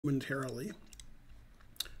momentarily.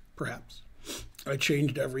 Perhaps. I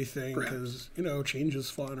changed everything because, change is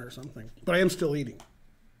fun or something. But I am still eating.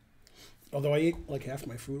 Although I ate like half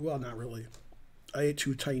my food. Well, not really. I ate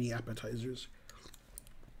 2 tiny appetizers.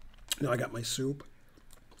 Now I got my soup.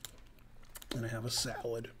 And I have a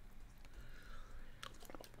salad.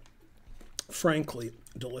 Frankly,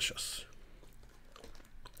 delicious.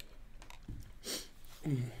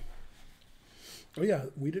 Oh yeah,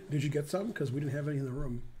 did you get some? Because we didn't have any in the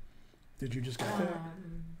room. Did you just get that?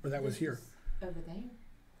 Or that was here? Over there.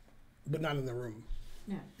 But not in the room.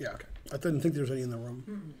 No. Yeah, okay. I didn't think there was any in the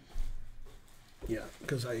room. Yeah,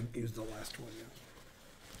 because I used the last one, yeah.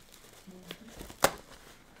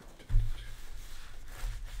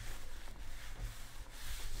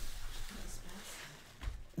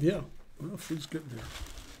 Yeah, well, food's good there.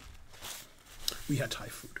 We had Thai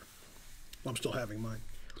food. I'm still having mine.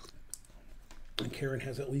 And Karen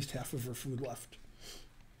has at least half of her food left.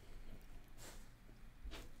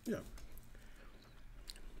 Yeah.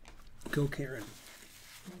 Go, Karen.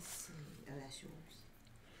 Let's see. Oh, that's yours.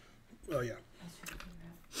 Oh, yeah. That's what I'm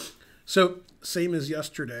talking So, same as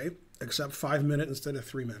yesterday, except 5 minute instead of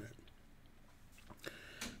 3 minute.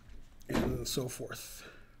 And so forth.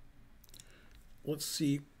 Let's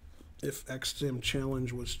see if XStim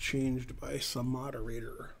Challenge was changed by some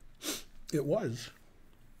moderator. It was.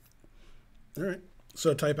 All right.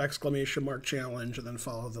 So type !challenge and then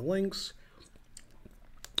follow the links.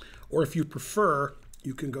 Or if you prefer,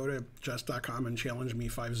 you can go to just.com and challenge me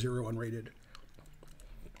 50 unrated.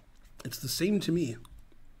 It's the same to me.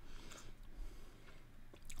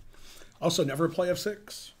 Also, never play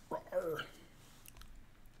F6. Rawr.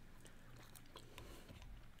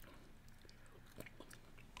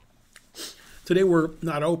 Today we're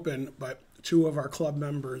not open, but 2 of our club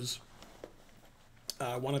members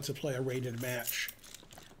wanted to play a rated match,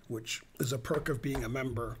 which is a perk of being a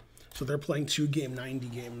member. So they're playing 2 game 90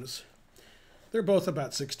 games. They're both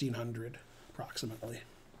about 1,600, approximately.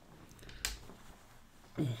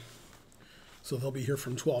 So they'll be here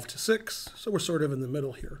from 12 to 6. So we're sort of in the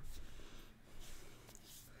middle here.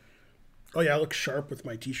 Oh yeah, I look sharp with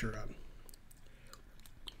my t-shirt on.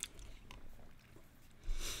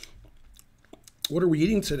 What are we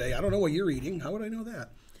eating today? I don't know what you're eating. How would I know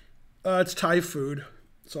that? It's Thai food.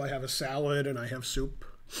 So I have a salad and I have soup.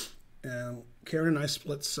 And Karen and I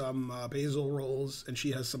split some basil rolls, and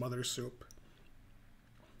she has some other soup.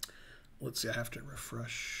 Let's see, I have to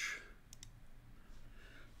refresh.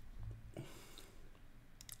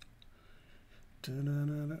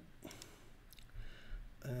 Da-da-da-da.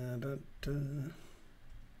 Da-da-da.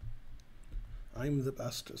 I'm the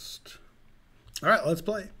bestest. All right, let's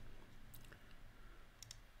play.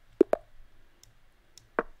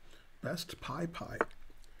 Best pie.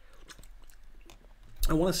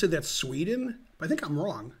 I want to say that's Sweden, but I think I'm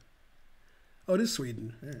wrong. Oh, it is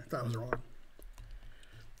Sweden. Yeah, I thought I was wrong.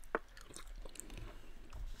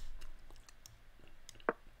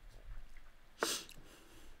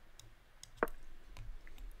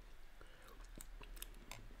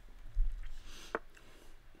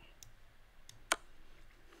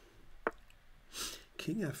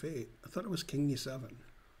 King F8. I thought it was King E7.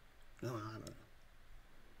 No, I don't know.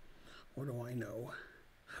 What do I know?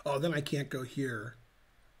 Oh, then I can't go here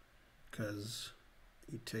because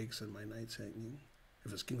he takes and my knight's hanging.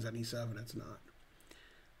 If it's king's on e7, it's not.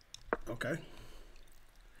 Okay.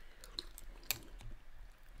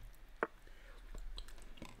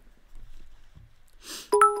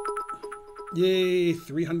 Yay,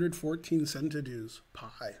 314 centidues.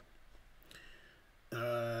 Pie.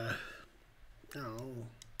 Oh.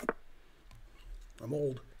 I'm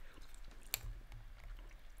old.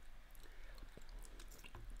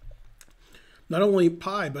 Not only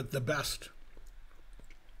pie, but the best.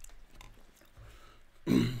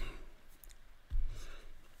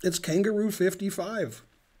 It's Kangaroo 55.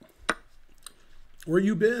 Where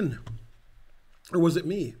you been? Or was it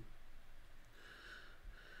me?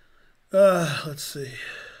 Let's see.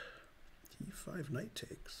 E5 knight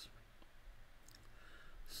takes.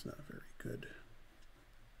 It's not very good.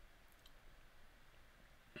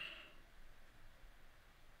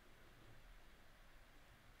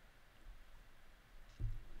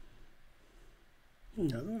 I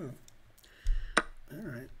don't know. All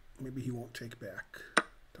right. Maybe he won't take back.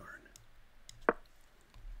 Darn.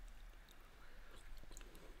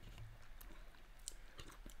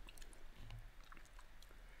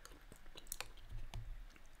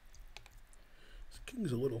 This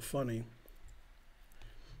king's a little funny.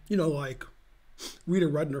 You know, like Rita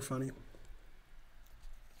Rudner funny.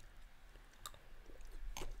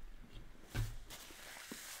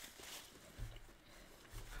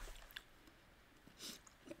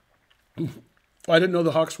 I didn't know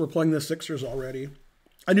the Hawks were playing the Sixers already.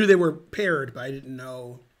 I knew they were paired, but I didn't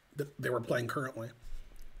know that they were playing currently.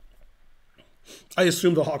 I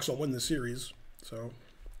assumed the Hawks will win the series, so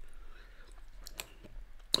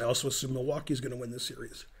I also assume Milwaukee's going to win the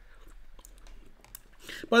series.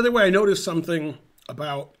 By the way, I noticed something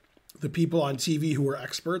about the people on TV who are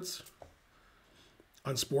experts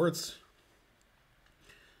on sports.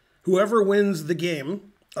 Whoever wins the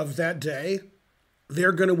game of that day,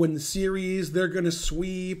 they're going to win the series. They're going to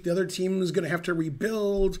sweep. The other team is going to have to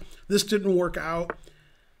rebuild. This didn't work out.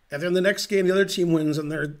 And then the next game, the other team wins,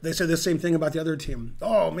 and they say the same thing about the other team.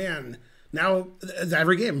 Oh, man, now it's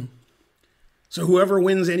every game. So whoever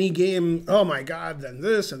wins any game, oh, my God, then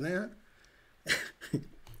this and that.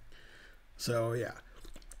 So, yeah.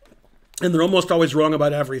 And they're almost always wrong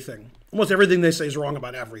about everything. Almost everything they say is wrong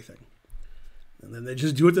about everything. And then they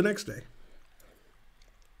just do it the next day.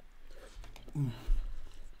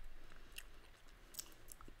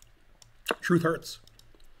 Truth hurts.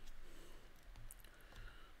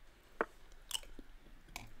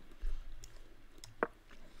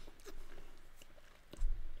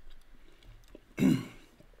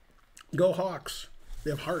 Go Hawks. They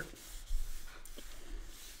have heart.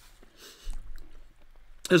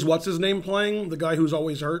 Is what's his name playing? The guy who's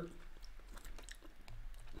always hurt?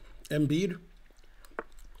 Embiid?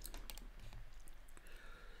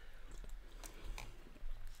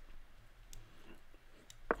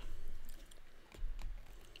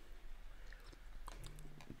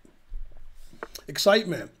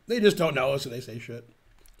 Excitement. They just don't know, so they say shit.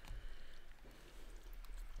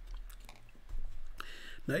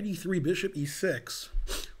 93 bishop e6.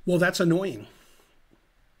 Well, that's annoying.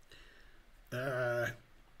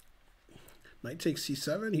 Knight takes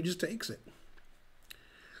c7. He just takes it.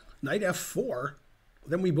 Knight f4.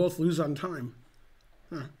 Then we both lose on time.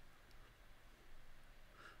 Huh.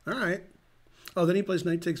 All right. Oh, then he plays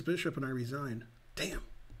knight takes bishop and I resign. Damn.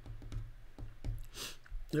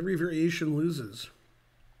 Every variation loses.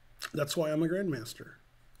 That's why I'm a grandmaster.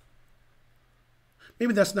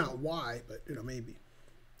 Maybe that's not why, but, you know, maybe.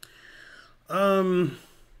 All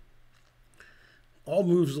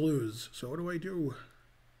moves lose. So what do I do?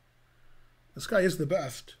 This guy is the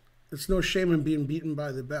best. It's no shame in being beaten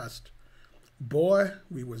by the best. Boy,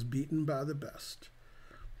 we was beaten by the best.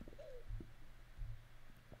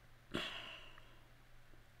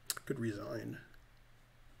 Could resign.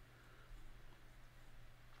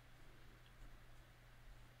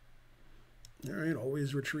 All right,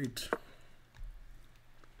 always retreat.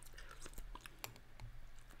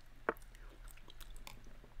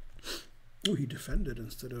 Oh, he defended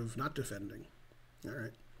instead of not defending. All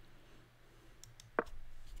right.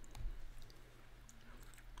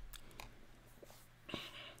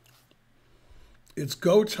 It's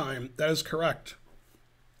go time. That is correct.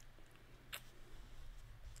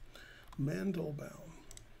 Mandelbaum.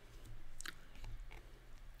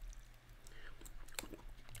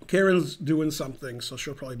 Karen's doing something, so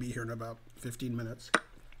she'll probably be here in about 15 minutes.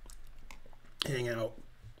 Hang out.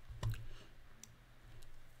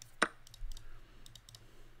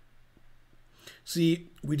 See,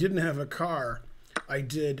 we didn't have a car. I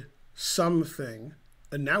did something,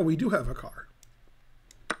 and now we do have a car.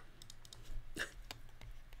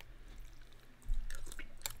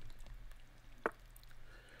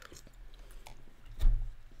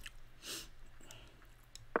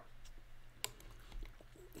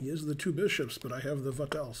 He is the two bishops, but I have the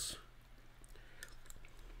what else.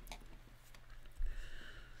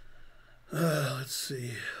 Let's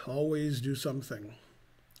see. Always do something.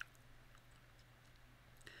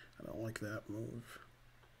 I don't like that move.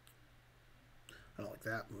 I don't like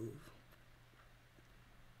that move.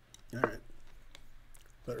 All right.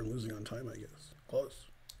 Better than losing on time, I guess. Close.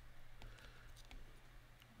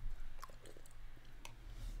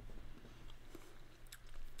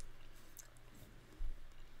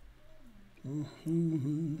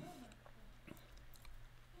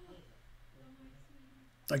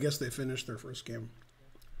 I guess they finished their first game.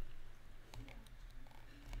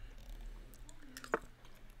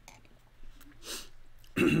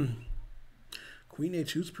 Queen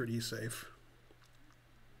A2 is pretty safe.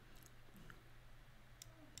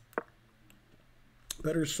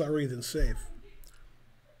 Better sorry than safe.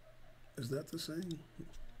 Is that the same?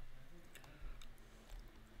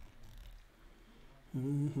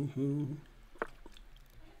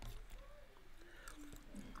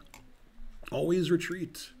 Always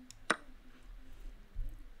retreat.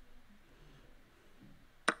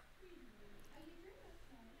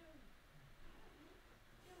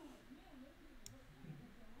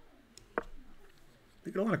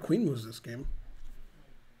 Making a lot of queen moves this game.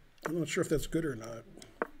 I'm not sure if that's good or not.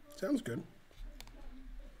 Sounds good.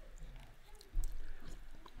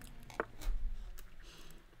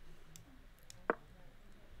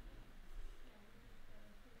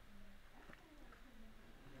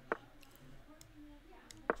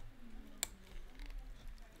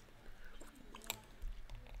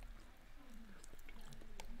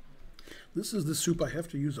 This is the soup I have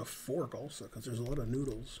to use a fork also because there's a lot of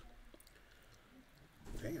noodles.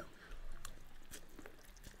 Damn.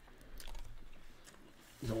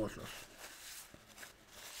 Delicious.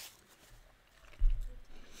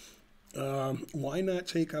 Why not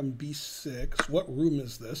take on B6? What room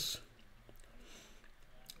is this?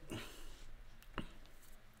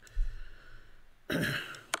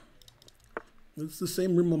 It's the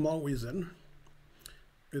same room I'm always in.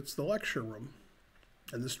 It's the lecture room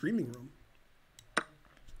and the streaming room.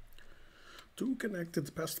 Two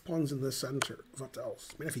connected pest pawns in the center. What else?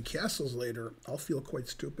 I mean, if he castles later, I'll feel quite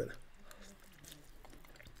stupid.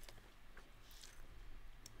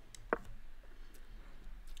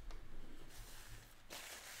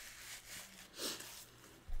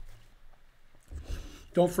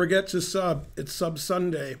 Don't forget to sub. It's Sub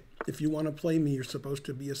Sunday. If you want to play me, you're supposed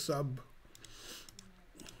to be a sub.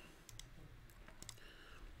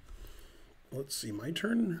 Let's see, my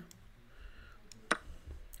turn.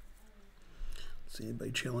 See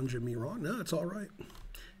anybody challenging me wrong? No, it's all right.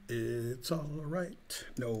 It's all right.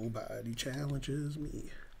 Nobody challenges me.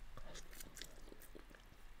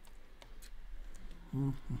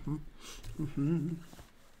 Mm-hmm. Mm-hmm.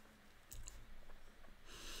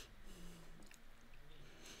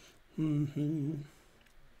 Mm-hmm.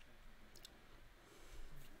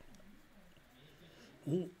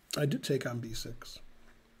 I did take on B6.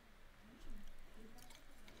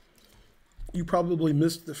 You probably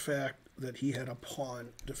missed the fact that he had a pawn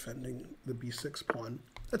defending the B6 pawn.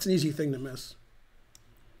 That's an easy thing to miss.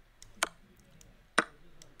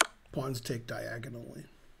 Pawns take diagonally.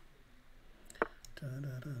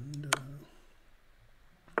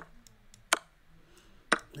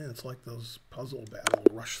 Yeah, it's like those puzzle battle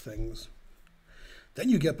rush things. Then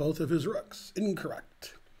you get both of his rooks.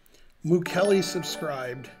 Incorrect. Mukeli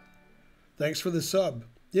subscribed. Thanks for the sub.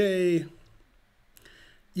 Yay.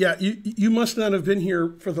 Yeah, you must not have been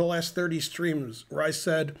here for the last 30 streams where I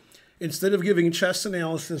said, instead of giving chess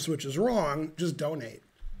analysis, which is wrong, just donate.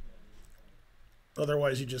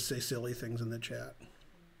 Otherwise, you just say silly things in the chat.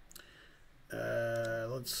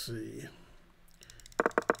 Let's see.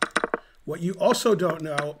 What you also don't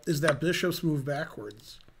know is that bishops move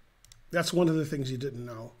backwards. That's one of the things you didn't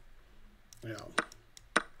know.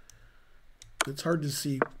 Yeah. It's hard to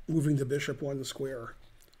see moving the bishop one square.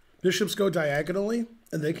 Bishops go diagonally,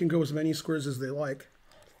 and they can go as many squares as they like.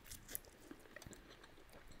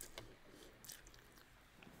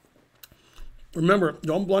 Remember,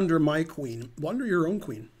 don't blunder my queen. Blunder your own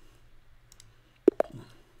queen.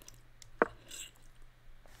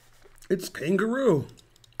 It's Kangaroo.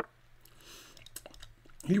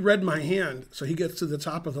 He read my hand, so he gets to the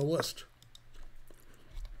top of the list.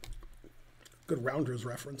 Good Rounders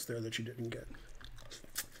reference there that you didn't get.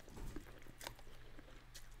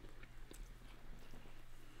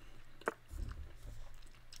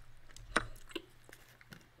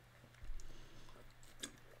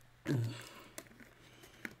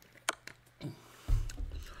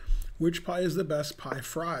 Which pie is the best pie?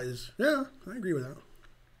 Fries. Yeah, I agree with that.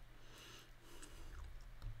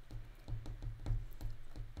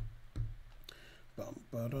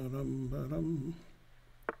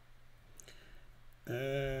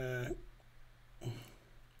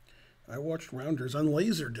 I watched Rounders on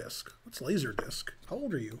Laserdisc. What's Laserdisc? How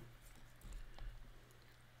old are you?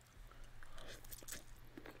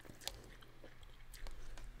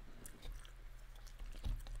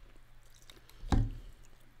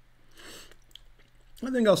 I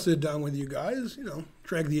think I'll sit down with you guys, you know,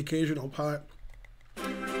 drag the occasional pot.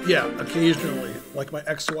 Yeah, occasionally. Like my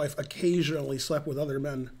ex-wife occasionally slept with other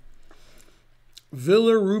men.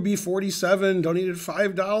 Villa Ruby 47 donated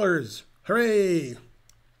 $5. Hooray!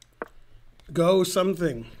 Go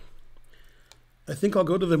something. I think I'll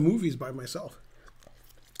go to the movies by myself.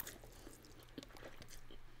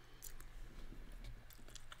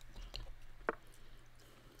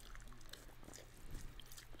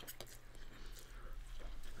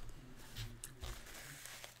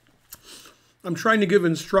 I'm trying to give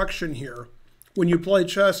instruction here. When you play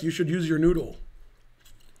chess, you should use your noodle.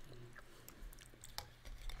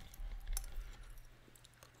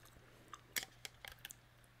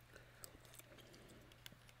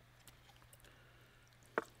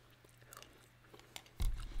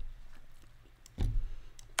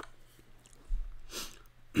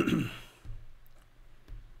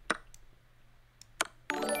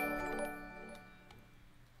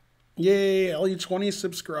 Yay, LU20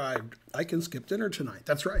 subscribed. I can skip dinner tonight.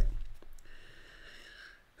 That's right.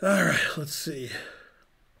 All right, let's see.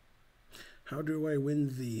 How do I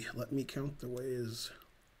win thee? Let me count the ways.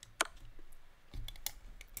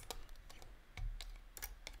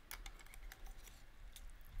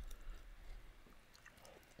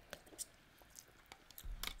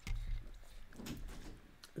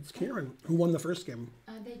 It's Karen who won the first game.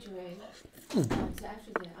 They drew. So after that,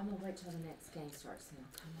 I'm gonna wait till the next game starts and I'll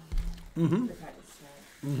come on. The practice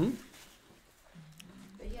start.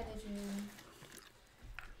 But yeah, they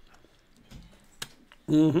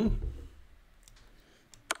drew.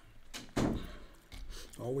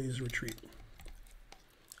 Always retreat.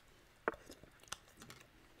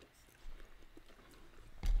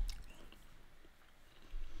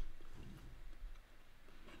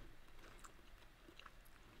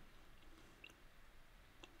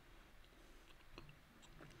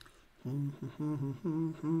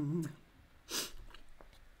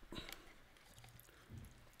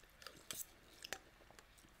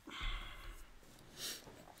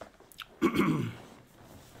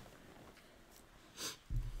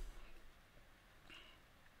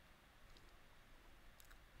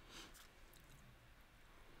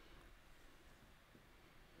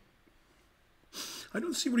 I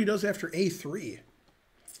don't see what he does after A3,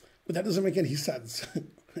 but that doesn't make any sense.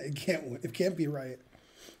 It can't be right.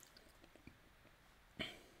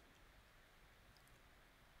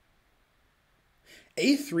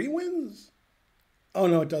 A3 wins? Oh,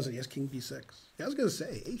 no, it doesn't. He has King B6. Yeah, I was going to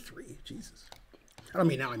say A3. Jesus. I don't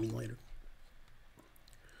mean now, I mean later.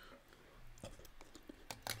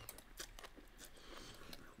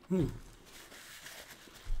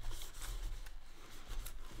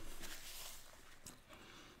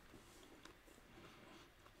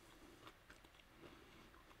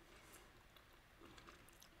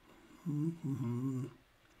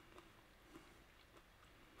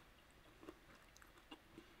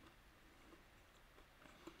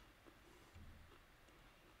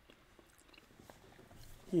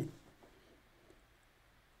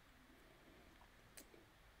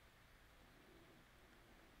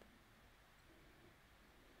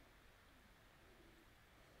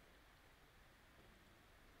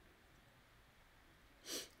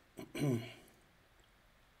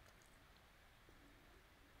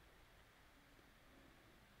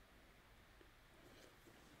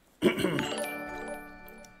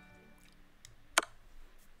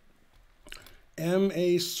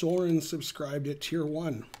 M.A. Soren subscribed at tier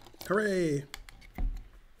 1. Hooray!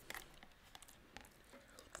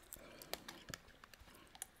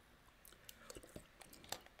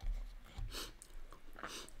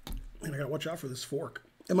 And I gotta watch out for this fork.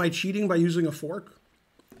 Am I cheating by using a fork?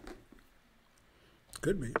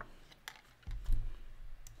 Could be.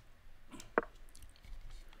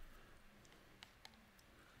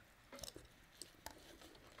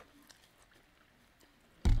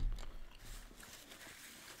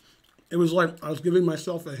 It was like I was giving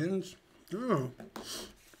myself a hint. Oh.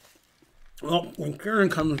 Well, when Karen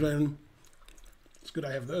comes in, it's good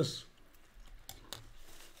I have this.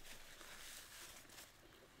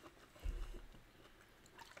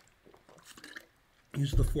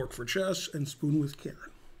 Use the fork for chess and spoon with Karen.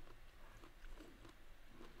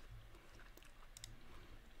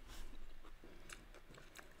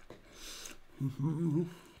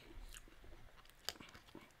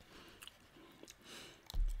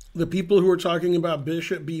 The people who are talking about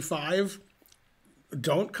bishop b5,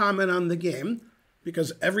 don't comment on the game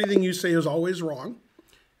because everything you say is always wrong,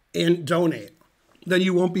 and donate. Then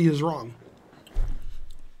you won't be as wrong.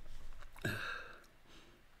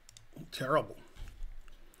 Terrible.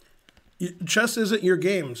 Chess isn't your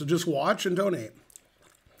game, so just watch and donate.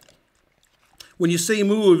 When you say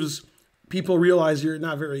moves, people realize you're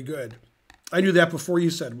not very good. I knew that before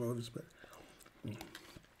you said moves, but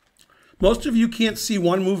most of you can't see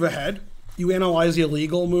one move ahead. You analyze the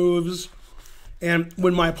illegal moves, and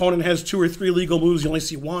when my opponent has 2 or 3 legal moves, you only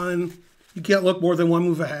see one. You can't look more than one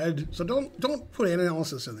move ahead. So don't put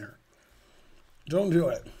analysis in there. Don't do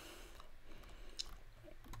it.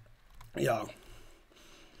 Yeah.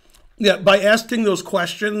 Yeah, by asking those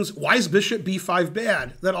questions, why is bishop b5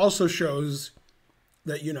 bad? That also shows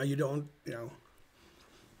that, you don't,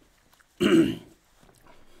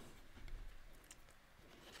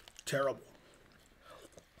 terrible.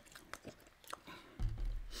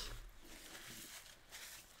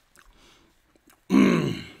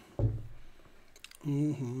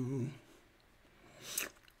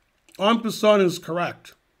 En is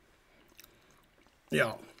correct.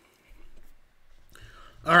 Yeah.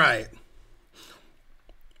 All right.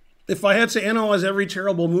 If I had to analyze every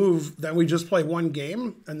terrible move, then we just play one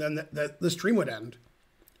game, and then the stream would end.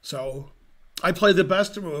 So I play the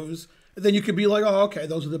best moves, and then you could be like, oh, okay,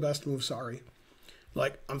 those are the best moves, sorry.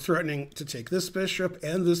 Like, I'm threatening to take this bishop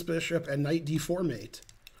and knight d4 mate.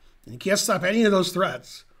 And you can't stop any of those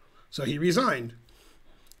threats. So he resigned.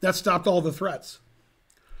 That stopped all the threats.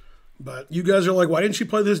 But you guys are like, why didn't you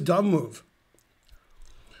play this dumb move?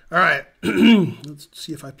 All right. Let's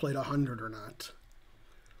see if I played 100 or not.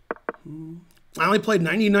 I only played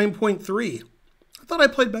 99.3. I thought I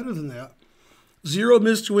played better than that. 0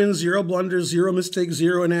 missed wins, 0 blunders, 0 mistakes,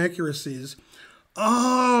 0 inaccuracies.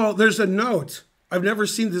 Oh, there's a note. I've never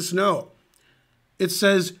seen this note. It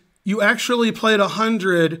says, you actually played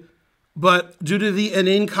 100, but due to the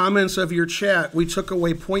inane comments of your chat, we took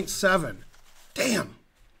away 0.7. Damn.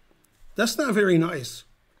 That's not very nice.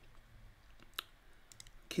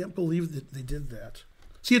 Can't believe that they did that.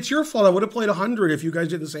 See, it's your fault. I would have played 100 if you guys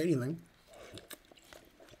didn't say anything.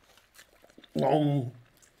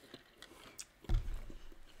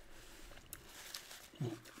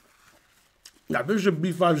 Now, bishop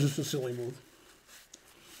b5 is just a silly move.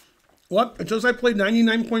 What? It says I played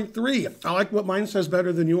 99.3. I like what mine says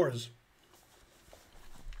better than yours.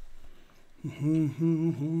 All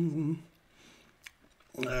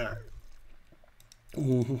right.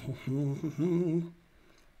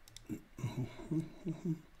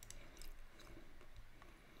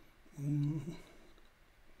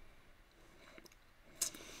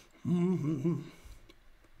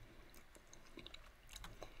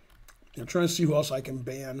 I'm trying to see who else I can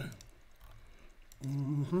ban.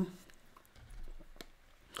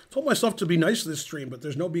 Told myself to be nice this stream, but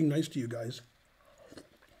there's no being nice to you guys.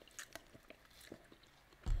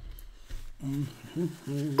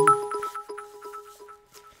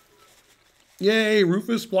 Yay,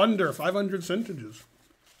 Rufus Blunder, 500 centages.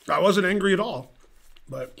 I wasn't angry at all,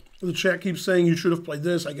 but the chat keeps saying you should have played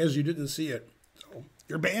this. I guess you didn't see it. So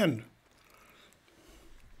you're banned.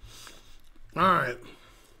 All right.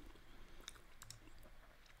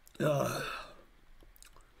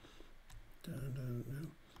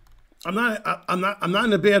 I'm not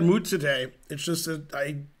in a bad mood today. It's just that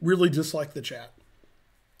I really dislike the chat.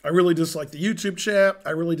 I really dislike the YouTube chat.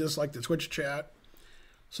 I really dislike the Twitch chat.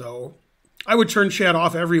 So I would turn chat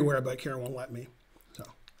off everywhere, but Karen won't let me.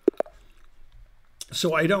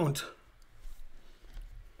 So I don't.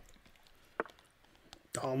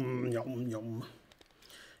 Yum, yum.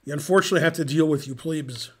 You unfortunately have to deal with you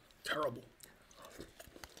plebes. Terrible.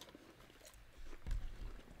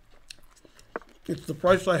 It's the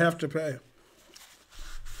price I have to pay.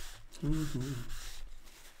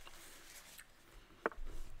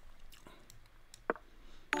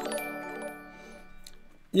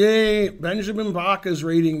 Yay, Benjamin Bach is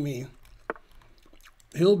rating me.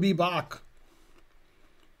 He'll be Bach.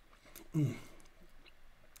 Man,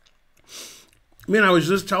 I was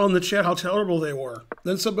just telling the chat how terrible they were.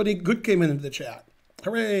 Then somebody good came into the chat.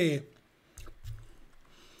 Hooray.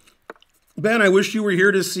 Ben, I wish you were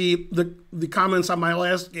here to see the comments on my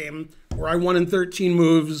last game where I won in 13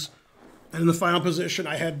 moves. And in the final position,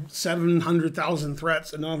 I had 700,000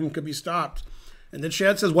 threats and none of them could be stopped. And the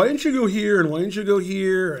chat says, why didn't you go here? And why didn't you go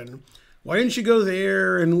here? And why didn't you go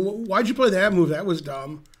there? And why'd you play that move? That was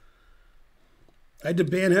dumb. I had to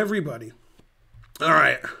ban everybody. All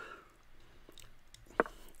right.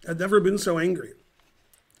 I've never been so angry.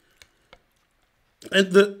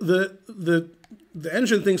 And the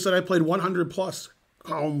engine thinks that I played 100 plus.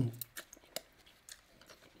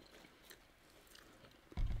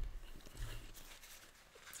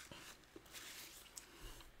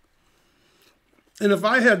 And if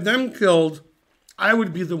I had them killed, I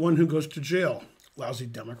would be the one who goes to jail. Lousy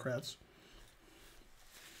Democrats.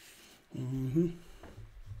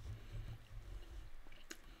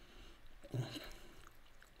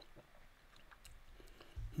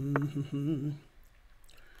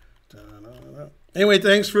 Anyway,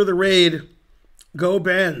 thanks for the raid. Go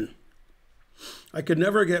Ben. I could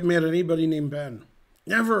never get mad at anybody named Ben.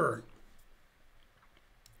 Never.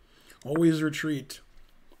 Always retreat.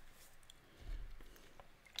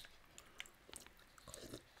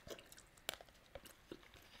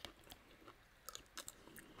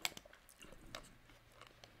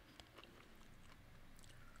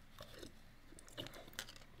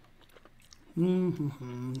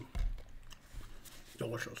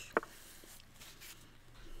 Delicious.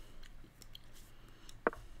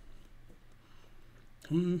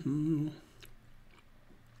 Mm-hmm.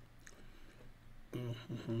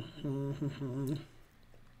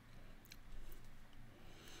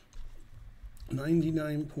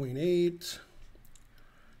 99.8.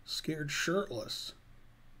 Scared shirtless.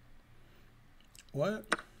 What?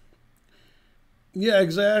 Yeah,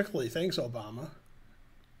 exactly. Thanks, Obama.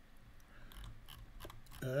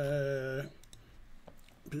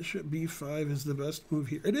 Bishop b5 is the best move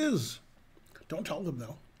here. It is. Don't tell them,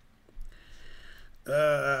 though.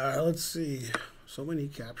 Let's see. So many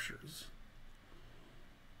captures.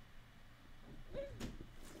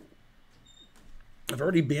 I've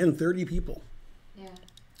already banned 30 people. Yeah.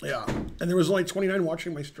 Yeah. And there was only 29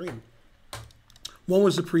 watching my stream. One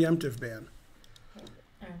was a preemptive ban.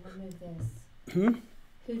 Remove this. Hmm?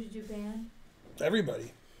 Who did you ban?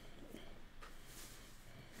 Everybody.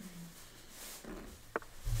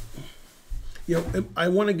 You know, I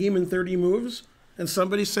won a game in 30 moves, and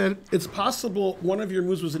somebody said, it's possible one of your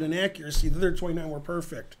moves was an inaccuracy. The other 29 were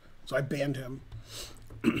perfect. So I banned him.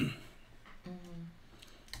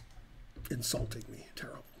 Insulting me.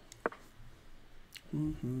 Terrible.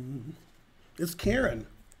 It's Karen.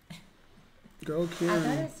 Go, I thought Karen.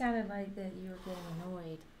 it sounded like that you were getting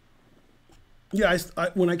annoyed. Yeah,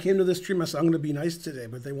 when I came to this stream, I said, I'm going to be nice today,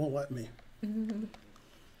 but they won't let me.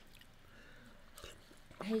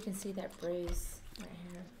 Hey, you can see that bruise right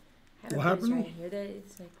here. I have What a bruise happened? right here. That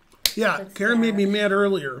it's like Yeah, That's Karen made me sad. mad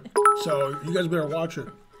earlier, so you guys better watch it.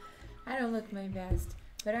 I don't look my best,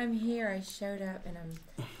 but I'm here. I showed up and I'm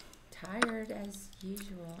tired as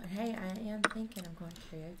usual. And hey, I am thinking I'm going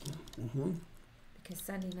karaoke because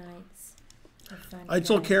Sunday nights are fun. I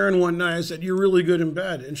told Karen one night, I said, you're really good in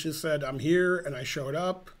bed. And she said, I'm here, and I showed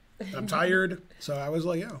up. I'm tired. So I was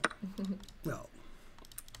like, yeah. No.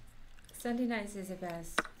 Sunday nights is the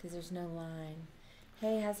best because there's no line.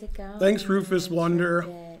 Hey, how's it going? Thanks, Rufus Blunder.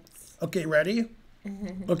 Bits. Okay, ready?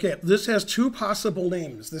 Okay, this has two possible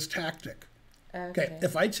names, this tactic. Okay,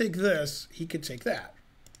 if I take this, he could take that.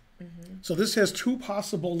 So this has two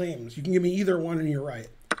possible names. You can give me either one and you're right.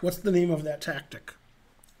 What's the name of that tactic?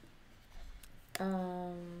 Wait,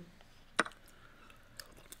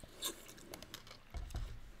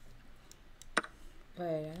 I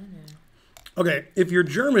don't know. Okay, if you're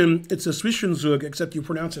German, it's a Zwischenzug, except you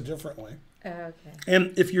pronounce it differently. Oh, okay.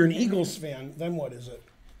 And if you're an Eagles fan, then what is it?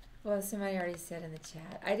 Well, somebody already said in the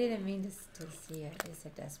chat. I didn't mean to see it. They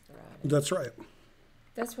said Desperado. That's right.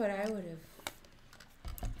 That's what I would have.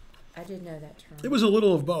 I did know that term. It was a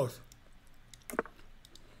little of both.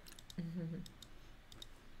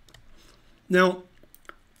 Now,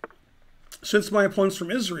 since my opponent's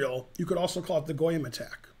from Israel, you could also call it the Goyim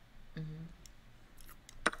attack.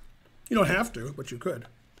 You don't have to, but you could.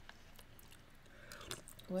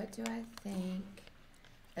 What do I think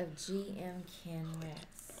of GM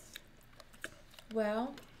Kenritz?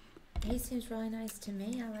 Well, he seems really nice to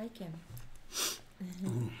me. I like him.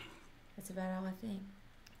 That's about all I think.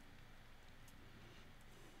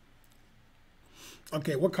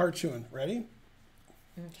 Okay, what cartoon? Ready?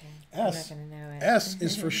 Okay. S. I'm not going to know it. S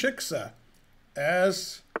is for Shiksa.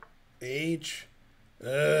 S, H, I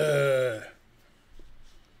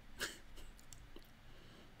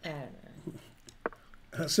don't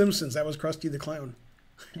know. Simpsons, that was Krusty the Clown.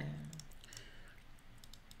 Oh.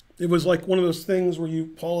 It was like one of those things where you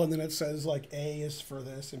pull and then it says like A is for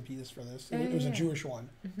this and P is for this. It was a yeah. Jewish one.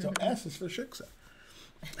 So S is for Shiksa.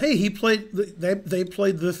 Hey, he played, they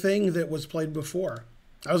played the thing that was played before.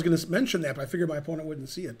 I was going to mention that, but I figured my opponent wouldn't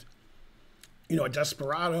see it. You know, a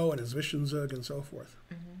Desperado and a Zwischenzug and so forth.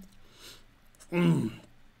 And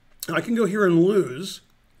I can go here and lose,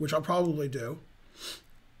 which I'll probably do.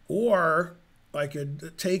 Or I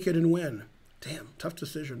could take it and win. Damn, tough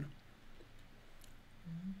decision.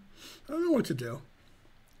 I don't know what to do.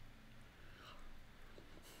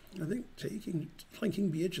 I think playing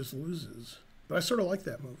King B8 just loses. But I sort of like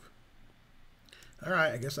that move. All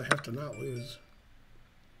right, I guess I have to not lose.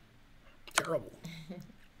 Terrible.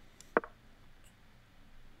 I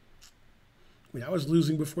mean, I was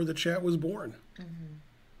losing before the chat was born.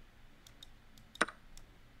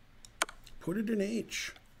 Put it in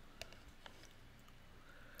H.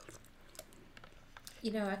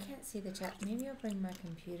 You know, I can't see the chat. Maybe I'll bring my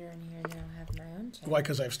computer in here and then I'll have my own chat. Why,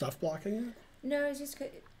 because I have stuff blocking it? No, it's just 'cause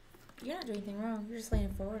you're not doing anything wrong. You're just leaning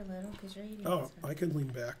forward a little because you're eating. Oh, so. I can lean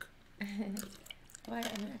back. Well, I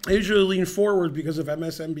mean, I usually lean forward because of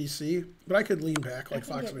MSNBC, but I could lean back like I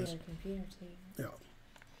can Fox get the News. other computer too. Yeah.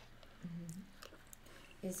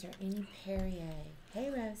 Is there any Perrier? Hey,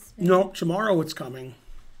 Rose. No, tomorrow it's coming.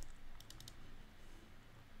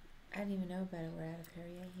 I didn't even know about it. We're out of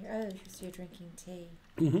Perrier here. Oh, so you're drinking tea.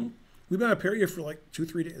 We've been at Perrier for like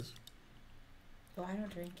 2-3 days. Well, I don't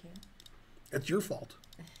drink it. It's your fault.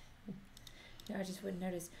 No, I just wouldn't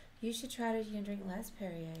notice. You should try to drink less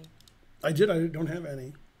Perrier. I did. I don't have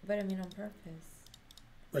any. But I mean on purpose.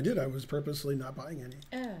 I did. I was purposely not buying any.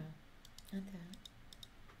 Oh, not that.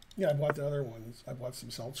 Yeah, I bought the other ones. I bought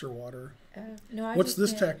some seltzer water. No, I What's just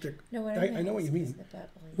this meant- tactic? No, what I meant know what you was mean. the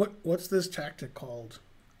bubbly. What's this tactic called?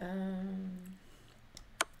 I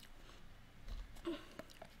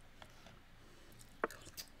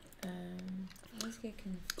always get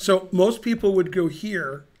confused. So most people would go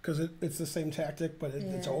here because it's the same tactic, but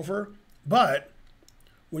it's Yeah. over. But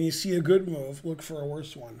when you see a good move, look for a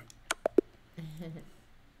worse one.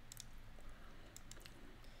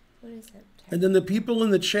 What is that? And then the people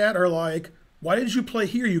in the chat are like, why did you play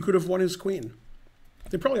here? You could have won his queen.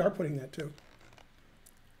 They probably are putting that too.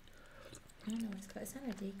 I don't know what it's called. It's not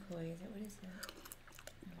a decoy, is it? What is it?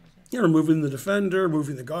 No, it is. You know, removing the defender,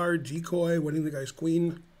 moving the guard, decoy, winning the guy's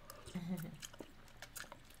queen,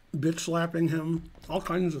 bitch slapping him, all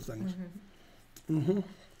kinds of things.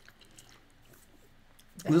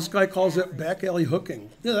 This guy calls it back alley hooking.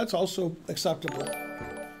 Yeah, that's also acceptable.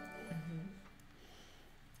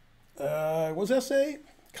 What does that say?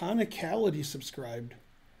 Conicality subscribed.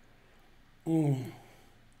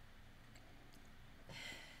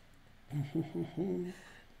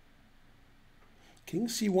 King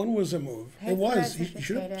C1 was a move. Hey, It was. Fred, You the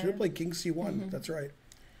should have potato. played King C1. That's right.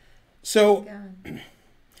 So, Gone.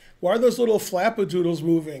 why are those little flappadoodles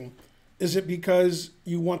moving? Is it because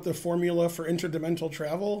you want the formula for interdimensional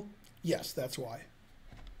travel? Yes, that's why.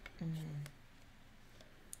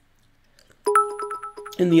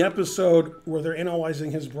 In the episode where they're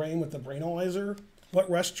analyzing his brain with the brainalyzer, what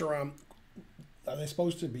restaurant are they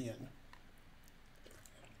supposed to be in?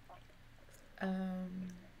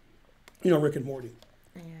 You know, Rick and Morty.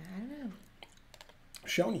 Yeah, I don't know.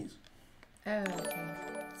 Shoney's. Oh, okay.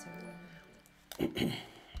 So,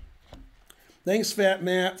 Thanks, Fat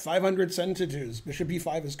Matt. 500 centitudes. Bishop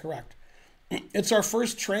E5 is correct. It's our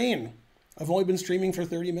first train. I've only been streaming for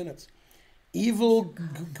 30 minutes. Evil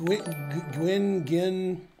Gwyn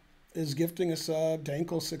Gin is gifting a sub.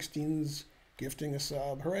 Dankle 16's gifting a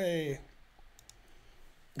sub. Hooray.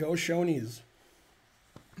 Go Shoney's.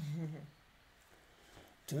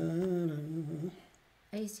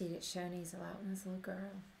 I used to eat at Shoney's a lot when I was a little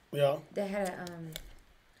girl. Yeah. They had a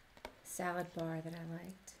salad bar that I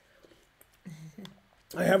liked.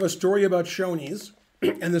 I have a story about Shoney's,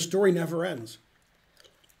 and the story never ends.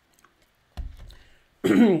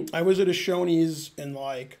 I was at a Shoney's in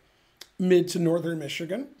like mid to northern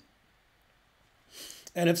Michigan.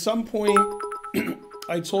 And at some point,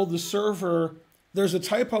 I told the server, there's a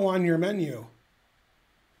typo on your menu.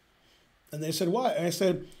 And they said, what? And I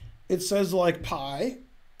said, it says like pie,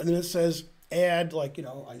 and then it says add like, you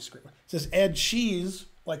know, ice cream. It says add cheese,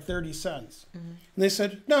 like 30 cents. And they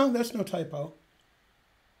said, no, that's no typo.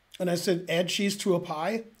 And I said, add cheese to a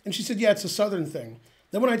pie? And she said, yeah, it's a Southern thing.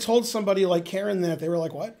 Then when I told somebody like Karen that, they were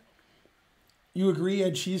like, what? You agree,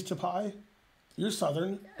 add cheese to pie? You're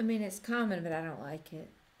Southern. I mean, it's common, but I don't like it.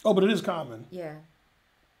 Oh, but it is common. Yeah.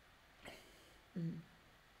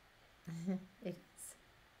 It's,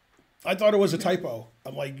 I thought it was a typo.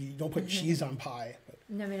 I'm like, you don't put cheese on pie. But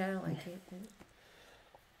no, I mean, I don't like it. But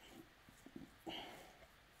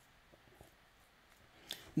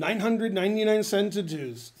 999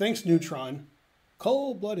 centitudes. Thanks, Neutron.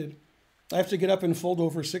 Cold-blooded. I have to get up and fold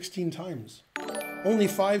over 16 times. Only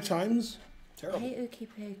 5 times? Terrible. hey, Ookie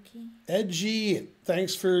Pookie. Edgy,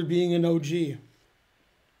 thanks for being an OG.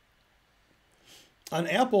 An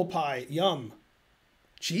apple pie, yum.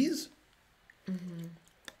 Cheese?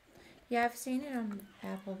 Yeah, I've seen it on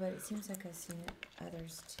Apple, but it seems like I've seen it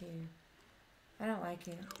others too. I don't like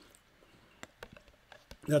it.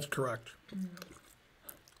 That's correct.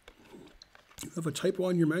 You have a typo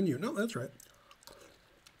on your menu. No, that's right.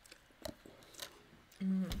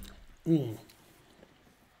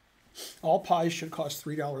 All pies should cost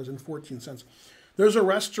 $3.14. There's a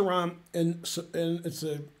restaurant in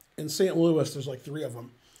St. Louis. There's like 3 of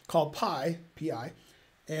them called Pie, P-I,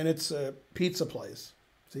 and it's a pizza place.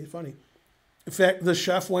 See, funny. In fact, the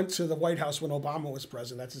chef went to the White House when Obama was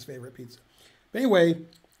president. That's his favorite pizza. But anyway,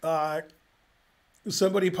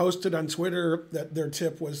 somebody posted on Twitter that their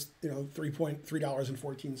tip was,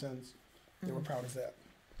 $3.14. They were proud of that.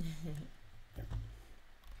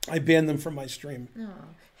 I banned them from my stream. Oh,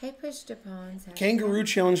 hey, Push to Pawns. Kangaroo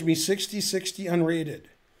challenged me 60-60 unrated.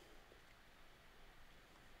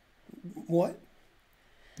 What?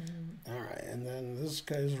 All right, and then this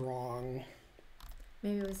guy's wrong.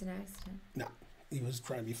 Maybe it was an accident. No, he was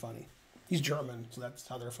trying to be funny. He's German, so that's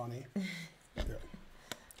how they're funny. Yeah.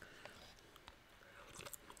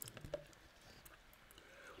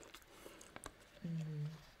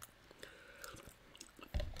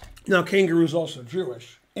 Now, Kangaroo's also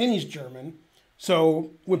Jewish, and he's German.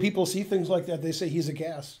 So when people see things like that, they say he's a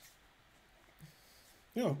gas.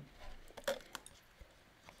 You know.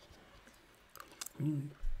 All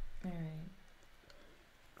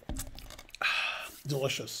right.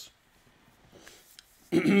 Delicious.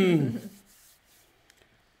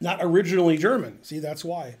 Not originally German. See, that's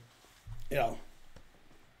why. Yeah.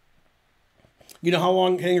 You know how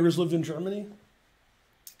long Kangaroos lived in Germany?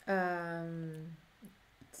 Since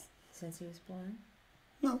he was born.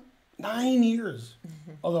 No, 9 years.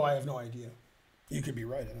 Although I have no idea. You could be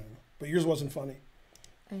right. I don't know. But yours wasn't funny.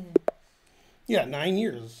 I know. Yeah, 9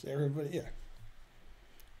 years. Everybody, yeah.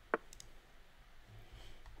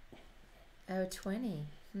 Oh, 20.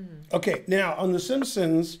 Okay, now on The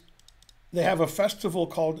Simpsons, they have a festival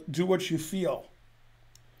called Do What You Feel.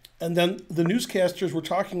 And then the newscasters were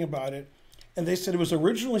talking about it, and they said it was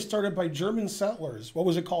originally started by German settlers. What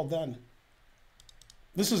was it called then?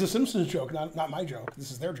 This is a Simpsons joke, not my joke.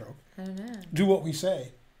 This is their joke. I don't know. Do What We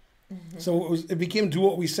Say. So it became Do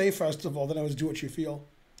What We Say Festival, then it was Do What You Feel.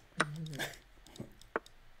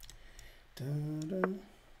 Da-da.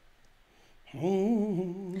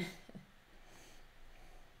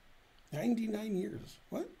 99 years.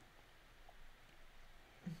 What?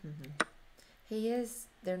 He is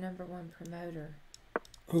their number one promoter.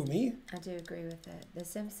 Who, me? I do agree with that. The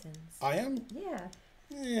Simpsons. I am? Yeah.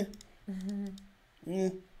 Eh. Eh.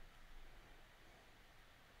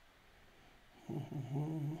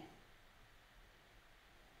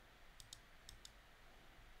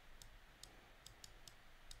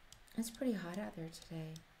 It's pretty hot out there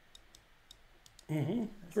today.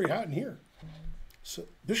 It's very hot in here. So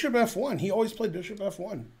Bishop F1. He always played Bishop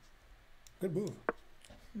F1. Good move.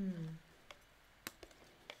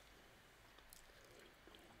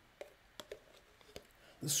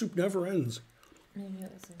 The soup never ends. Maybe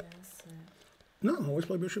it was a mouse. No, always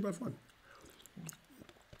play Bishop F1.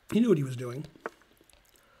 He knew what he was doing.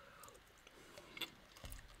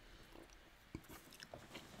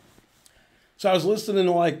 So I was listening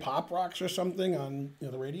to like pop rocks or something on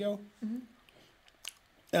the radio.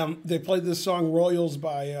 They played this song "Royals"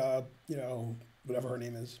 by whatever her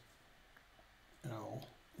name is.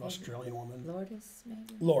 Australian woman. Lourdes,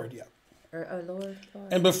 maybe? Lord, yeah. Lord.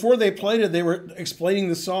 And before they played it, they were explaining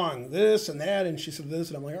the song, this and that, and she said this,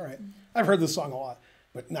 and I'm like, all right. I've heard this song a lot,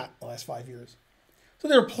 but not the last 5 years. So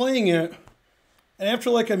they were playing it, and after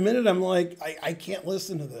like a minute, I'm like, I can't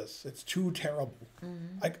listen to this. It's too terrible.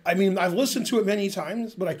 I mean, I've listened to it many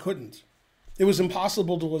times, but I couldn't. It was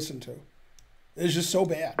impossible to listen to. It was just so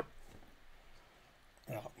bad.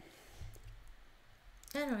 I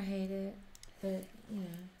don't hate it, but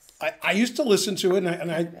I used to listen to it,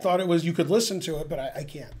 and I thought it was you could listen to it, but I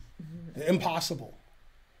can't. Impossible.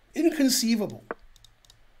 Inconceivable.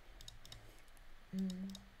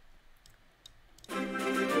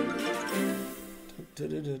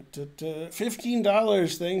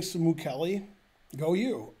 $15, thanks to Mukeli. Go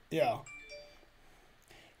you. Yeah.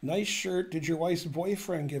 Nice shirt. Did your wife's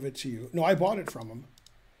boyfriend give it to you? No, I bought it from him.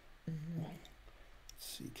 Let's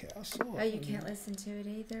see, Castle. Oh, you can't listen to it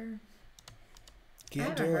either? I Can't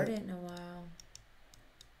haven't do heard it. it in a while.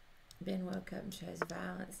 Ben woke up and chose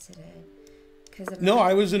violence today. No,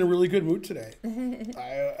 I was in a really good mood today.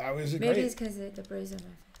 I was Maybe great. it's because of the bruise on my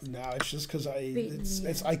face. No, it's just because Beating me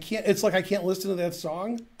up. I can't. It's like I can't listen to that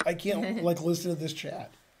song. I can't like listen to this chat.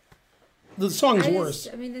 The song's worse.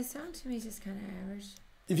 I mean, the song to me is just kind of average.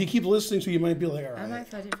 If you keep listening to it, you might be like, all I right. might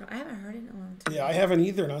feel different. I haven't heard it in a long time. Yeah, I haven't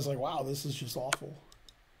either, and I was like, wow, this is just awful.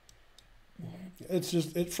 It's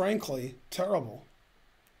just, frankly, terrible.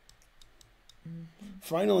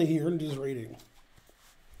 Finally, he earned his rating.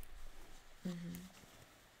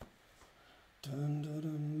 Dun, dun,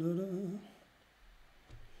 dun, dun, dun.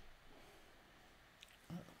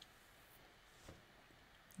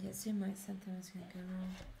 Yeah, it seemed like something was going to go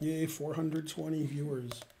wrong. Yay, 420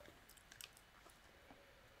 viewers.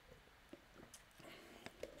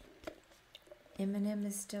 Eminem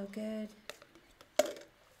is still good.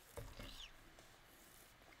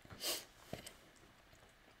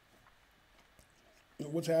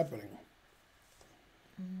 What's happening?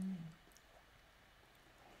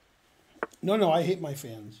 No, I hate my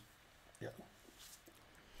fans. Yeah.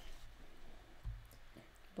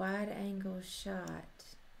 Wide angle shot.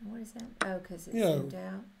 What is that? Oh, because it's Yeah. zoomed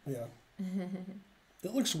out. Yeah.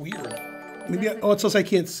 It looks weird. It Maybe does it look says I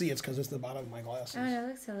can't see. It's because it's the bottom of my glasses. Oh, no, it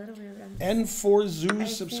looks a little weird. N4 I Zoo think-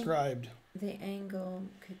 subscribed. The angle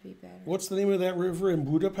could be better. What's the name of that river in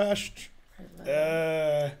Budapest? I love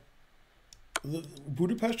it.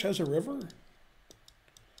 Budapest has a river?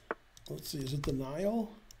 Let's see, is it the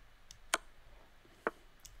Nile?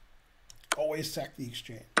 Always sack the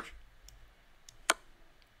exchange.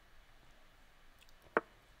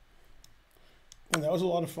 And that was a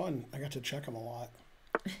lot of fun. I got to check them a lot.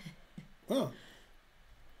 Huh.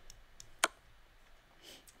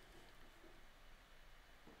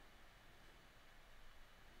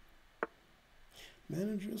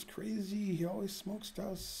 Manager's crazy. He always smokes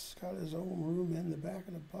dust. Got his own room in the back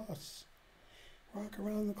of the bus. Rock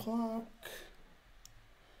around the clock.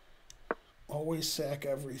 Always sack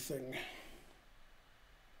everything.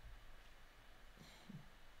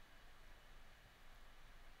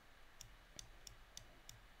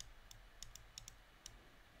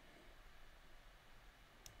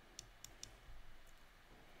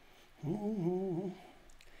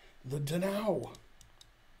 The Danow.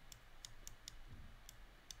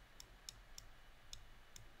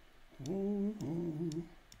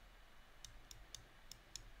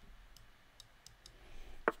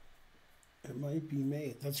 It might be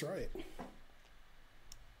made. That's right.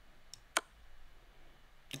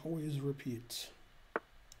 Always repeat.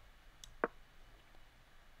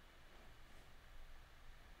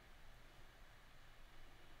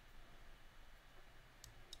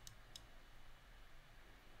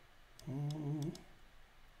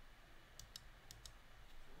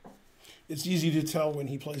 It's easy to tell when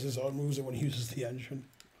he plays his own moves and when he uses the engine.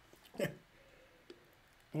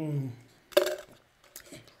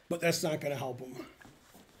 But that's not going to help him.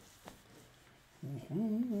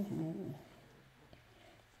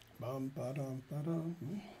 Bum, ba-dum, ba-dum.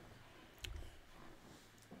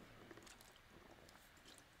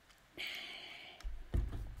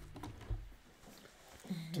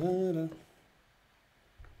 Da-da.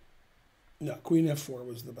 No, Queen F4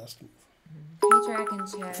 was the best move. Hey, Dragon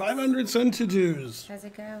Chess. 500 centitudes. How's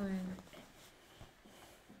it going?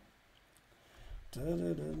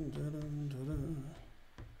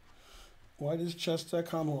 Why does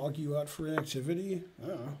chess.com log you out for inactivity? I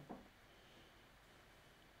don't know.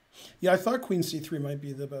 Yeah, I thought Queen C3 might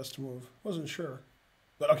be the best move. Wasn't sure.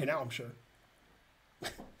 But okay, now I'm sure.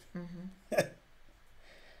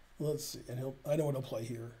 Let's see. And I know what he'll play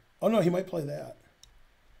here. Oh, no, he might play that.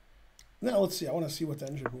 Now, let's see. I want to see what the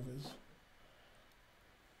engine move is.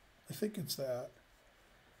 I think it's that.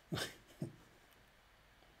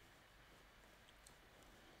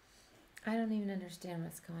 I don't even understand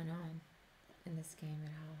what's going on in this game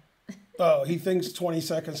at all. Oh, he thinks 20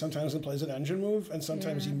 seconds sometimes and plays an engine move, and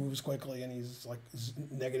sometimes he Yeah. moves quickly and he's like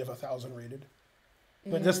negative 1,000 rated.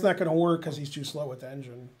 But Yeah. that's not going to work because he's too slow with the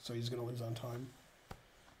engine, so he's going to lose on time.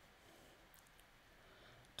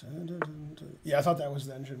 Yeah, I thought that was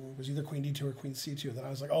the engine move. It was either Queen D2 or Queen C2. Then I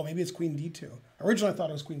was like, oh, maybe it's Queen D2. Originally, I thought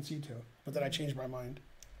it was Queen C2, but then I changed my mind.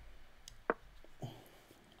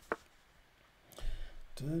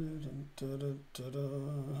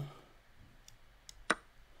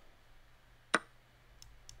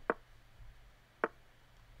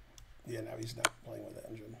 Yeah, now he's not playing with the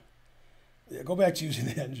engine. Yeah, go back to using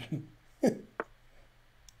the engine.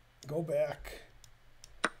 Go back.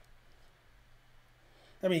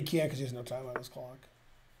 I mean, he can't because he has no time on his clock.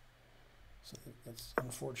 So that's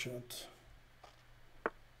unfortunate.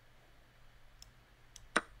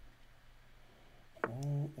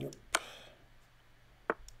 Yep.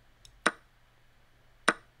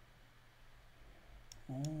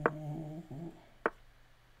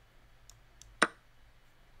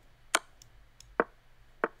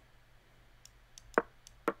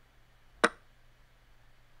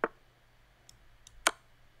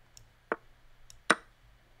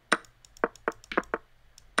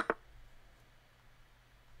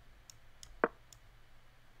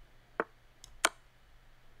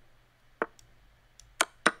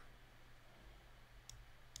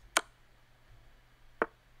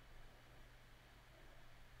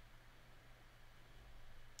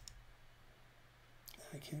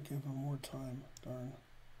 I can't give him more time. Darn.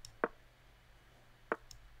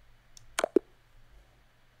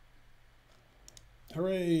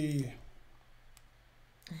 Hooray!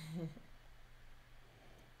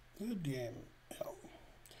 Good game. Yeah.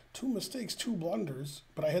 2 mistakes, 2 blunders,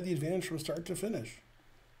 but I had the advantage from start to finish.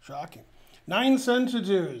 Shocking. 9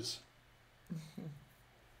 centitudes.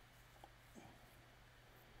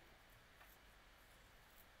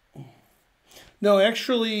 No,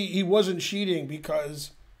 actually, he wasn't cheating because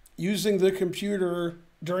using the computer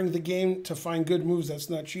during the game to find good moves, that's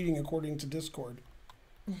not cheating according to Discord.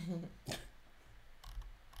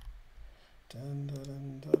 Dun, dun,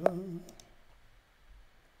 dun, dun, dun.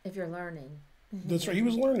 If you're learning. That's right. He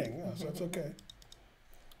was learning. Yeah, so that's okay.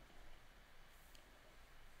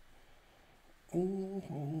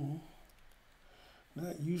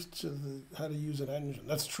 Not used to how to use an engine.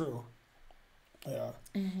 That's true. Yeah.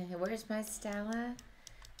 Where's my Stella?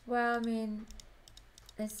 Well, I mean,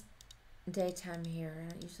 it's daytime here. I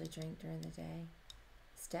don't usually drink during the day.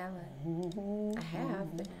 Stella. I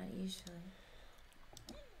have, but not usually.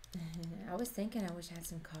 I was thinking I wish I had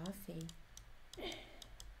some coffee.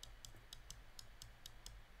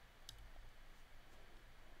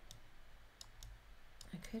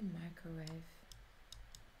 could microwave.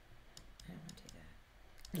 I don't want to do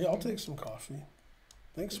that. Yeah, I'll take some coffee.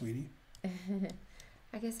 Thanks, sweetie.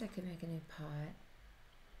 I guess I could make a new pot.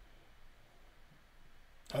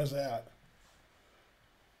 How's that?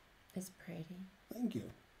 It's pretty. Thank you.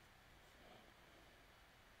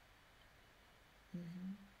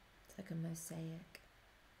 It's like a mosaic.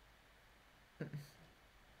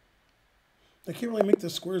 They can't really make the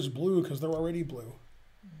squares blue because they're already blue.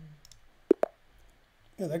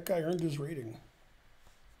 Yeah, that guy earned his rating.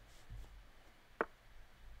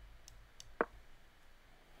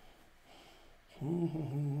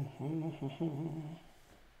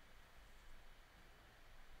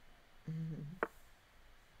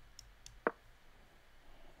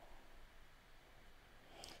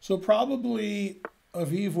 So probably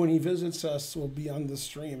Aviv, when he visits us, will be on the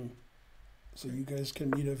stream. So you guys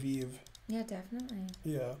can meet Aviv. Yeah, definitely.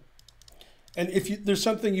 Yeah. And if there's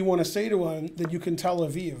something you want to say to him, then you can tell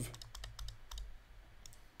Aviv.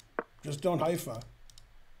 Just don't Haifa.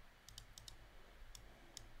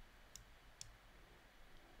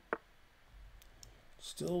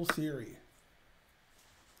 Still theory.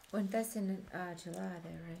 Well, that's in July,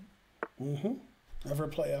 though, right? Mm-hmm. Never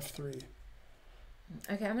play F3.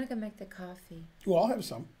 Okay, I'm gonna go make the coffee, Well, I'll have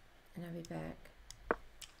some. and I'll be back.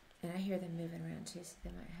 And I hear them moving around too, so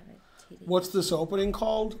they might have a TD. What's this opening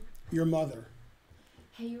called? Your mother.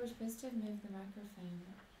 Hey, you were supposed to move the microphone.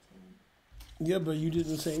 Yeah, but you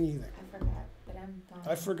didn't say anything. I forgot, but I'm gone.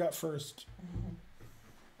 I forgot first.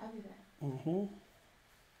 I'll be back. Mm-hmm.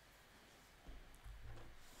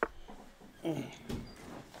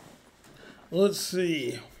 Let's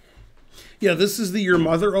see. Yeah, this is the Your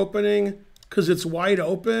Mother opening because it's wide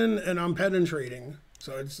open and I'm penetrating.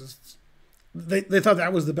 So it's just, they thought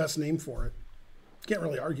that was the best name for it. Can't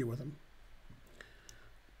really argue with them.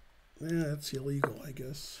 Yeah, that's illegal, I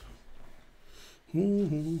guess.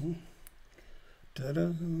 Ta-da.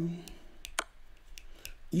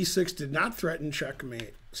 E6 did not threaten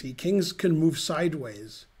checkmate. See, kings can move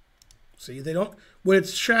sideways. See, they don't, when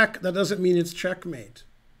it's check, that doesn't mean it's checkmate.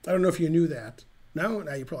 I don't know if you knew that. No?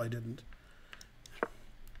 No, you probably didn't.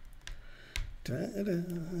 Ta-da.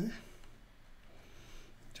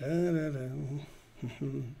 Ta-da-da.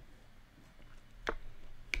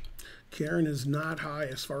 Karen is not high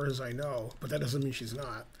as far as I know, but that doesn't mean she's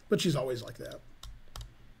not. But she's always like that.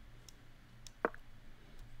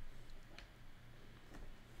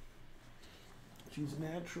 She's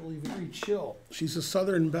naturally very chill. She's a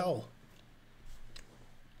Southern belle.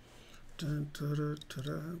 Dun, da, da, da,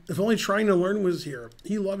 da. If only Trying to Learn was here.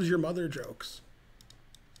 He loves Your Mother jokes.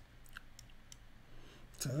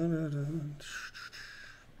 Da, da, da.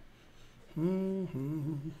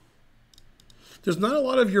 There's not a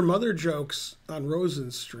lot of Your Mother jokes on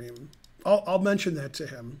Rosen's stream. I'll mention that to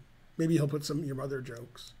him. Maybe he'll put some Your Mother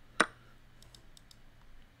jokes.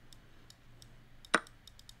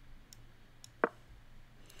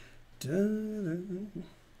 Da, da,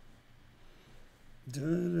 da,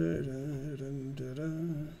 da, da, da, da.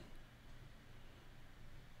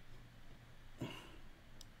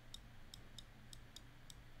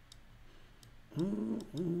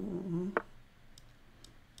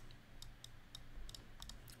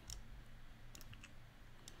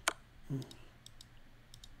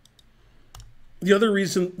 The other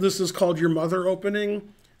reason this is called Your Mother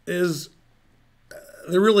opening is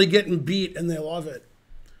they're really getting beat and they love it.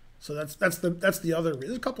 So that's the other reason.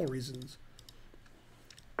 There's a couple of reasons.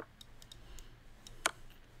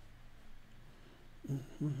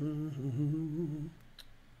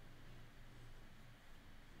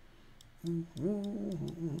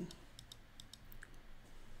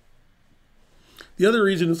 The other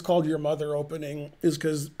reason it's called Your Mother opening is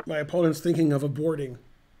because my opponent's thinking of aborting,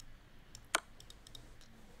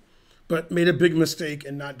 but made a big mistake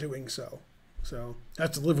in not doing so. So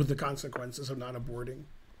has to live with the consequences of not aborting.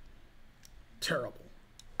 Terrible.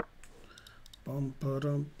 Bum,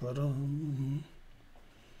 ba-dum, ba-dum.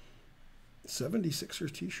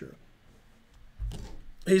 76ers t-shirt.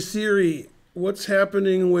 Hey Siri, what's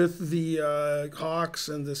happening with the Hawks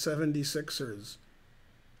and the 76ers?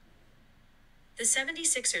 The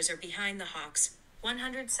 76ers are behind the Hawks,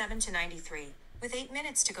 107-93, with 8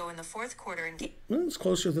 minutes to go in the fourth quarter and Well, it's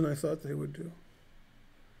closer than I thought they would do.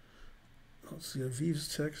 Let's see,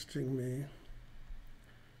 Aviv's texting me.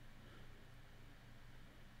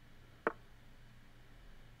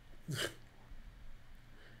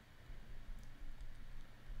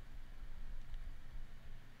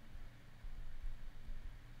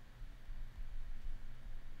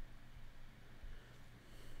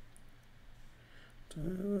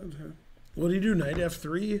 What do you do, knight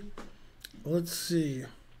f3? Let's see.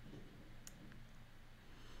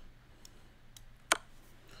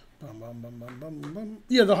 Bum, bum, bum, bum, bum, bum.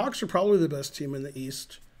 Yeah, the Hawks are probably the best team in the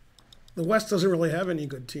East. The West doesn't really have any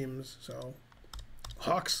good teams, so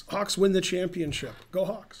Hawks win the championship. Go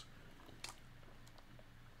Hawks.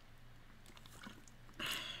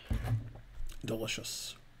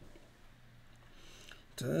 Delicious.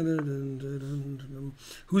 Dun-dun-dun-dun-dun-dun.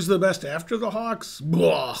 Who's the best after the Hawks?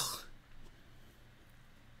 Blah.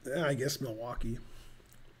 Yeah, I guess Milwaukee.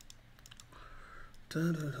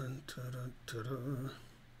 Dun-dun-dun-dun-dun-dun.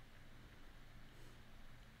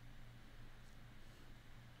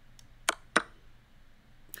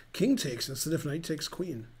 King takes instead of knight takes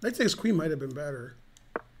queen. Knight takes queen might have been better.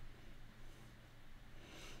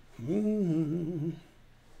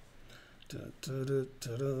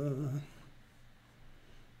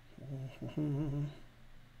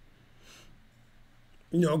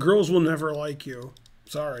 No, girls will never like you.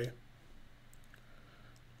 Sorry.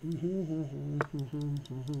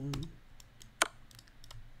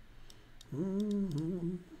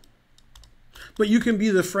 But you can be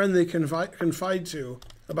the friend they confide to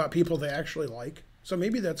about people they actually like. So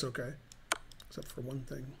maybe that's okay. Except for one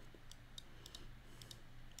thing.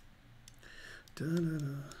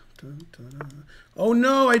 Oh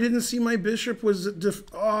no, I didn't see my bishop was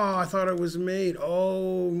I thought it was mate.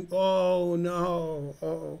 Oh no.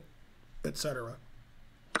 Oh, etc.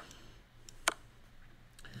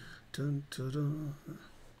 Dun, dun,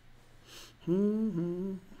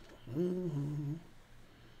 dun.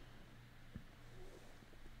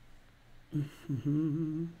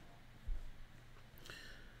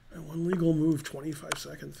 And one legal move,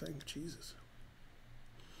 25-second thing. Jesus.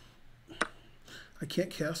 I can't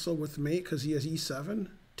castle with mate because he has e7.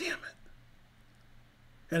 Damn it.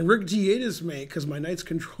 And rook d8 is mate because my knight's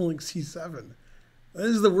controlling c7. This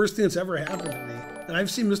is the worst thing that's ever happened to me. And I've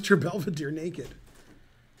seen Mr. Belvedere naked.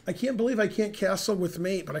 I can't believe I can't castle with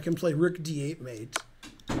mate, but I can play rook d8 mate.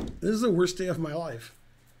 This is the worst day of my life.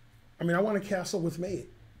 I mean, I want to castle with mate.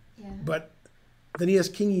 Yeah. But then he has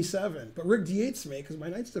king e7. But rook d8's mate because my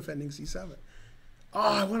knight's defending c7. Oh,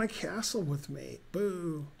 I want to castle with mate.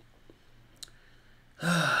 Boo.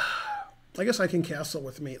 I guess I can castle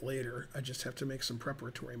with mate later. I just have to make some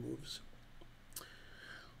preparatory moves.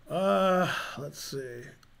 Let's see.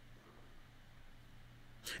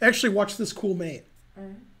 Actually, watch this cool mate.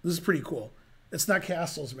 This is pretty cool. It's not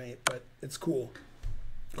castle's mate, but it's cool.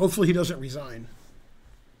 Hopefully he doesn't resign.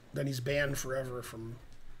 Then he's banned forever from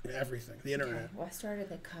everything, the internet. Okay, well, I started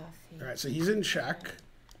the coffee. All right, so he's in check.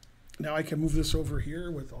 Now I can move this over here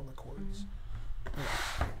with all the chords.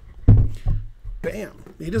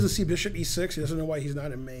 Bam. He doesn't see bishop e6. He doesn't know why he's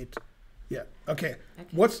not in mate. Yeah. Okay.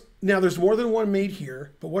 Now there's more than one mate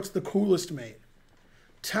here, but what's the coolest mate?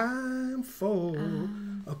 Time for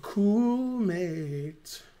a cool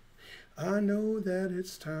mate. I know that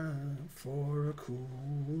it's time for a cool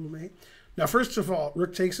mate. Now, first of all,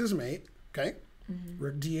 rook takes his mate. Okay.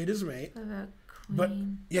 Rook d8 is mate. What about queen? But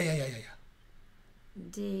yeah.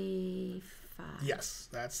 d5. Yes,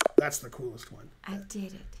 that's the coolest one. I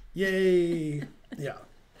did it. Yay. Yeah.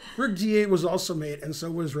 Rook d8 was also mate, and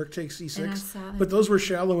so was rook takes And I c6. saw them. But those were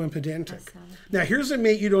shallow and pedantic. Now, here's a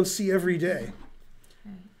mate you don't see every day.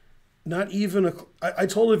 Right. Not even I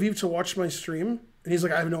told Aviv to watch my stream, and he's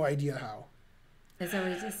like, I have no idea how. Is that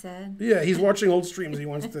what he just said? Yeah, he's watching old streams. He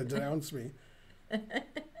wants to denounce me.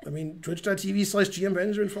 I mean, twitch.tv/GM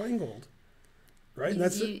Benjamin Feingold. Right? And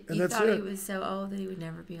that's it. And you that's thought it. he was so old that he would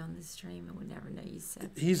never be on the stream and would never know you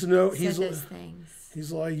said, He's those things.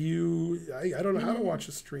 He's like, I don't know how to watch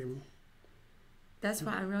a stream. That's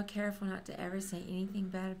why I'm real careful not to ever say anything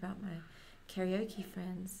bad about my karaoke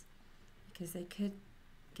friends, because they could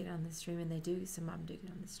get on the stream, and they do. Some of them do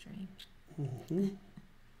get on the stream.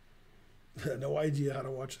 No idea how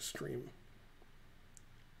to watch a stream.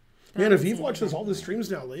 But Man, I Aviv would say watches that all the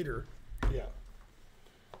streams now later. Yeah.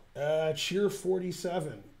 Cheer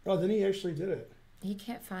 47. Oh, then he actually did it. He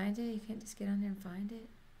can't find it. He can't just get on there and find it.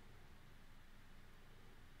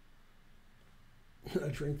 A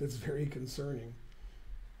drink that's very concerning.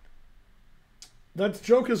 That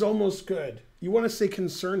joke is almost good. You want to say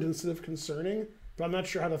concerned instead of concerning, but I'm not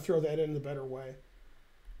sure how to throw that in the better way.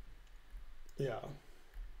 Yeah.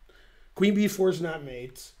 Queen b4 is not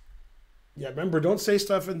mate. Yeah, remember, don't say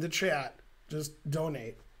stuff in the chat. Just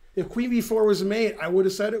donate. If queen b4 was mate, I would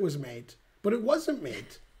have said it was mate. But it wasn't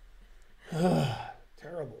mate.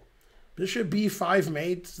 Terrible. Bishop b5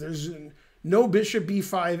 mate. There's no bishop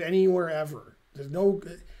b5 anywhere ever. There's no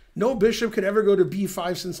bishop could ever go to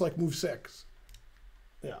b5 since like move 6.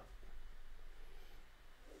 Yeah.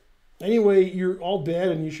 Anyway, you're all bad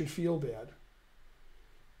and you should feel bad.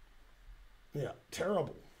 Yeah,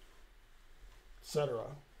 terrible. Etc.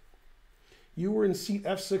 You were in seat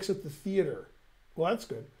F6 at the theater. Well, that's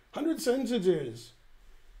good. 100 sentences.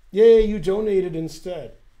 Yay, you donated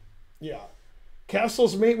instead. Yeah.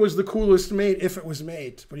 Castle's mate was the coolest mate if it was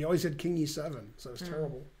mate, but he always had King E7, so it was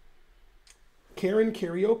terrible. Karen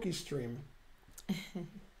karaoke stream.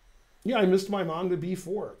 Yeah, I missed my mom to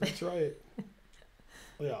B4. That's right.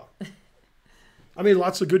 Yeah. I made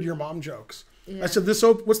lots of good Your Mom jokes. Yeah. I said, what's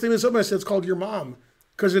the name of this open? I said, it's called Your Mom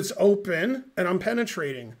because it's open and I'm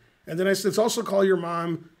penetrating. And then I said, it's also called Your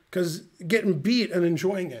Mom because getting beat and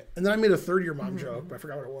enjoying it. And then I made a third Your Mom joke, but I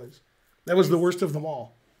forgot what it was. That was the worst of them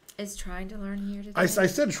all. Is trying to learn here today? I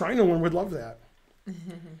said trying to learn would love that.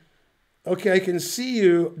 Okay, I can see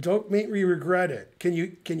you. Don't make me regret it. Can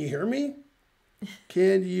you hear me?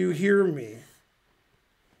 Can you hear me?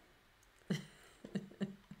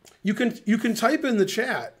 You can type in the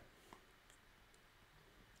chat.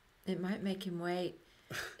 It might make him wait.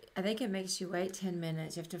 I think it makes you wait 10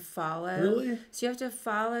 minutes. You have to follow. Really? So you have to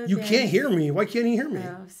follow. You can't hear me. Why can't he hear me?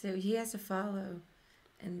 Oh, so he has to follow,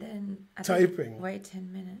 and then Typing. Wait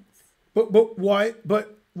 10 minutes. But why?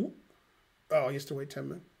 But oh, he has to wait 10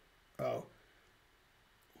 minutes. Oh.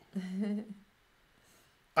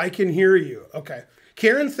 I can hear you. Okay.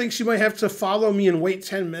 Karen thinks you might have to follow me and wait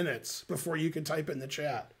 10 minutes before you can type in the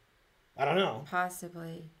chat. I don't know.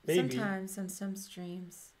 Possibly. Maybe. Sometimes on some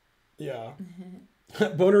streams. Yeah.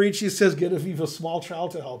 Bonarici says, get a small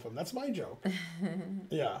child to help him. That's my joke.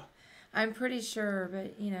 Yeah. I'm pretty sure,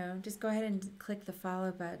 but, just go ahead and click the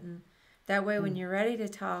follow button. That way, when you're ready to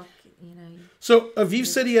talk, So Aviv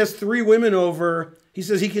said he has 3 women over. He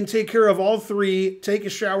says he can take care of all 3, take a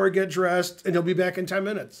shower, get dressed, and he'll be back in 10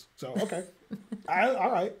 minutes. So, okay.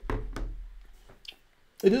 All right.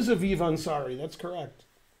 It is Aviv Ansari. That's correct.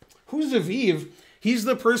 Who's Aviv? He's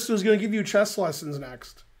the person who's going to give you chess lessons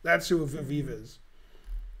next. That's who Aviv is.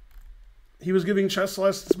 He was giving chess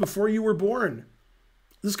lessons before you were born.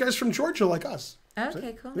 This guy's from Georgia, like us.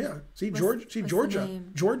 Okay, cool. Yeah. See, What's Georgia. the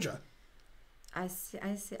name? Georgia. I see.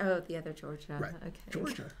 Oh, the other Georgia. Right. Okay.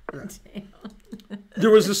 Georgia. Yeah. Damn. There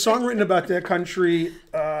was a song written about that country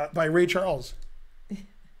by Ray Charles.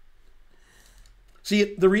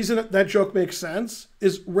 See, the reason that joke makes sense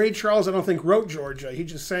is Ray Charles, I don't think, wrote Georgia. He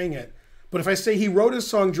just sang it. But if I say he wrote his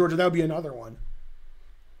song Georgia, that would be another one.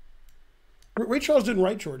 Ray Charles didn't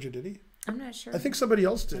write Georgia, did he? I'm not sure. I think somebody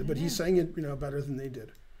else did, but know. he sang it, better than they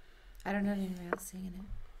did. I don't know anyone else singing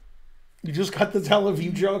it. You just got the Tel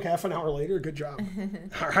Aviv joke half an hour later. Good job.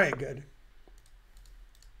 All right, good.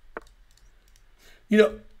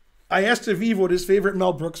 I asked Aviv what his favorite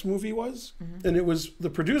Mel Brooks movie was, and it was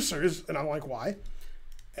The Producers, and I'm like, why?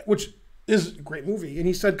 Which is a great movie. And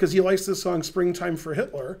he said, because he likes the song Springtime for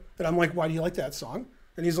Hitler. And I'm like, why do you like that song?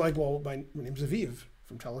 And he's like, well, my name's Aviv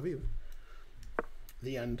from Tel Aviv.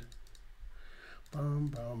 The end.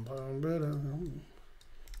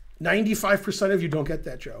 95% of you don't get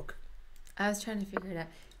that joke. I was trying to figure it out.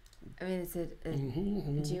 I mean, it's a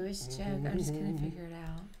Jewish joke. I'm just going to figure it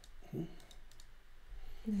out.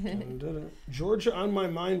 Georgia on My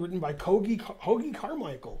Mind, written by Hoagie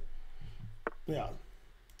Carmichael. Yeah.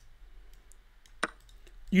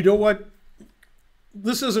 You know what?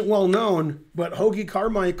 This isn't well known, but Hoagie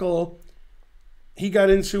Carmichael, he got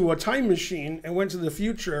into a time machine and went to the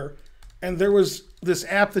future, and there was this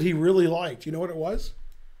app that he really liked. You know what it was?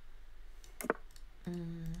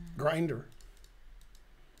 Grindr.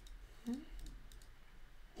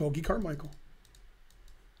 Hoagie Carmichael.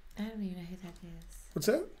 I don't even know who that is. What's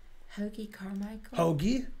that? Hoagie Carmichael?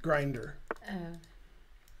 Hoagie Grindr. Oh.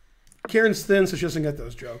 Karen's thin, so she doesn't get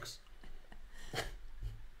those jokes.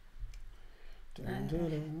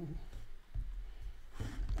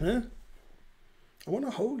 Huh? I want a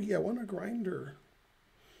hoagie. I want a grinder.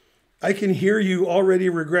 I can hear you already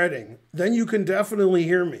regretting. Then you can definitely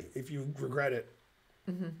hear me if you regret it.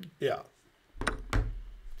 Yeah.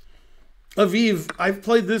 Aviv, I've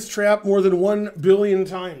played this trap more than 1 billion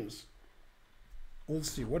times.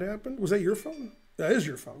 Let's see, what happened? Was that your phone? That is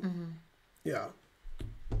your phone. Yeah.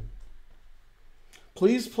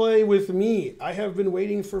 Please play with me. I have been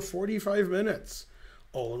waiting for 45 minutes.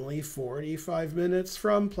 Only 45 minutes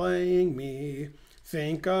from playing me.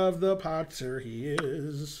 Think of the Potter he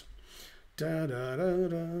is. Da da da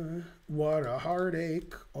da. What a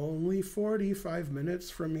heartache. Only 45 minutes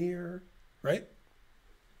from here. Right?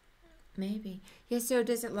 Maybe. Yeah, so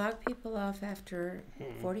does it log people off after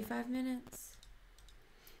 45 minutes?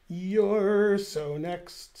 You're so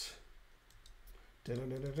next. Da da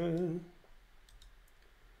da da da.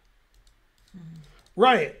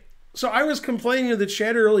 Right. So I was complaining to the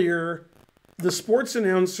chat earlier, the sports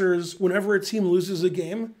announcers, whenever a team loses a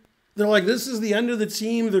game, they're like, this is the end of the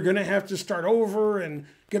team. They're going to have to start over and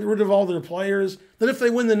get rid of all their players. Then if they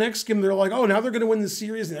win the next game, they're like, oh, now they're going to win the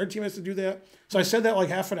series and their team has to do that. So I said that like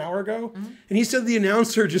half an hour ago. And he said the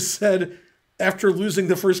announcer just said after losing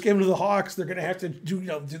the first game to the Hawks, they're going to have to do,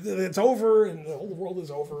 it's over and the whole world is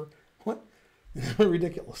over. What?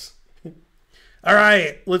 Ridiculous. All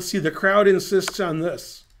right, let's see. The crowd insists on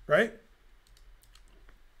this, right?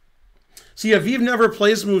 See, Aviv never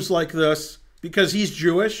plays moves like this because he's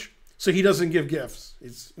Jewish, so he doesn't give gifts.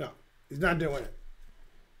 He's not doing it.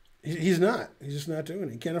 He's not. He's just not doing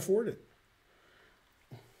it. He can't afford it.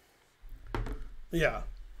 Yeah.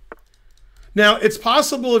 Now, it's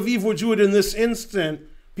possible Aviv would do it in this instant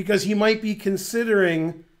because he might be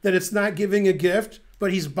considering that it's not giving a gift,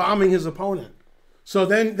 but he's bombing his opponent. So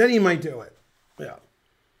then he might do it. Yeah.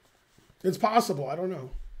 It's possible. I don't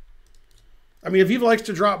know. I mean, Aviv likes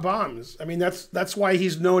to drop bombs. I mean, that's why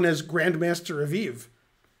he's known as Grandmaster Aviv.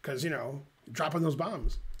 Because, dropping those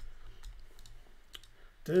bombs.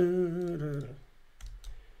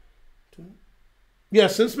 Yeah,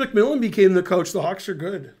 since McMillan became the coach, the Hawks are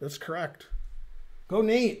good. That's correct. Go,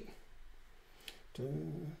 Nate.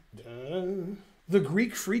 The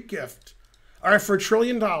Greek Freak gift. All right, for $1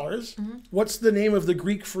 trillion, what's the name of the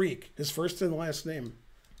Greek Freak? His first and last name.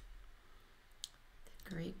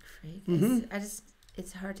 The Greek Freak?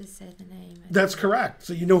 It's hard to say the name. That's correct.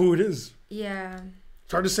 So you know who it is. Yeah.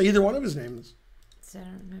 It's hard to say either one of his names. So I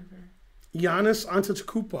don't remember. Giannis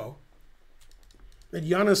Antetokounmpo. And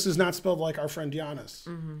Giannis is not spelled like our friend Giannis.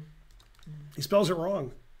 He spells it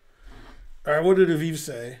wrong. All right, what did Aviv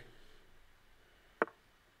say?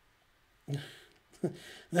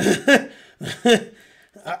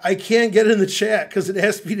 I can't get in the chat because it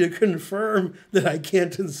asks me to confirm that I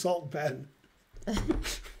can't insult Ben.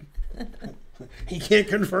 He can't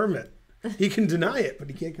confirm it. He can deny it, but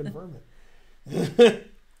he can't confirm it.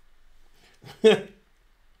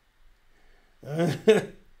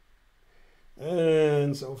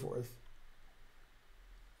 And so forth.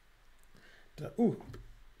 Ooh,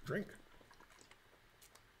 drink.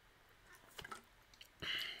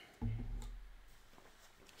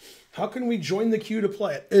 How can we join the queue to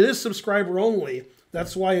play it? It is subscriber only.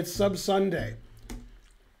 That's why it's Sub Sunday.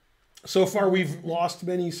 So far, we've lost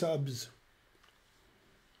many subs.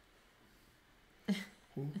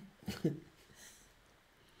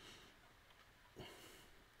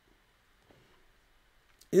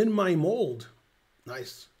 In my mold.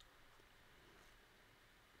 Nice.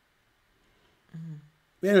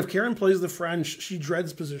 Man, if Karen plays the French, she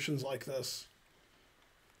dreads positions like this.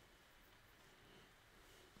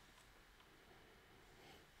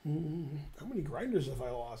 How many grinders have I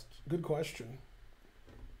lost? Good question.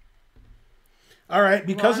 All right,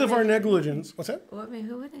 because of our negligence. What's that? Well, I mean,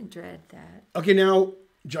 who wouldn't dread that? Okay, now,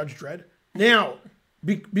 Judge Dredd. Now,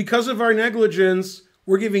 because of our negligence,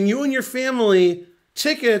 we're giving you and your family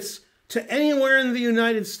tickets to anywhere in the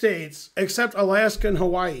United States except Alaska and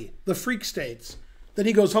Hawaii, the freak states. Then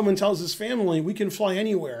he goes home and tells his family, we can fly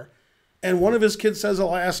anywhere. And one of his kids says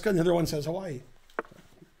Alaska and the other one says Hawaii.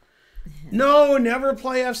 No, never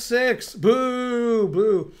play F6. Boo,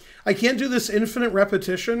 boo. I can't do this infinite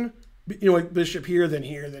repetition, like bishop here, then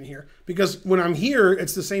here, then here. Because when I'm here,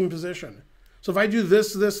 it's the same position. So if I do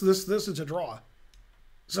this, it's a draw.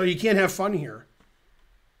 So you can't have fun here.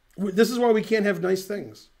 This is why we can't have nice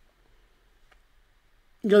things.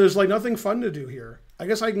 There's like nothing fun to do here. I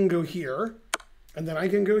guess I can go here, and then I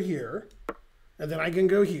can go here, and then I can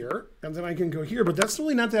go here, and then I can go here. But that's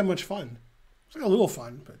really not that much fun. It's like a little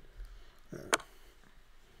fun, but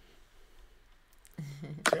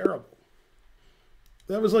terrible.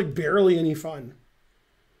 That was like barely any fun.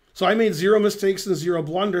 So I made 0 mistakes and 0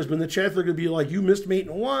 blunders, but in the chat they're going to be like, you missed mate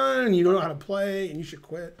in 1, and you don't know how to play, and you should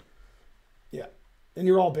quit. Yeah. And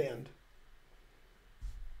you're all banned.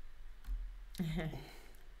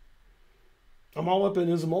 I'm all up in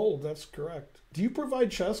his mold. That's correct. Do you provide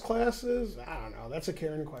chess classes? I don't know. That's a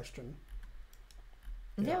Karen question.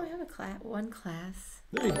 Yeah, we have one class.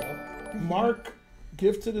 There you go. Mark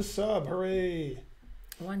gifted a sub. Hooray.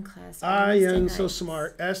 One class. I am so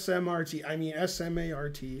smart. SMRT. I mean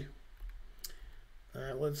SMART. All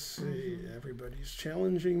right, let's see. Everybody's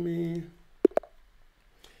challenging me.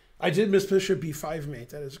 I did miss bishop b5, mate.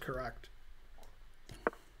 That is correct.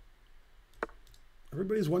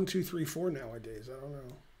 Everybody's 1, 2, 3, 4 nowadays. I don't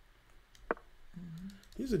know.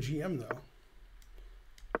 He's a GM, though.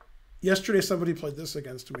 Yesterday, somebody played this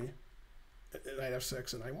against me. Knight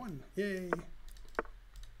f6, and I won. Yay.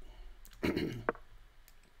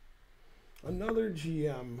 Another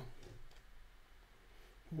GM.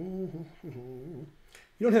 You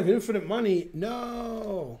don't have infinite money?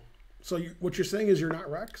 No. So what you're saying is you're not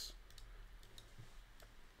Rex?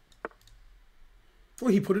 Oh,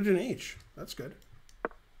 he put it in H. That's good.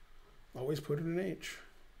 Always put it in H.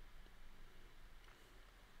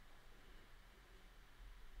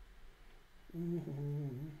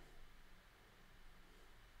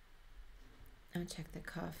 I'll check the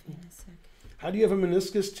coffee in a sec. How do you have a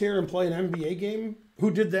meniscus tear and play an NBA game?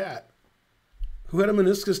 Who did that? Who had a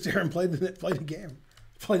meniscus tear and played the game?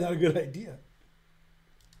 Probably not a good idea.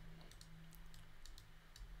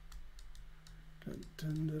 Dun,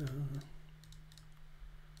 dun, dun, dun.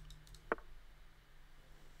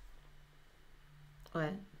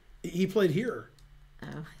 What? He played here.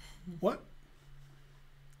 Oh, What?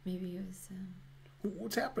 maybe it was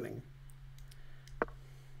What's happening?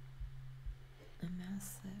 a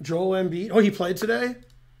mouse slip. Joel Embiid. Oh, he played today?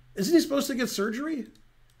 Isn't he supposed to get surgery?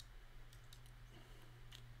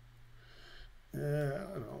 I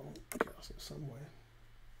don't know. Some way.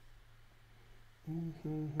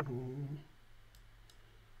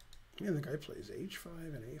 Man, the guy plays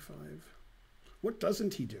H5 and A5. What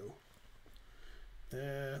doesn't he do?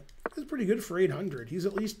 He's pretty good for 800. He's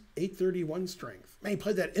at least 831 strength. Man, he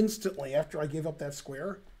played that instantly after I gave up that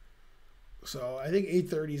square. So I think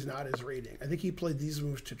 830 is not his rating. I think he played these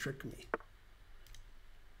moves to trick me.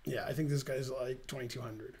 Yeah, I think this guy's like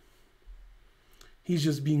 2200. He's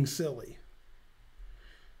just being silly.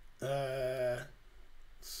 Let's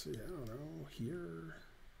see, I don't know. Here.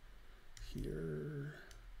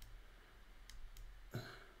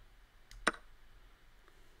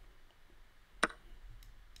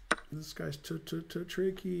 This guy's too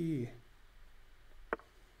tricky. I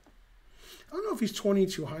don't know if he's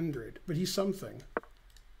 2200, but he's something.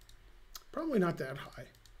 Probably not that high.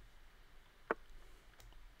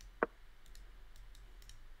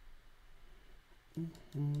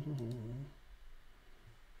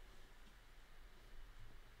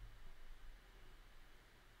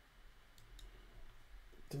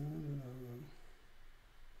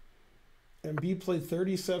 And B played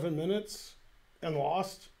 37 minutes and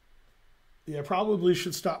lost. Yeah, probably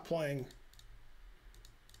should stop playing.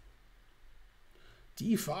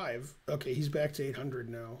 D5. Okay, he's back to 800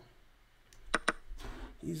 now.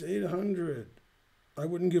 He's 800. I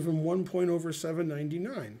wouldn't give him 1 point over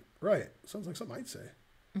 799. Right. Sounds like something I'd say.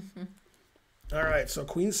 All right, so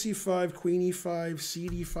queen C5, queen E5, C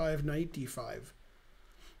D5, knight D5.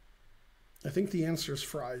 I think the answer is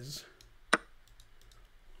fries.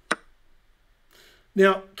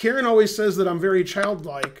 Now, Karen always says that I'm very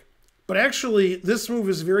childlike, but actually this move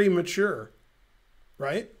is very mature,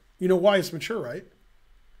 right? You know why it's mature, right?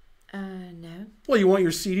 No. Well, you want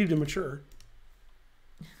your CD to mature.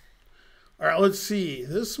 All right, let's see.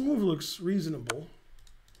 This move looks reasonable.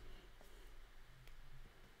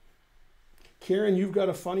 Karen, you've got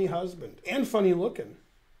a funny husband and funny looking.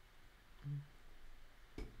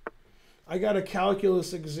 I got a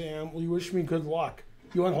calculus exam. Will you wish me good luck?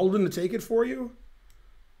 You want Holden to take it for you?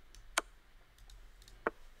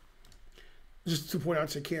 Just to point out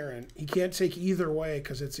to Karen, he can't take either way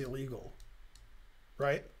because it's illegal.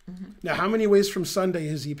 Right? Mm-hmm. Now, how many ways from Sunday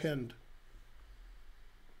is he pinned?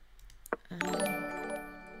 I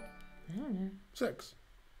don't know. 6.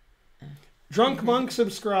 Drunk Monk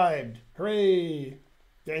subscribed. Hooray.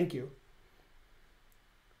 Thank you.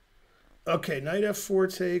 Okay, knight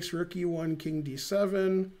f4 takes, rook e1, king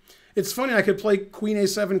d7. It's funny, I could play queen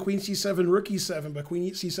a7, queen c7, rook e7, but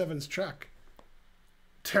queen c7's check.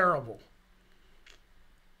 Terrible.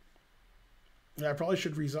 Yeah, I probably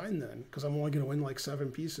should resign then, because I'm only going to win like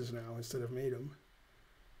 7 pieces now instead of mate him.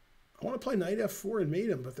 I want to play knight f4 and mate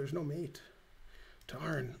him, but there's no mate.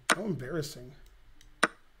 Darn, how embarrassing.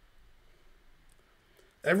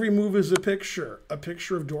 Every move is a picture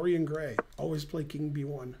of Dorian Gray. Always play king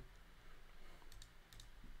b1.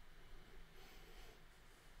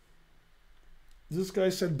 This guy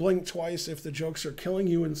said blink twice if the jokes are killing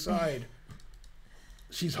you inside.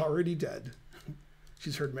 She's already dead.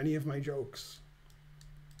 She's heard many of my jokes.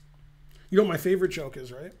 You know what my favorite joke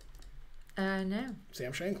is, right? No.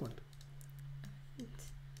 Sam Shankland.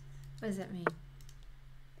 What does that mean?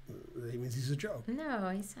 He means he's a joke. No,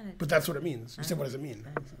 he sounded. But that's what it means. You said, what does it mean?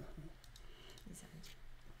 He sounded.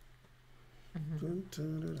 I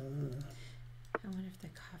wonder if the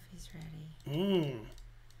coffee's ready.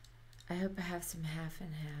 I hope I have some half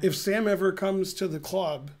and half. If Sam ever comes to the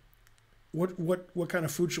club, what kind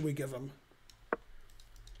of food should we give him?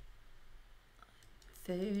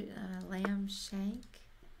 Food, lamb shank.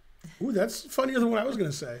 Ooh, that's funnier than what I was going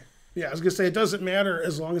to say. Yeah, I was going to say it doesn't matter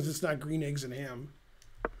as long as it's not green eggs and ham.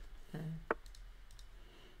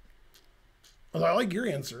 Although I like your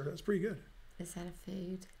answer. That's pretty good. Is that a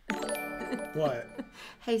food? What?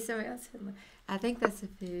 Hey, somebody else said, I think that's a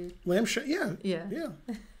food. Lamb shank? Yeah. Yeah. Yeah.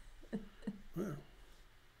 Yeah.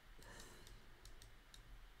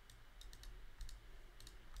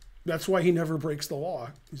 That's why he never breaks the law.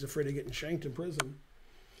 He's afraid of getting shanked in prison.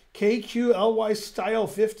 KQLY Style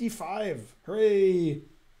 55. Hooray.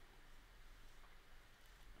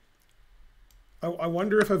 I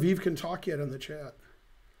wonder if Aviv can talk yet in the chat.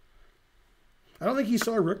 I don't think he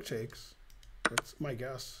saw Rook Takes. That's my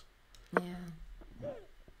guess. Yeah.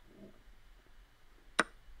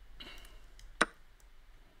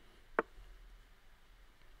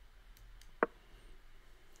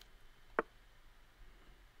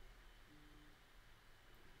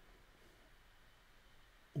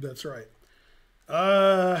 That's right.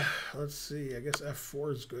 Let's see. I guess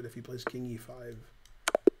F4 is good if he plays King E5.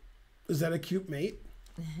 Is that a cute mate?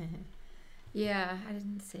 Yeah, I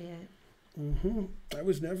didn't see it. Mm-hmm. I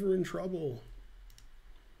was never in trouble.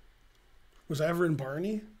 Was I ever in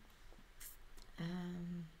Barney?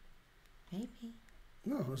 Maybe.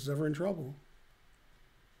 No, I was never in trouble.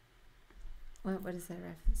 What is that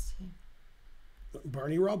reference to?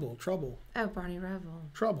 Barney Rubble. Trouble. Oh, Barney Rubble.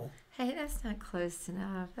 Trouble. Hey, that's not close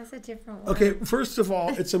enough. That's a different one. Okay, first of all,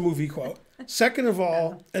 it's a movie quote. Second of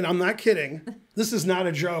all, and I'm not kidding, this is not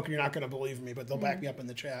a joke, and you're not going to believe me, but they'll back me up in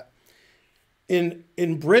the chat. In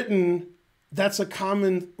Britain, that's a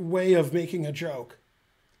common way of making a joke.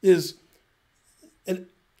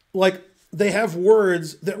 Like they have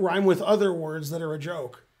words that rhyme with other words that are a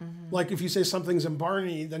joke. Mm-hmm. Like if you say something's in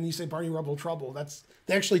Barney, then you say Barney Rubble Trouble.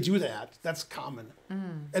 They actually do that. That's common.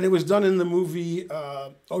 Mm. And it was done in the movie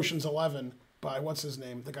Ocean's 11 by what's his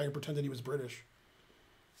name, the guy who pretended he was British.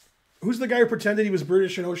 Who's the guy who pretended he was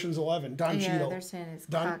British in Ocean's 11? Don Cheadle. They're saying it's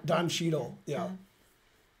Don Cheadle. Yeah.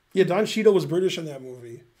 Yeah, Don Cheadle was British in that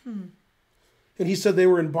movie. Hmm. And he said they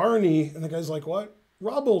were in Barney, and the guy's like, what?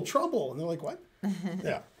 Rubble, trouble. And they're like, what?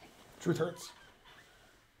 Yeah. Truth hurts.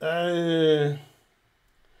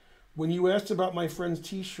 When you asked about my friend's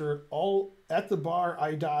T-shirt, all at the bar,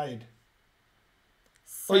 I died.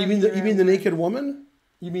 Oh, you mean the naked woman?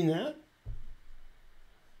 You mean that?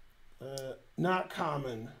 Not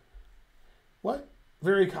common. What?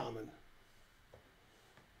 Very common.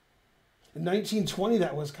 In 1920,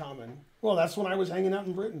 that was common. Well, that's when I was hanging out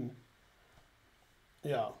in Britain.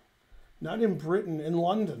 Yeah. Not in Britain, in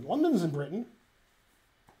London. London's in Britain.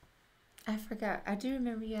 I forgot. I do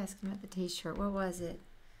remember you asking about the T-shirt. What was it?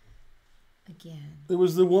 Again. It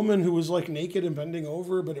was the woman who was like naked and bending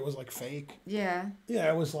over, but it was like fake. Yeah.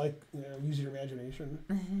 Yeah, it was like, use your imagination.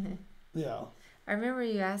 Yeah. I remember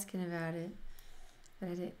you asking about it, but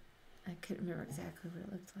I couldn't remember exactly what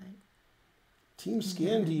it looked like. Team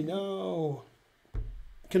Scandi, no.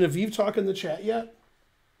 Can Aviv talk in the chat yet?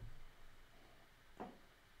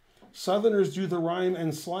 Southerners do the rhyme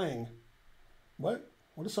and slang. What?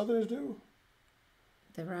 What do Southerners do?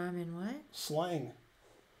 The rhyme and what? Slang.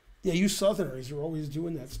 Yeah, you Southerners, you're always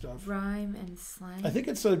doing that stuff. Rhyme and slang? I think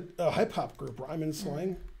it's a hip-hop group, Rhyme and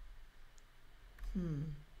Slang.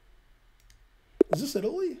 Is this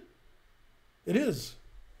Italy? It is.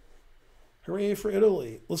 Hooray for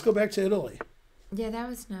Italy. Let's go back to Italy. Yeah, that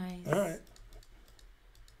was nice. All right.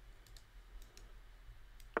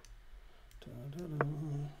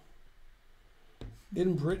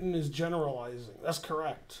 In Britain is generalizing. That's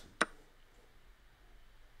correct.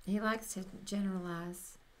 He likes to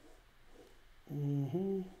generalize.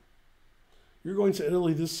 Mm-hmm. You're going to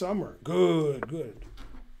Italy this summer. Good, good.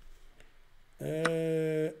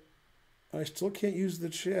 I still can't use the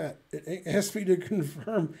chat. It asks me to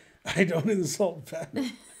confirm I don't insult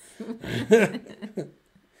Ben.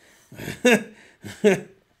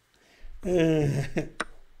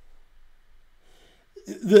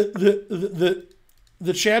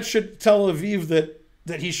 The chat should tell Aviv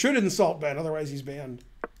that he should insult Ben, otherwise he's banned.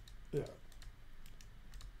 Yeah.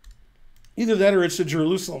 Either that or it's to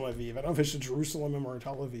Jerusalem Aviv. I don't know if it's to Jerusalem or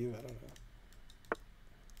Tel Aviv. I don't know.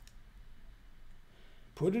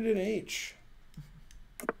 Put it in H.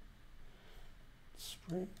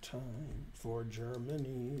 Springtime for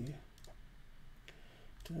Germany.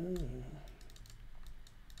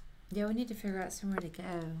 Yeah, we need to figure out somewhere to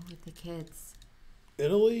go with the kids.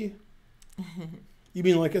 Italy? You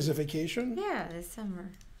mean like as a vacation? Yeah, this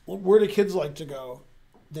summer. Well, where do kids like to go?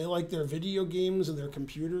 They like their video games and their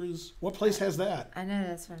computers. What place has that? I know,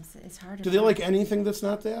 that's what I'm saying. It's hard to Do they like anything that's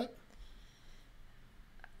not that?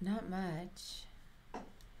 Not much.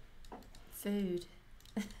 Food.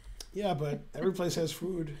 Yeah, but every place has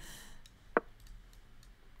food.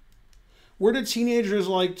 Where do teenagers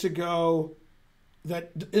like to go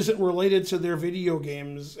that isn't related to their video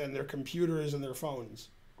games and their computers and their phones?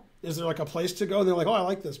 Is there like a place to go and they're like, oh, I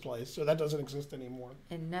like this place, so that doesn't exist anymore?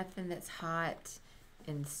 And nothing that's hot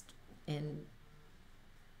and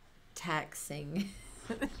taxing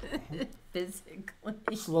physically.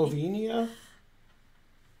 Slovenia?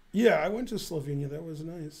 Yeah, I went to Slovenia. That was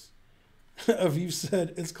nice. Aviv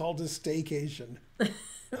said it's called a staycation.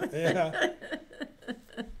 Yeah.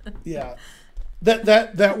 Yeah.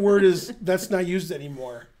 That word that's not used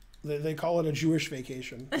anymore. They call it a Jewish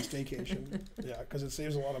vacation, a staycation. Yeah, because it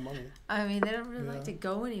saves a lot of money. I mean, they don't really Yeah. like to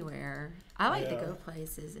go anywhere. I like to Yeah. go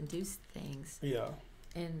places and do things, Yeah.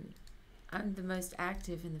 and I'm the most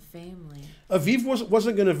active in the family. Aviv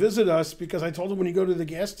wasn't going to visit us because I told him when you go to the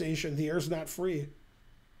gas station, the air's not free.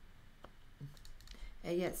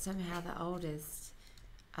 And yet somehow the oldest,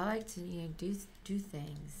 I like to do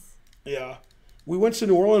things. Yeah. We went to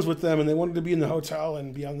New Orleans with them, and they wanted to be in the hotel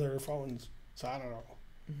and be on their phones. So I don't know.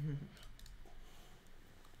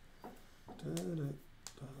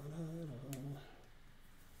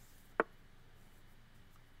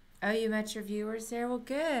 Oh, you met your viewers there? Well,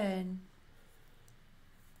 good.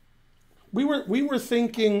 We were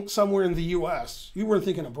thinking somewhere in the U.S. You weren't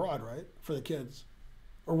thinking abroad, right? For the kids,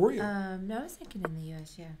 or were you? No, I was thinking in the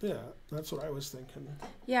U.S. Yeah. Yeah, that's what I was thinking.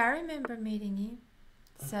 Yeah, I remember meeting you,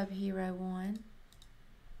 Sub-Hero One.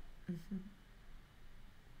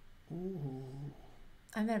 Ooh.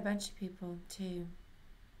 I met a bunch of people too.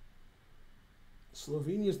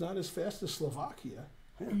 Slovenia's not as fast as Slovakia.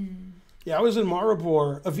 Yeah. Yeah, I was in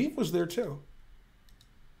Maribor. Aviv was there too.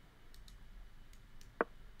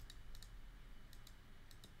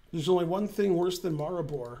 There's only one thing worse than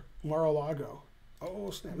Maribor, Mar-a-Lago.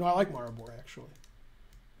 Oh, snap. No, I like Maribor, actually.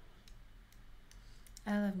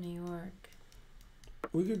 I love New York.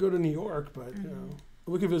 We could go to New York, but, you know,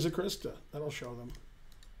 we could visit Krista. That'll show them.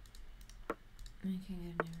 We can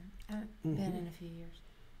go to New York. I've been in a few years,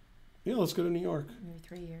 Yeah, let's go to New York. maybe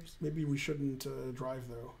 3 years. Maybe we shouldn't drive,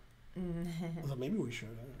 though. No, Although maybe we should.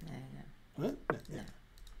 no. Huh? No.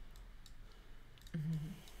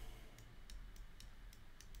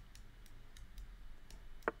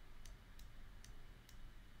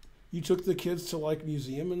 You took the kids to, like,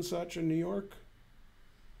 museum and such in New York?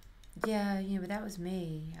 Yeah, but that was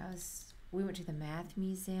me. We went to the Math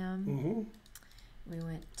Museum. Mm-hmm. We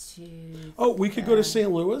went to. Oh, we could go to St.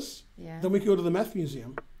 Louis? Yeah. Then we could go to the Meth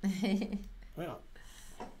Museum. Yeah.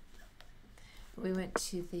 We went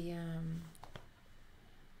to the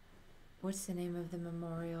what's the name of the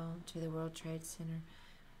memorial to the World Trade Center?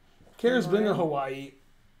 Karen's been to Memorial. Hawaii.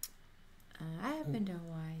 I have been to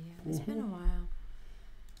Hawaii. Yeah. It's been a while,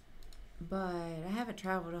 but I haven't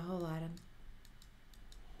traveled a whole lot. I'm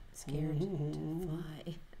scared to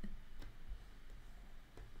fly.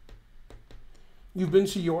 You've been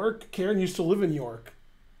to York? Karen used to live in York.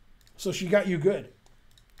 So she got you good.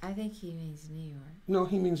 I think he means New York. No,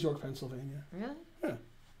 he means York, Pennsylvania. Really?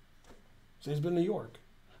 So he's been to York.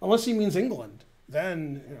 Unless he means England.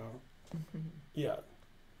 Then, you know. Yeah.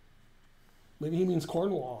 Maybe he means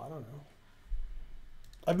Cornwall. I don't know.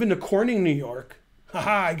 I've been to Corning, New York.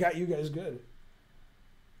 Haha, I got you guys good.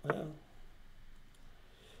 Wow.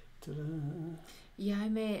 Ta-da. Yeah, I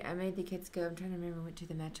made the kids go. I'm trying to remember. We went to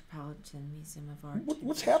the Metropolitan Museum of Art.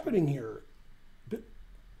 What's happening here?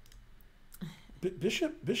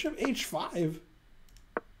 Bishop H5.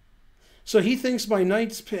 So he thinks my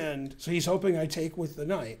knight's pinned, so he's hoping I take with the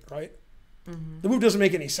knight, right? The move doesn't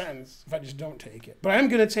make any sense if I just don't take it. But I'm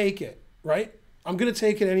going to take it, right? I'm going to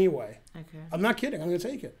take it anyway. Okay. I'm not kidding. I'm going to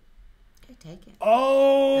take it. Okay, take it.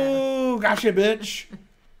 Oh, gotcha, bitch.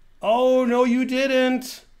 Oh, no, you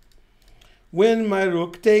didn't. When my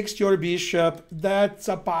rook takes your bishop, that's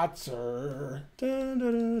a pazzer. Da,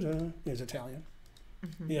 da, da, da. He's Italian.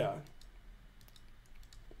 Yeah.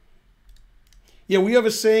 Yeah, we have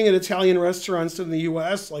a saying at Italian restaurants in the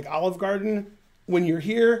U.S., like Olive Garden, when you're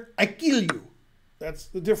here, I kill you. That's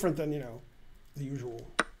different than, the usual.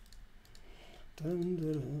 Dun,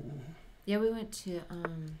 dun, dun. Yeah, we went to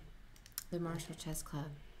the Marshall Chess Club.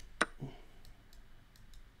 Do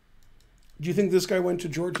you think this guy went to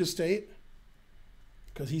Georgia State?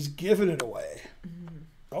 Because he's giving it away.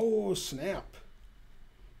 Oh, snap.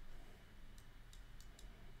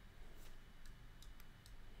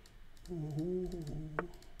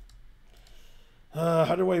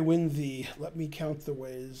 How do I win thee? Let me count the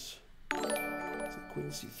ways. Queen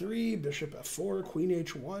c3, bishop f4, queen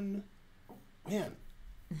h1. Man,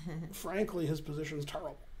 frankly, his position's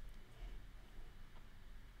terrible.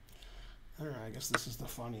 All right, I guess this is the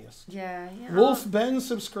funniest. Yeah. Wolf Ben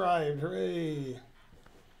subscribed. Hooray.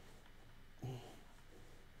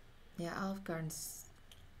 Yeah, Olive Garden's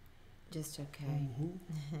just okay.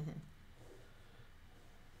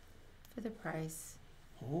 For the price.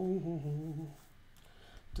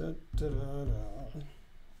 Da, da, da, da.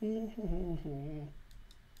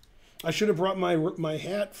 I should have brought my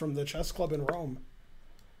hat from the chess club in Rome.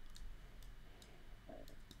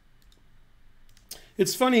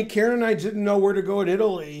 It's funny, Karen and I didn't know where to go in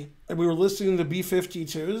Italy, and we were listening to the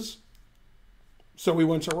B-52s, so we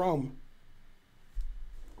went to Rome.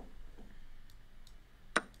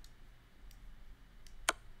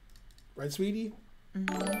 Right, sweetie?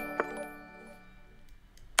 Mm-hmm.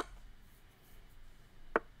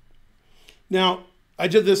 Now, I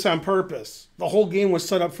did this on purpose. The whole game was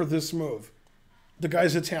set up for this move. The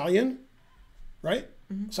guy's Italian, right?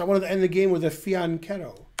 Mm-hmm. So I wanted to end the game with a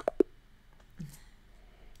fianchetto.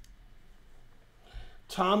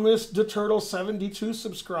 Thomas the Turtle 72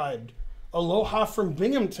 subscribed. Aloha from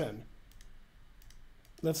Binghamton.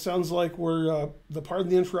 That sounds like where the Pardon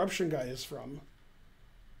the Interruption guy is from.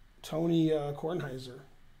 Tony Kornheiser.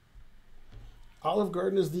 Olive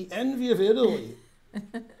Garden is the envy of Italy.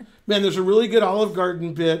 Man, there's a really good Olive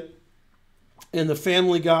Garden bit in The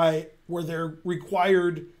Family Guy where they're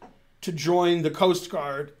required to join the Coast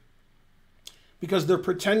Guard because they're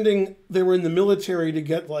pretending they were in the military to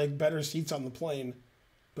get like better seats on the plane.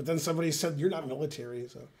 But then somebody said, you're not military.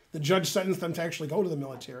 So the judge sentenced them to actually go to the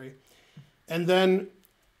military. And then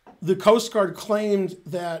the Coast Guard claimed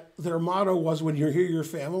that their motto was, when you're here, your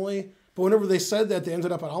family. But whenever they said that, they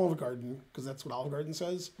ended up at Olive Garden, because that's what Olive Garden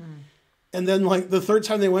says. Mm. And then, like, the third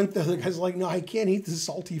time they went there, the guy's like, no, I can't eat this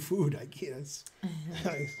salty food. I can't. It's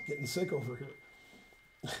I'm getting sick over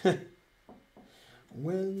here.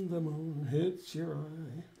 When the moon hits your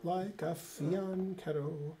eye like a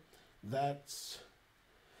fianchetto, that's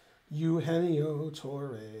Eugenio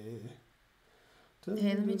Torre. Hey,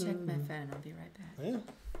 let me check my phone. I'll be right back. Yeah.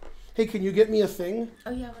 Hey, can you get me a thing?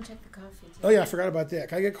 Oh, yeah, I want to check the coffee, too. Oh, yeah, I forgot about that.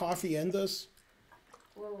 Can I get coffee and this?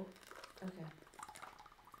 Whoa. Okay.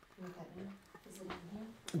 You want that in? Is it in here?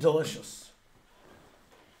 Delicious.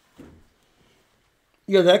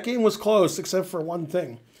 Yeah, that game was close, except for one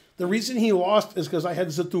thing. The reason he lost is because I had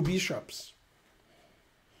the two bishops.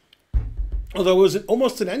 Although it was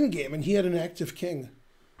almost an end game, and he had an active king.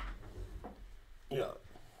 Yeah.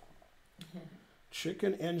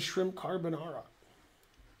 Chicken and shrimp carbonara.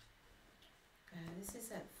 This is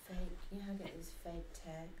that fake. You know how I get these fake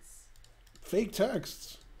texts? Fake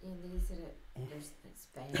texts? Yeah, these are there's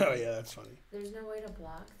spam. Oh, yeah, that's funny. There's no way to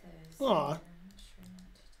block those. Aw. I'm not sure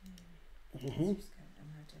what to do. Mm-hmm.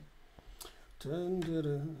 I'm going to... Dun, dun,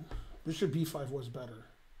 dun. Bishop B5 was better.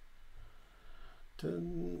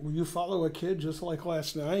 Dun. Will you follow a kid just like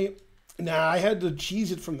last night? Nah, I had to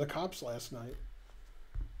cheese it from the cops last night.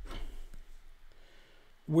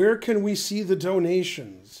 Where can we see the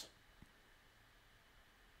donations?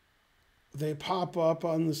 They pop up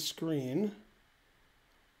on the screen.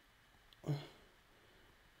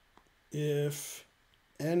 If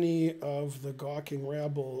any of the gawking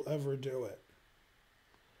rabble ever do it.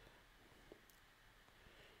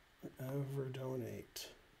 Ever donate.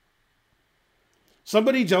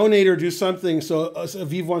 Somebody donate or do something, so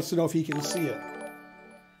Aviv wants to know if he can see it.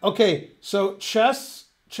 Okay, so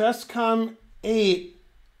Chesscom 8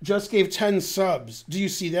 just gave 10 subs. Do you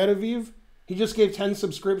see that, Aviv? He just gave 10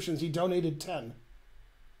 subscriptions. He donated 10.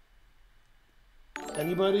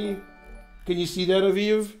 Anybody? Can you see that,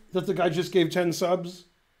 Aviv? That the guy just gave 10 subs?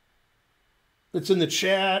 It's in the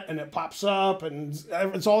chat, and it pops up, and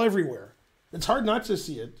it's all everywhere. It's hard not to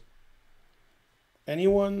see it.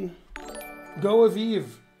 Anyone? Go, Aviv.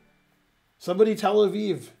 Somebody tell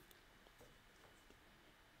Aviv.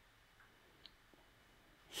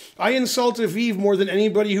 I insult Aviv more than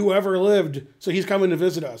anybody who ever lived, so he's coming to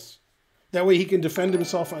visit us. That way he can defend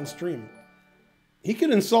himself on stream. He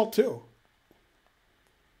can insult too.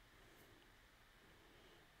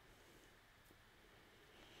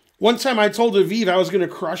 One time I told Aviv I was going to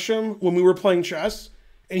crush him when we were playing chess,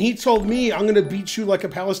 and he told me, I'm going to beat you like a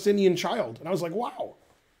Palestinian child. And I was like, wow.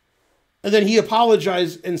 And then he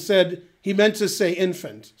apologized and said he meant to say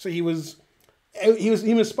infant. So he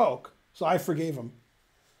misspoke. So I forgave him.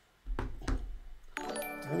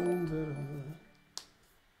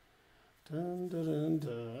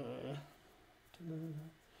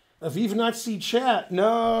 Aviv not see chat.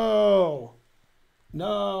 No.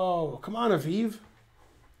 No. Come on, Aviv.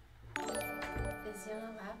 Is he on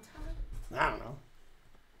a laptop? I don't know.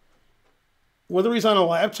 Whether he's on a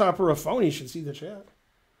laptop or a phone, he should see the chat.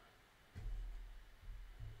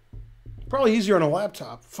 Probably easier on a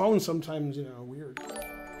laptop. Phone sometimes, weird.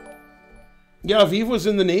 Yeah, Aviv was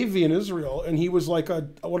in the Navy in Israel, and he was like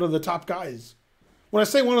one of the top guys. When I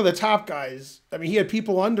say one of the top guys, I mean he had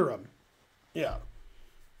people under him. Yeah.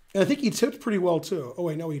 And I think he tipped pretty well, too. Oh,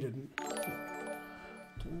 wait, no, he didn't.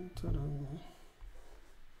 Dun, dun, dun.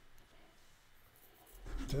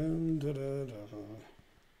 Dun, dun, dun, dun.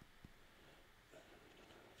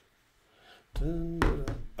 Dun, dun,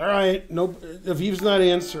 dun. All right, no, Aviv's not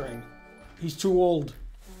answering. He's too old.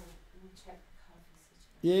 Let me check the coffee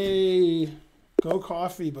situation. Yay. Go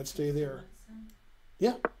coffee, but stay there.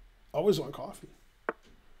 Yeah. Always want coffee.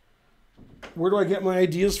 Where do I get my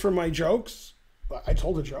ideas for my jokes? I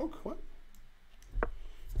told a joke. What?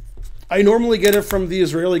 I normally get it from the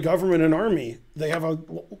Israeli government and army. They have a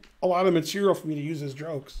lot of material for me to use as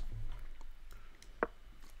jokes.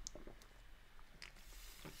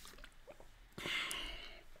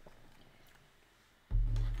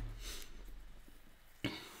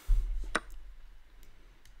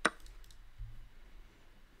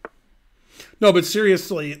 No, but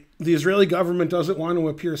seriously, the Israeli government doesn't want to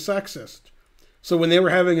appear sexist. So when they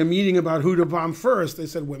were having a meeting about who to bomb first, they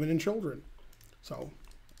said women and children. So.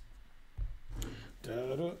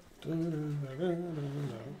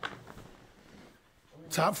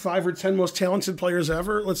 Top 5 or 10 most talented players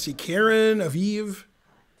ever. Let's see. Karen, Aviv,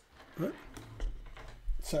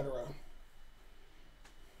 etc.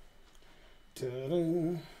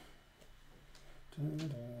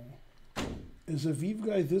 Is Aviv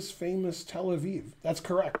guy this famous? Tel Aviv. That's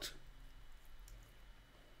correct.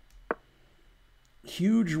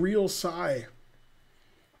 Huge real sigh.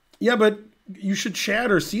 Yeah, but you should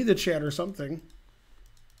chat or see the chat or something.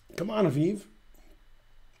 Come on, Aviv.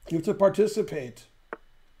 You have to participate.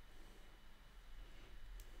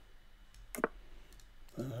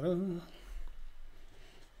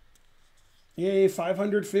 Yay,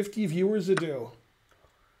 550 viewers a do.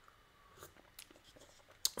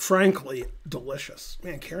 Frankly, delicious.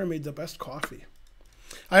 Man, Karen made the best coffee.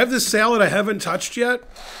 I have this salad I haven't touched yet.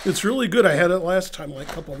 It's really good. I had it last time, like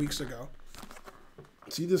a couple of weeks ago.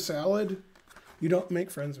 See the salad? You don't make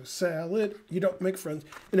friends with salad. You don't make friends.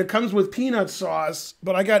 And it comes with peanut sauce,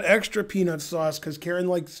 but I got extra peanut sauce because Karen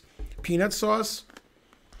likes peanut sauce.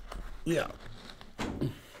 Yeah.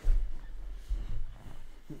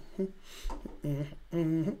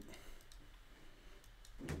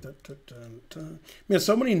 Man,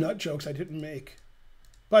 so many nut jokes I didn't make,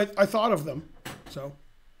 but I thought of them. So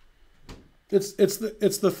it's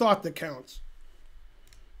the thought that counts.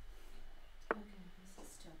 Okay, this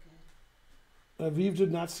is still good. Aviv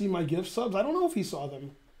did not see my gift subs. I don't know if he saw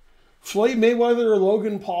them. Floyd Mayweather or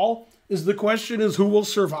Logan Paul is the question. Is who will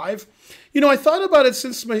survive? You know, I thought about it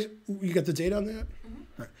since my. You got the date on that?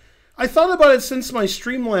 Mm-hmm. I thought about it since my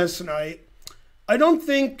stream last night. I don't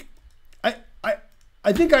think.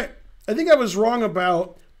 I think I was wrong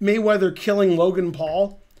about Mayweather killing Logan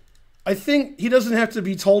Paul. I think he doesn't have to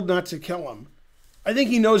be told not to kill him. I think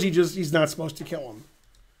he knows he's not supposed to kill him.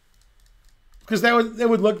 Because that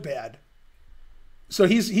would look bad. So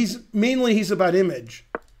he's mainly about image.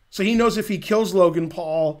 So he knows if he kills Logan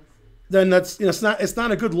Paul, then that's it's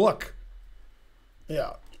not a good look.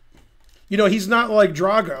 Yeah. You know, he's not like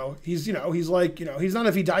Drago. He's like, he's not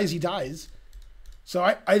if he dies, he dies. So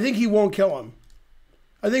I think he won't kill him.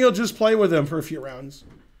 I think he'll just play with him for a few rounds.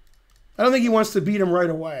 I don't think he wants to beat him right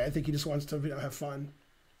away. I think he just wants to have fun.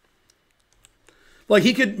 Like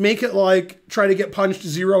he could make it like try to get punched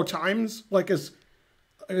 0 times, like as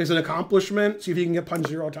an accomplishment. See if he can get punched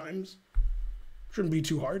 0 times. Shouldn't be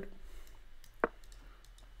too hard.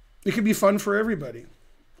 It could be fun for everybody.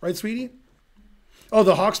 Right, sweetie? Oh,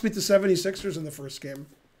 the Hawks beat the 76ers in the first game.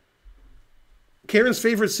 Karen's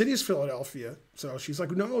favorite city is Philadelphia. So she's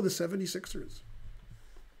like, no, the 76ers.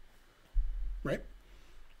 Right?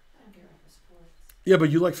 I don't care about the sports. Yeah,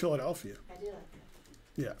 but you like Philadelphia. I do like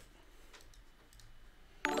that. Yeah.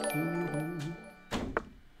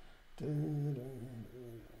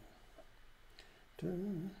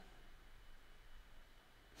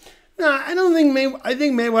 Nah, I don't think I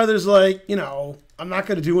think Mayweather's like, I'm not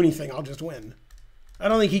going to do anything. I'll just win. I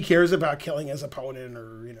don't think he cares about killing his opponent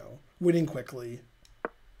or, winning quickly. I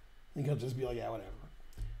think he'll just be like, yeah, whatever.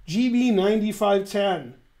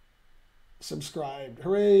 GB9510. Subscribed.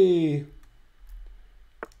 Hooray.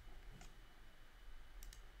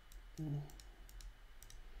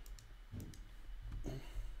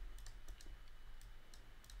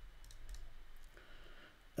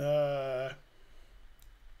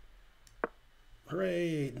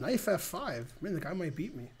 Hooray. Knife F5. Man, the guy might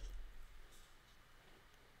beat me.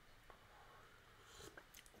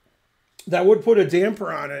 That would put a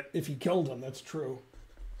damper on it if he killed him. That's true.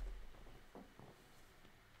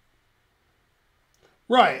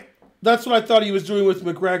 Right. That's what I thought he was doing with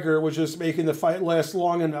McGregor, was just making the fight last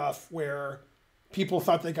long enough where people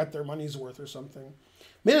thought they got their money's worth or something.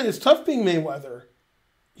 Man, it's tough being Mayweather.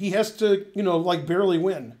 He has to, barely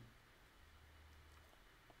win.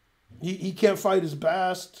 He can't fight his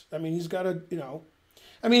best. I mean, he's got to,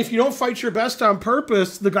 if you don't fight your best on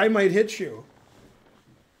purpose, the guy might hit you.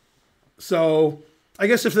 So I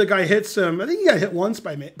guess if the guy hits him, I think he got hit once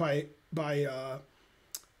by by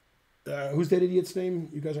who's that idiot's name?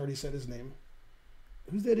 You guys already said his name.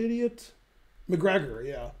 Who's that idiot? McGregor,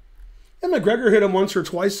 yeah. And McGregor hit him once or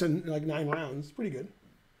twice in like 9 rounds. Pretty good.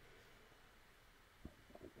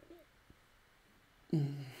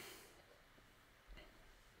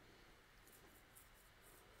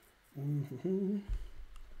 Mm-hmm.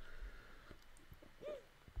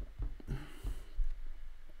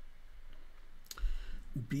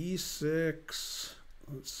 B6.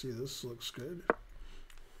 Let's see, this looks good.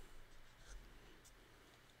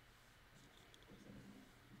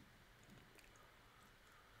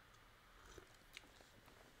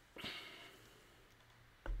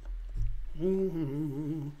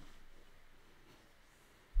 Mm-hmm.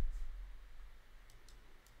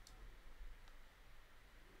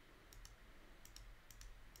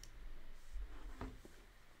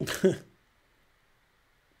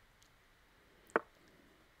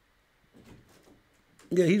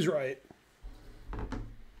 Yeah, he's right.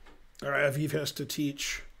 All right, Aviv has to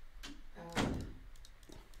teach.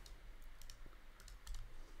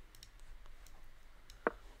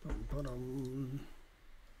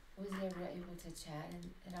 Was he ever able to chat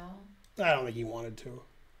at all? I don't think he wanted to.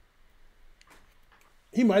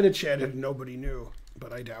 He might have chatted and nobody knew,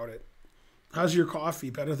 but I doubt it. How's your coffee?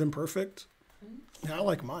 Better than perfect? Mm-hmm. Yeah, I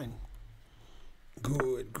like mine.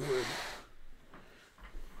 Good, good.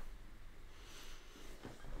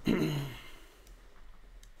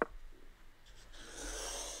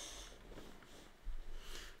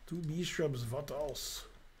 Du bishops, what else?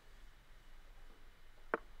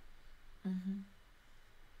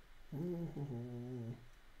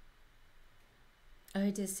 Oh,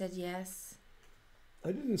 he just said yes.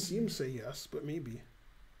 I didn't see him say yes, but maybe.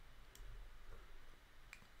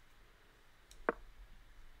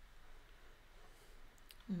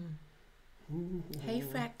 Hey,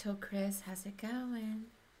 Fractal Chris, how's it going?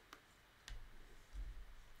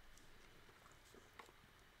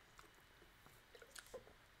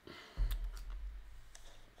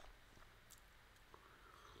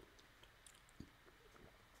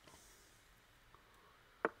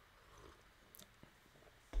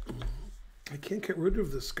 I can't get rid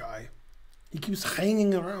of this guy. He keeps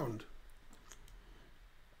hanging around.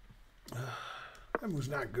 That move's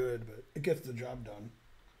not good, but it gets the job done.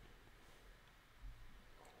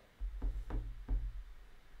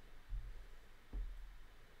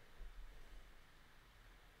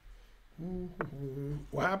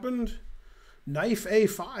 What happened? Knife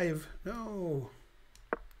A5. No.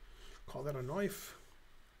 Call that a knife.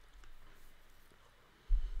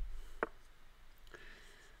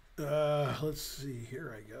 Let's see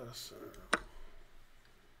here, I guess.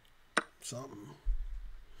 Something.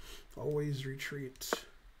 Always retreat.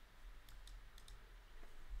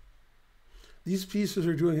 These pieces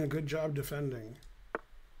are doing a good job defending.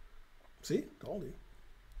 See? Told you.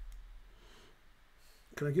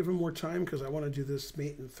 Can I give him more time? Because I want to do this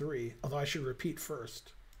mate in 3. Although I should repeat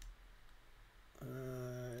first.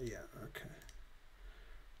 Yeah, okay.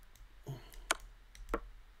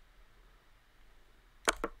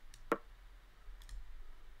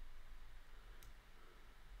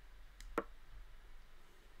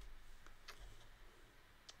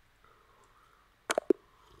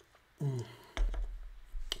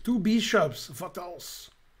 Two bishops. What else?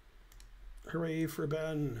 Hooray for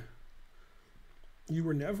Ben. You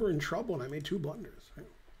were never in trouble, and I made 2 blunders.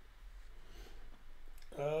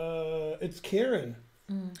 It's Karen.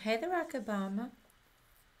 Hey, the Rock Obama.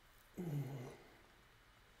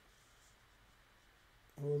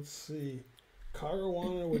 Let's see.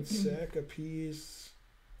 Caruana would sack a piece.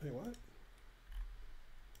 Wait, what?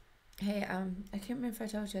 Hey, I can't remember if I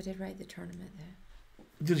told you I did rate the tournament though.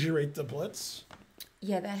 Did you rate the Blitz?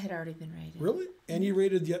 Yeah, that had already been rated. Really? And you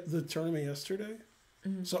rated the tournament yesterday?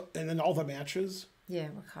 Mm-hmm. So, and then all the matches? Yeah,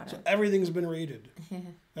 we're caught so up. Everything's been rated. Yeah.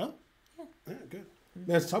 Yeah? Yeah. Yeah, good.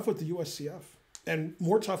 Mm-hmm. That's tough with the USCF. And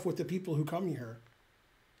more tough with the people who come here.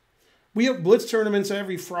 We have Blitz tournaments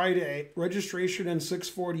every Friday. Registration in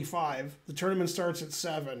 6:45. The tournament starts at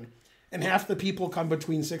 7. And half the people come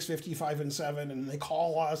between 6:55 and 7. And they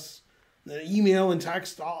call us. They email and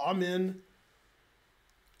text, I'm in.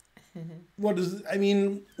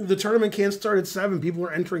 The tournament can't start at 7. People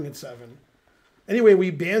are entering at 7. Anyway, we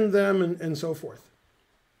banned them and so forth.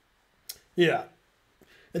 Yeah.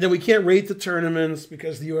 And then we can't rate the tournaments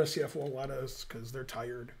because the USCF won't let us because they're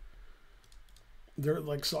tired. They're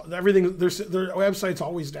like, so everything, their website's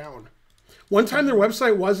always down. One time their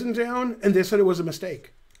website wasn't down and they said it was a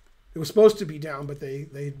mistake. It was supposed to be down, but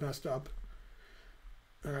they messed up.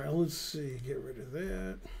 All right, let's see. Get rid of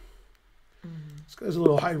that. This guy's a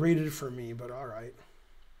little high rated for me, but all right.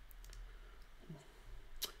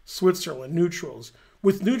 Switzerland, neutrals.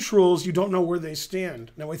 With neutrals, you don't know where they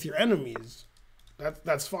stand. Now, with your enemies,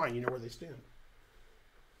 that's fine. You know where they stand.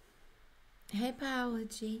 Hey,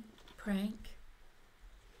 biology. Prank.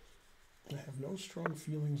 I have no strong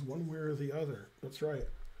feelings one way or the other. That's right.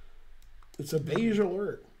 It's a beige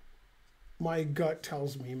alert. My gut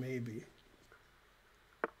tells me maybe.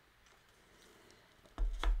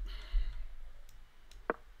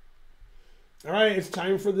 All right, it's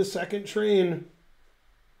time for the second train.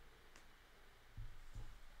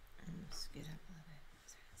 Scoot up a little bit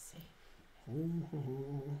so I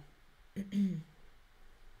can see.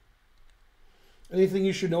 Anything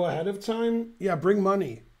you should know ahead of time? Yeah, bring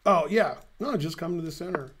money. Oh, yeah. No, just come to the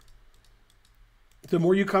center. The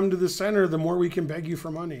more you come to the center, the more we can beg you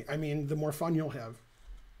for money. I mean, the more fun you'll have.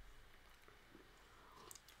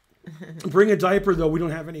 Bring a diaper, though. We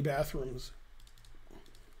don't have any bathrooms.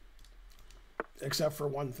 Except for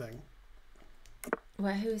one thing.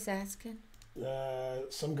 What? Who's asking?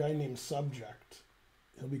 Some guy named Subject.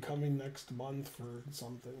 He'll be coming next month for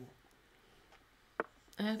something.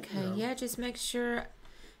 Okay, yeah, just make sure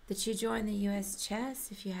that you join the U.S. Chess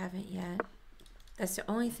if you haven't yet. That's the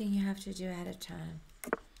only thing you have to do ahead of time.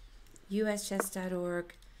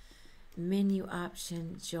 uschess.org, menu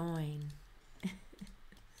option, join.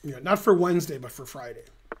 Yeah, not for Wednesday, but for Friday.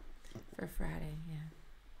 For Friday, yeah.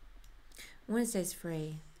 Wednesday's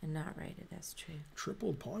free and not rated, that's true.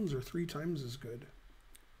 Tripled pawns are 3 times as good.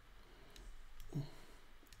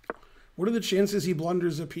 What are the chances he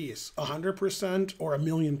blunders a piece? 100% or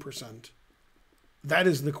 1,000,000%? That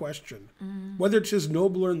is the question. Whether it's just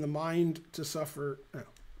nobler in the mind to suffer. No.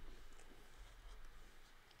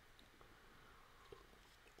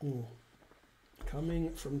 Ooh.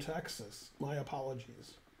 Coming from Texas. My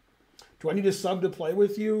apologies. Do I need a sub to play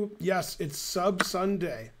with you? Yes, it's Sub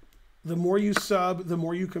Sunday. The more you sub, the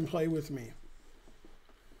more you can play with me.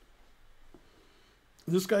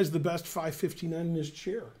 This guy's the best 559 in his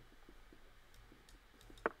chair.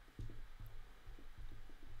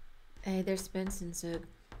 Hey, there's Spencer.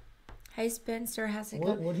 Hey, Spencer, how's it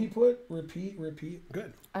What going? would he put? Repeat.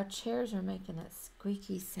 Good. Our chairs are making that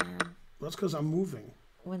squeaky sound That's because I'm moving.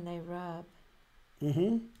 when they rub.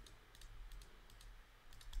 Mm-hmm.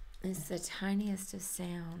 It's the tiniest of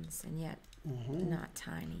sounds, and yet not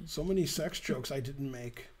tiny. So many sex jokes I didn't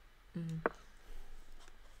make.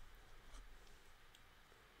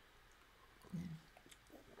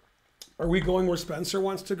 Are we going where Spencer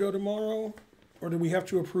wants to go tomorrow? Or do we have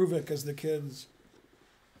to approve it because the kids...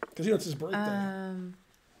 Because, it's his birthday.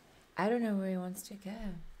 I don't know where he wants to go.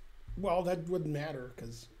 Well, that wouldn't matter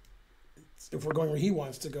because if we're going where he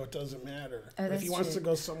wants to go, it doesn't matter. Oh, If he that's wants true. to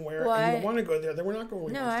go somewhere Well, and you I- don't want to go there, then we're not going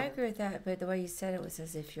where he No, wants I to go. agree with that, but the way you said it was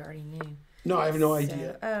as if you already knew. No, I have no So-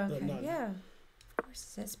 idea. Oh, okay. None. Yeah. Of course,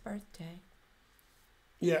 it's his birthday.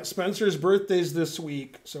 Yeah, Spencer's birthday's this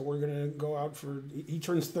week, so we're going to go out for... He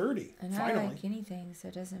turns 30, And finally. I like anything, so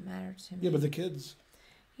it doesn't matter to me. Yeah, but the kids...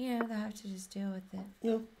 Yeah, they'll have to just deal with it.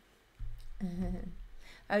 Yeah.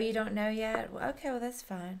 Oh, you don't know yet? Well, okay, well, that's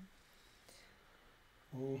fine.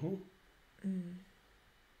 Mm-hmm.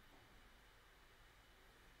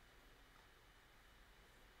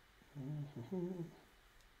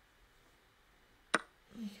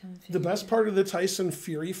 The best part of the Tyson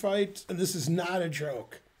Fury fight, and this is not a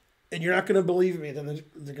joke, and you're not going to believe me, then they're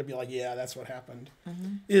going to be like, yeah, that's what happened,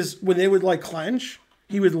 is when they would like clench,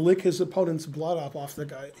 he would lick his opponent's blood off the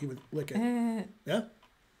guy. He would lick it. Yeah?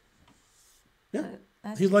 Yeah.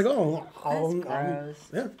 That's He's like, oh, that's gross.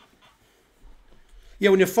 yeah. Yeah,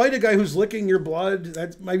 when you fight a guy who's licking your blood,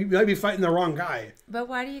 that might be fighting the wrong guy. But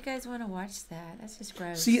why do you guys want to watch that? That's just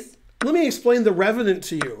gross. See, let me explain The Revenant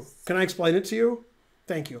to you. Can I explain it to you?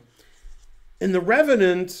 Thank you. In The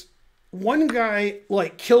Revenant, one guy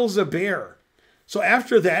like kills a bear. So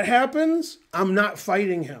after that happens, I'm not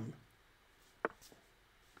fighting him.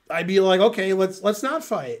 I'd be like, okay, let's not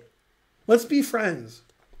fight. Let's be friends.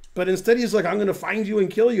 But instead he's like, I'm going to find you and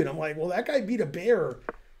kill you. And I'm like, well, that guy beat a bear.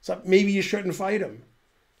 So maybe you shouldn't fight him.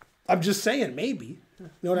 I'm just saying, maybe. You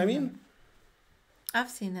know what I mean? I've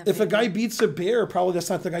seen that. If a movie. guy beats a bear, probably that's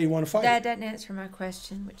not the guy you want to fight. That doesn't answer my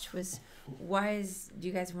question, which was, do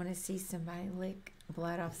you guys want to see somebody lick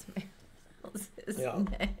blood off somebody else's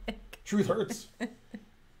neck? Truth hurts.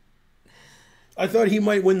 I thought he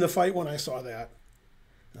might win the fight when I saw that.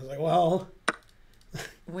 I was like, well...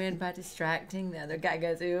 Win by distracting. The other guy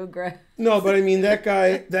goes, ooh, gross. No, but I mean, that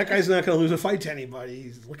guy's not going to lose a fight to anybody.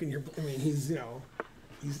 He's looking your... I mean,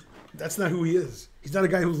 that's not who he is. He's not a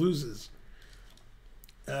guy who loses.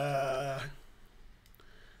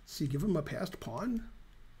 See, give him a passed pawn?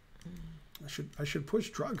 I should push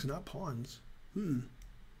drugs, not pawns.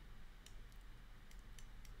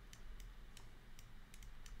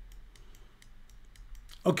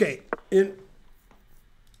 Okay, in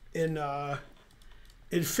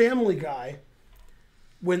Family Guy,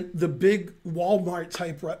 when the big Walmart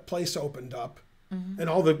type place opened up, and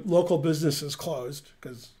all the local businesses closed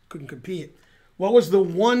because couldn't compete, what was the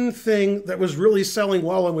one thing that was really selling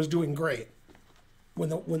well and was doing great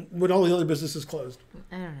when all the other businesses closed?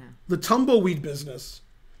 I don't know. The tumbleweed business.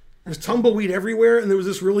 There's tumbleweed everywhere, and there was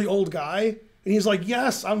this really old guy, and he's like,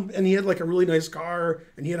 "Yes, and he had like a really nice car,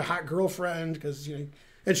 and he had a hot girlfriend because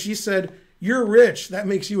and she said, "You're rich. That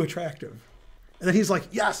makes you attractive." And then he's like,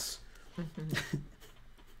 "Yes."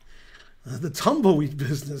 The tumbleweed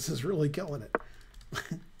business is really killing it,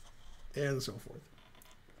 and so forth.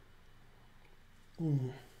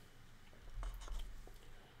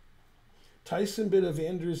 Tyson bit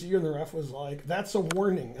Evander's ear, and the ref was like, "That's a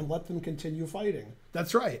warning, and let them continue fighting."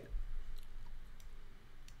 That's right.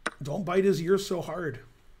 Don't bite his ear so hard.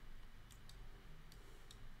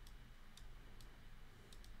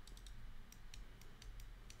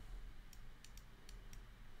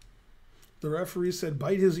 The referee said,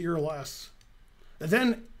 "Bite his ear less." And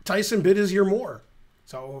then Tyson bit his ear more.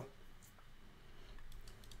 So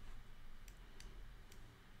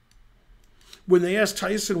when they asked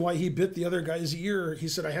Tyson why he bit the other guy's ear, he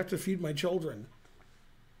said, "I have to feed my children."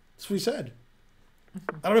 That's what he said. I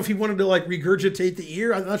don't know if he wanted to like regurgitate the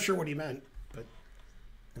ear. I'm not sure what he meant, but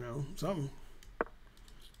something.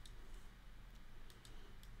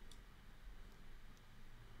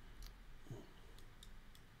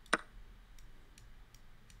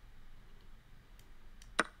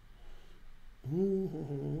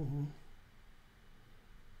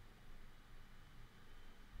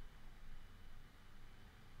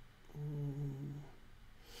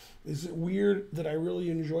 Is it weird that I really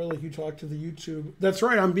enjoy like you talk to the YouTube? That's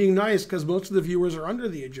right. I'm being nice because most of the viewers are under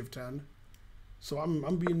the age of 10. So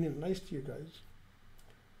I'm being nice to you guys.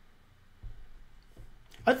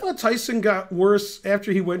 I thought Tyson got worse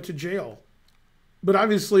after he went to jail. But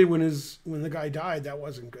obviously when the guy died, that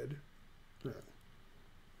wasn't good. Yeah.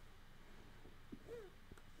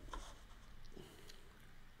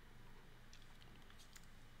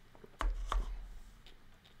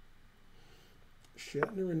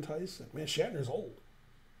 Shatner and Tyson. Man, Shatner's old.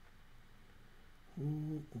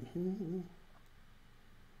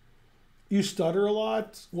 You stutter a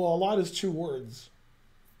lot? Well, a lot is 2 words.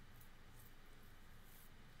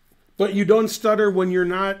 But you don't stutter when you're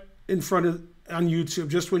not on YouTube,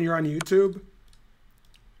 just when you're on YouTube.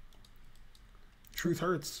 Truth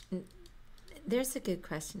hurts. There's a good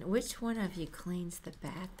question. Which one of you cleans the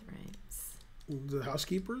bathrooms? The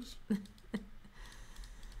housekeepers?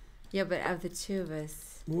 Yeah, but of the 2 of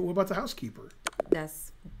us, Well, what about the housekeeper?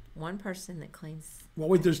 that's one person that cleans. Well,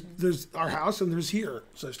 wait, there's our house and there's here.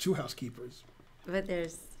 So there's 2 housekeepers. But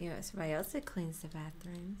there's, somebody else that cleans the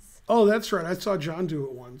bathrooms. Oh, that's right. I saw John do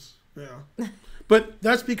it once. Yeah. But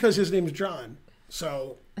that's because his name's John.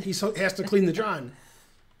 So he has to clean the John.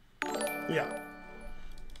 Yeah.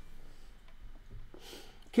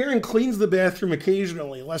 Karen cleans the bathroom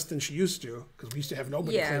occasionally, less than she used to, because we used to have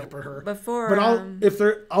nobody clean it but her. Before,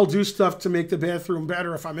 But I'll do stuff to make the bathroom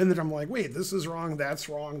better. If I'm in it, I'm like, wait, this is wrong, that's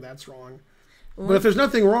wrong, that's wrong. But if there's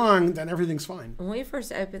nothing wrong, then everything's fine. When we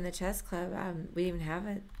first opened the chess club, we didn't even have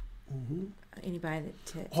anybody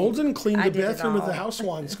that. Holden cleaned the bathroom at the house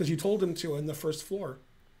once because you told him to in the first floor.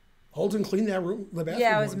 Holden cleaned the bathroom.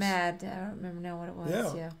 Yeah, I was once. mad. I don't remember now what it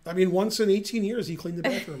was. Yeah. I mean, once in 18 years, he cleaned the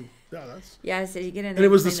bathroom. Yeah, that's. Yeah, I said you get in there. And it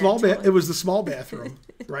was the small It was the small bathroom,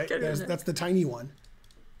 right? That's the tiny one.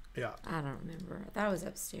 Yeah. I don't remember. I thought it was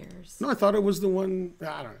upstairs. No, I thought it was the one.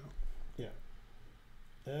 I don't know.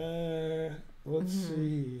 Yeah. Let's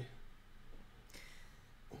see.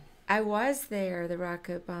 I was there, the Barack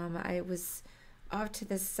Obama. I was off to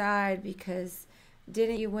the side because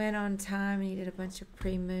didn't you win on time and you did a bunch of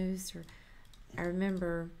pre-moves? Or I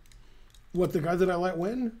remember. What, the guy that I let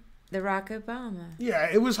win? The Barack Obama. Yeah,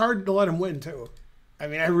 it was hard to let him win too. I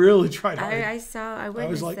mean, I really tried hard. I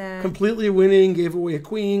witnessed was that. Completely winning, gave away a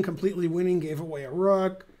queen. Completely winning, gave away a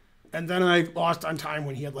rook, and then I lost on time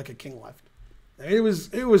when he had like a king left. It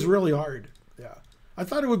was really hard. Yeah, I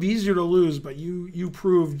thought it would be easier to lose, but you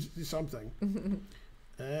proved something.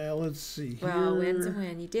 Let's see here. Well, win's a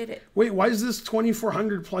win. You did it. Wait, why is this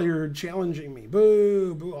 2400 player challenging me?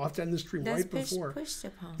 Boo, boo. I'll have to end the stream right before. Pushed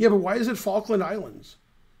upon. Yeah, but why is it Falkland Islands?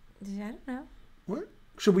 I don't know. What?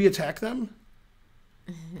 Should we attack them?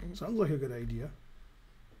 Sounds like a good idea.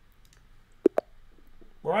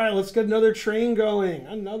 All right, let's get another train going.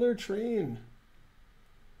 Another train.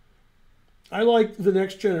 I like The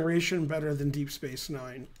Next Generation better than Deep Space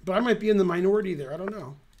Nine, but I might be in the minority there. I don't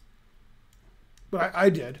know. But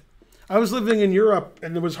I did. I was living in Europe,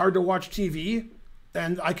 and it was hard to watch TV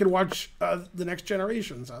and I could watch The Next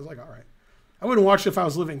Generation. So I was like, all right. I wouldn't watch it if I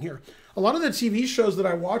was living here. A lot of the TV shows that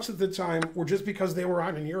I watched at the time were just because they were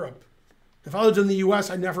on in Europe. If I lived in the U.S.,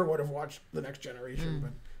 I never would have watched The Next Generation,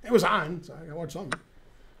 but it was on, so I watched something.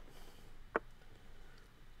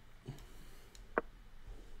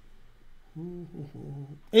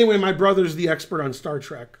 Anyway, my brother's the expert on Star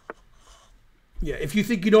Trek. Yeah, if you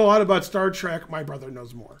think you know a lot about Star Trek, my brother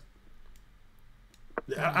knows more.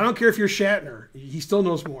 I don't care if you're Shatner. He still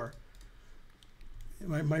knows more.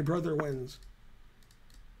 My brother wins.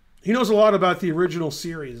 He knows a lot about the original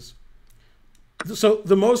series. So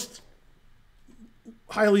the most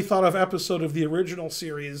highly thought of episode of the original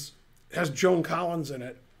series has Joan Collins in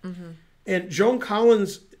it. And Joan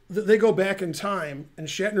Collins, they go back in time, and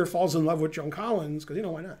Shatner falls in love with Joan Collins, because,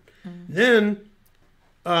 why not? Then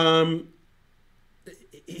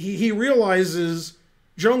he realizes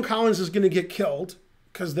Joan Collins is going to get killed,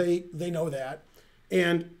 because they know that,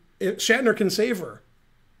 and Shatner can save her.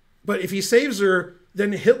 But if he saves her,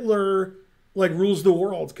 then Hitler rules the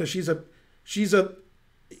world, because she's a peace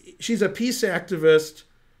activist,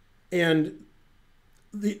 and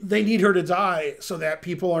they need her to die so that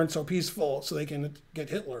people aren't so peaceful, so they can get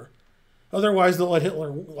Hitler. Otherwise, they'll let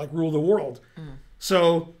Hitler rule the world.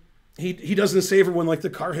 So he doesn't save her when the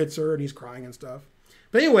car hits her and he's crying and stuff.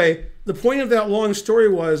 But anyway, the point of that long story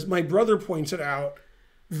was, my brother pointed out,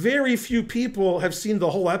 very few people have seen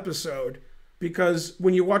the whole episode, because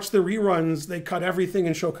when you watch the reruns, they cut everything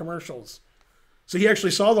and show commercials. So he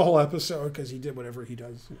actually saw the whole episode because he did whatever he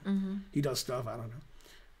does. He does stuff, I don't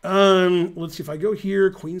know. Let's see, if I go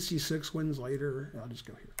here, Queen C6 wins later. I'll just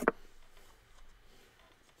go here.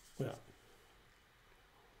 Yeah.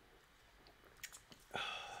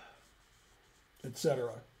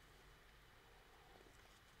 Etc.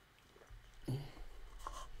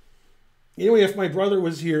 Anyway, if my brother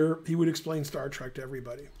was here, he would explain Star Trek to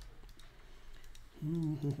everybody.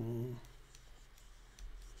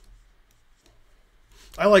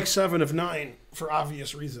 I like 7 of 9 for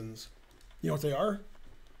obvious reasons. You know what they are?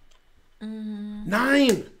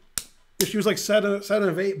 9! If she was 7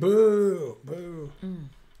 of 8, boo, boo.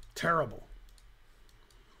 Terrible.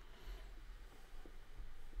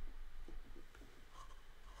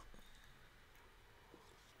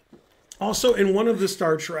 Also, in one of the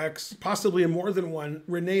Star Treks, possibly in more than one,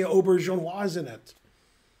 Rene Auberjonois is in it.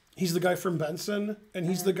 He's the guy from Benson, and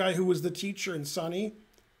he's the guy who was the teacher in Sunny.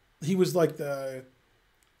 He was the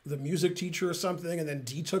music teacher or something, and then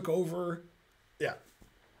Dee took over. Yeah.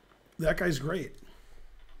 That guy's great.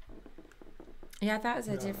 Yeah, I thought it was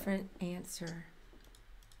a different answer.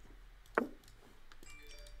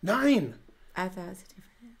 9. I thought it was a different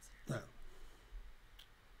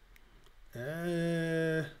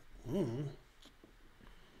answer.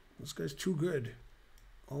 This guy's too good.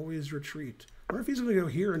 Always retreat. I wonder if he's going to go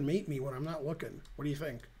here and mate me when I'm not looking. What do you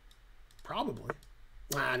think? Probably.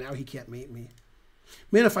 Now he can't mate me.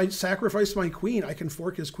 Man, if I sacrifice my queen, I can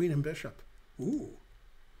fork his queen and bishop. Ooh.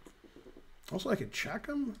 Also, I could check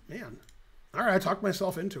him? Man. All right, I talked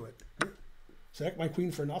myself into it. Sack my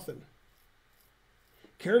queen for nothing.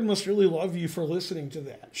 Karen must really love you for listening to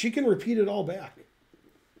that. She can repeat it all back.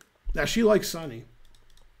 Now, she likes Sunny.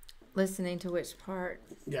 Listening to which part?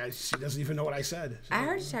 Yeah, she doesn't even know what I said. I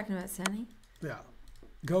heard you talking about Sunny. Yeah.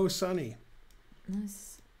 Go Sunny. I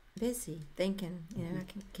was busy thinking. I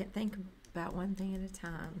can't think about one thing at a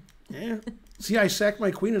time. Yeah. See, I sacked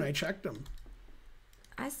my queen and I checked him.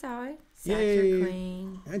 I saw it. Sacked your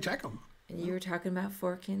queen. I check him. And you were talking about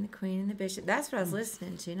forking the queen and the bishop. That's what I was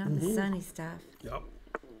listening to, not the Sunny stuff. Yep.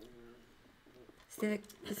 See,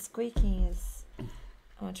 the squeaking is...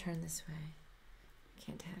 I want to turn this way.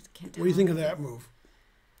 Can't What do you think of that move?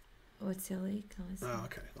 Oh, it's illegal. Oh,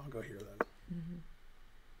 okay. I'll go here then.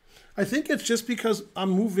 I think it's just because I'm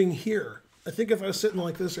moving here. I think if I was sitting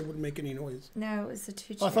like this, it wouldn't make any noise. No, it was the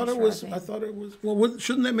two chairs. I thought it was. Well,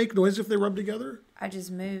 shouldn't that make noise if they rub together? I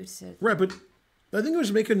just moved. So. Right, but I think it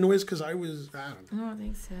was making noise because I was. I don't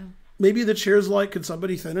think so. Maybe the chair's could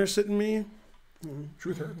somebody thinner sit in me?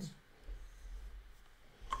 Truth hurts.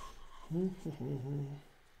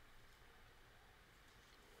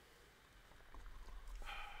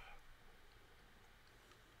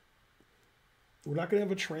 We're not going to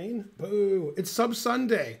have a train? Boo. It's Sub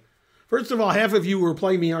Sunday. First of all, half of you who are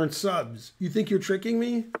playing me aren't subs. You think you're tricking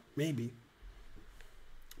me? Maybe.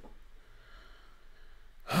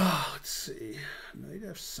 Let's see. Knight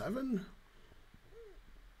F7.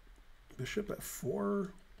 Bishop F4.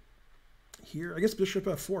 Here. I guess Bishop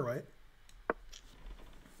F4, right?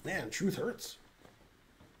 Man, truth hurts.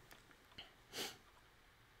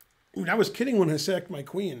 I mean, I was kidding when I sacked my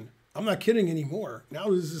queen. I'm not kidding anymore. Now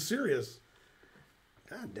this is serious.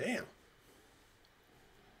 God damn.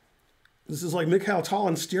 This is like Mikhail Tal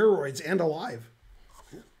on steroids and alive.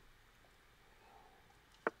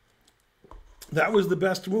 That was the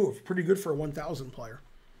best move. Pretty good for a 1,000 player.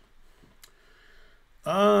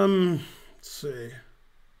 Let's see.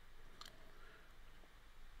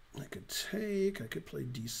 I could play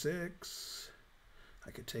d6.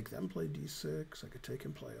 I could take them, play d6. I could take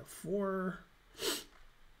him, play f4.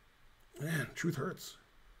 Man, truth hurts.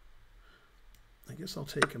 I guess I'll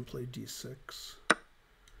take him, play d6.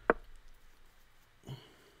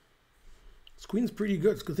 This queen's pretty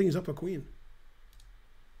good. It's a good thing he's up a queen.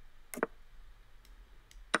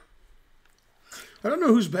 I don't know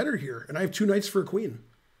who's better here, and I have 2 knights for a queen.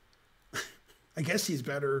 I guess he's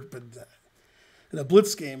better, but in a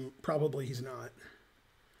blitz game, probably he's not.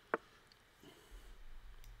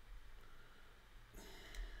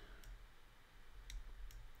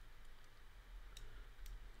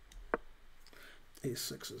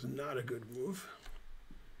 A6 is not a good move.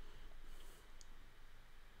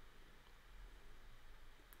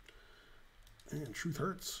 And truth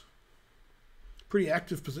hurts. Pretty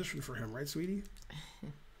active position for him, right, sweetie?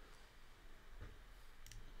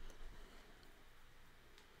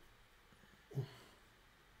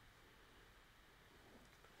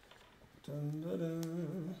 Dun, dun,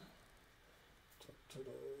 dun.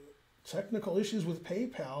 Technical issues with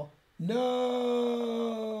PayPal.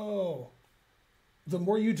 No! The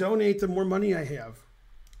more you donate, the more money I have.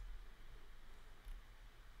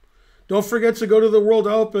 Don't forget to go to the World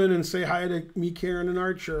Open and say hi to me, Karen, and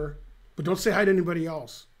Archer. But don't say hi to anybody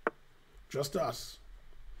else. Just us.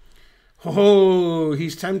 Oh,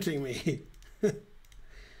 he's tempting me. All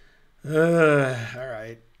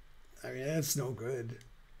right. I mean, that's no good.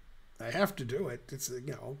 I have to do it. It's,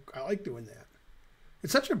 you know, I like doing that.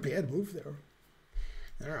 It's such a bad move, though.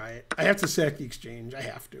 All right. I have to sack the exchange. I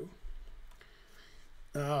have to.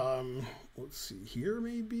 Let's see here,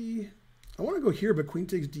 maybe. I want to go here, but queen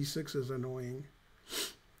takes d6 is annoying.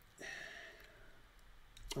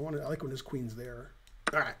 I like when his queen's there.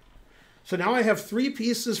 All right. So now I have 3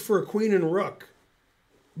 pieces for a queen and rook,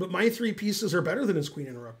 but my 3 pieces are better than his queen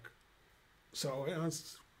and rook. So, you know,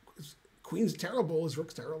 queen's terrible, his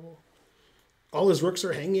rook's terrible. All his rooks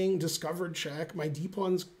are hanging, discovered, check. My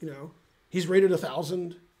d-pawn's, you know, he's rated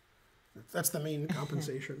 1,000. That's the main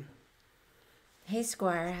compensation. Hey,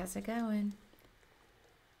 Squire, how's it going?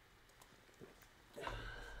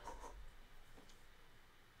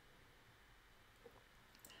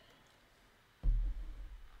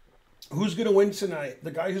 Who's going to win tonight?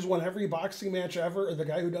 The guy who's won every boxing match ever or the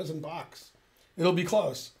guy who doesn't box? It'll be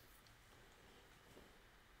close.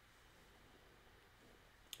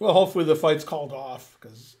 Well, hopefully the fight's called off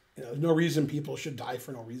because, you know, there's no reason people should die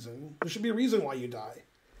for no reason. There should be a reason why you die.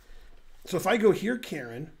 So if I go here,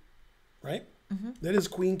 Karen, right? Mm-hmm. Then his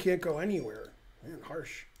queen can't go anywhere. Man,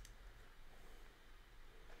 harsh.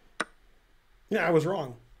 Yeah, I was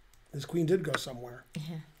wrong. His queen did go somewhere.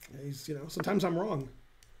 Yeah. He's, you know, sometimes I'm wrong.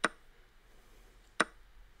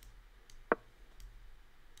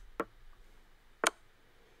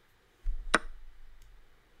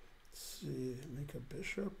 See, make a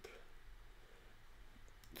bishop.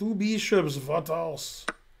 2 bishops, what else?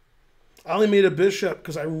 I only made a bishop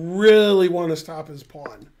because I really want to stop his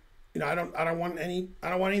pawn. You know, I don't want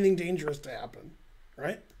anything dangerous to happen,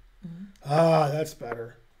 right? Mm-hmm. Ah, that's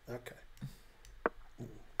better. Okay.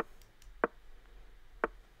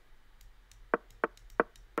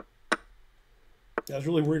 I was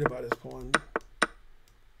really worried about his pawn.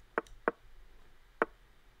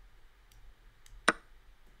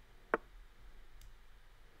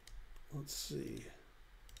 Let's see.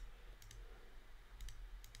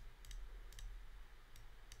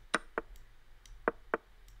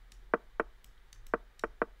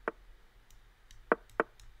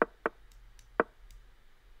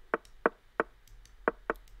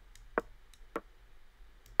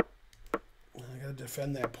 I gotta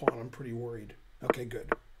defend that pawn. I'm pretty worried. Okay,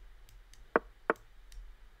 good.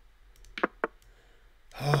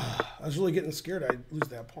 I was really getting scared I'd lose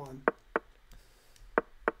that pawn.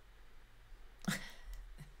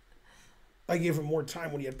 I gave him more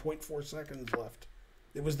time when he had 0.4 seconds left.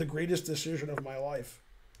 It was the greatest decision of my life.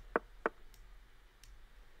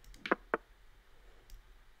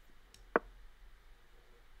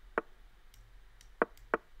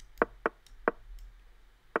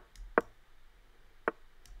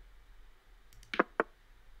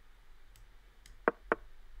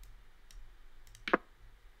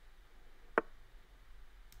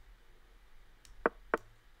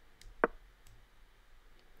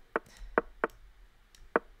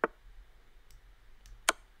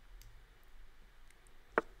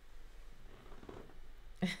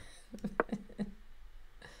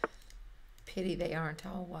 Pity they aren't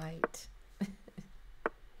all white.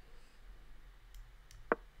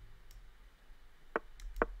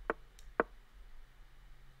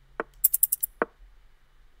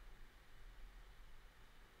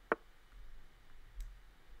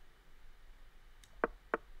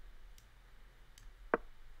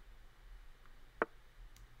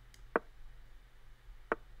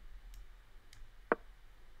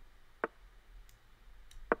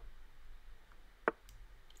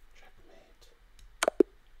 Checkmate.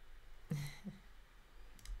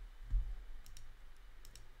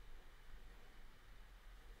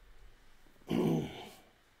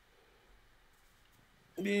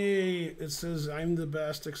 Yay, it says I'm the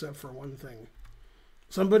best except for one thing.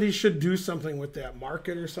 Somebody should do something with that. Mark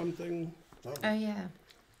it or something. Oh, yeah.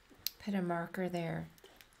 Put a marker there.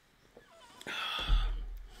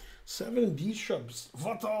 7 bishops.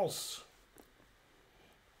 What else?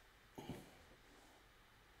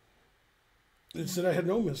 It said I had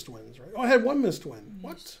no missed wins, right? Oh, I had 1 missed win. You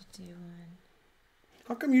What? should do one.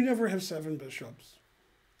 How come you never have 7 bishops?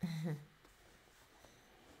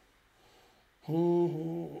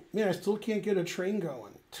 Man, I still can't get a train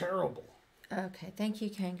going. Terrible. Okay, thank you,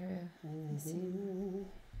 kangaroo. Let's see.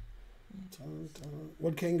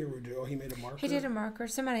 What kangaroo do? Oh, he made a marker. He did a marker.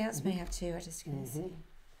 Somebody else may have too. I just couldn't see.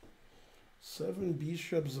 7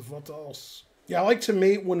 bishops. What else? Yeah, I like to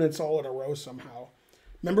mate when it's all in a row somehow.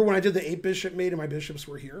 Remember when I did the 8 bishop mate and my bishops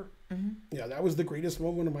were here? Yeah, that was the greatest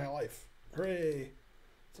moment of my life. Hooray.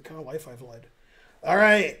 It's the kind of life I've led. All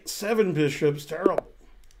right, 7 bishops. Terrible.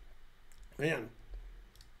 Man.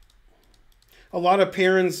 A lot of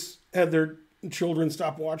parents had their children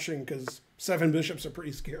stop watching because 7 bishops are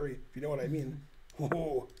pretty scary, if you know what I mean.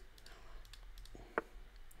 Whoa.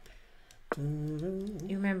 You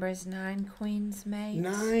remember his 9 queens mate?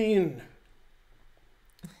 9.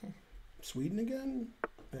 Sweden again?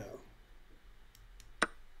 Yeah.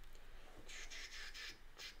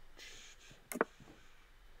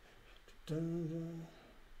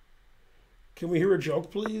 Can we hear a joke,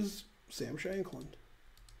 please? Sam Shankland.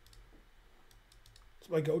 It's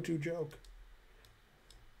my go-to joke.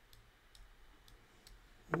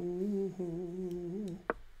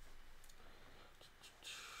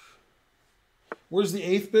 Where's the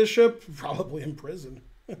 8th bishop? Probably in prison.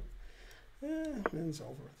 It's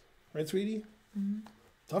over with. Right, sweetie?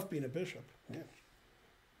 Tough being a bishop. Yeah.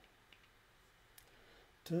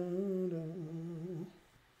 Da-da.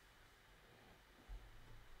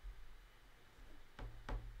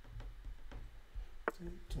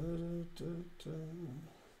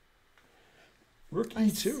 Rook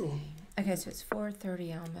Let's E2. see. Okay, so it's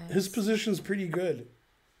 4:30 almost. His position's pretty good.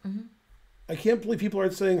 I can't believe people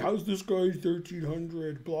aren't saying, how's this guy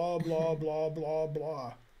 1300? Blah, blah, blah, blah,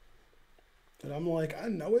 blah. And I'm like, I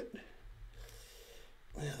know it.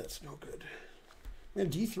 Yeah, that's no good. Man,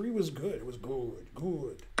 D3 was good. It was good.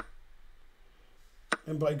 Good.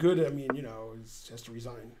 And by good, I mean, you know, he has to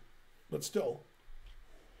resign. But still.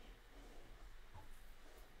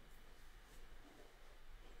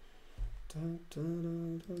 Dun, dun,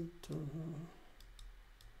 dun, dun, dun.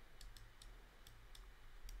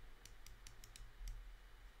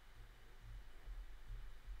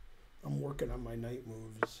 I'm working on my night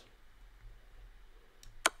moves.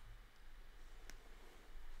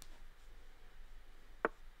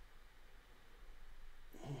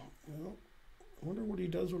 Well, I wonder what he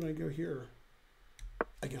does when I go here.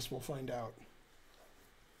 I guess we'll find out.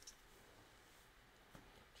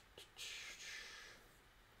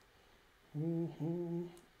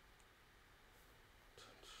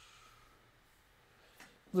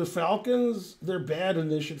 The Falcons, they're bad and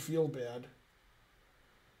they should feel bad.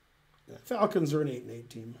 Yeah, Falcons are an 8-8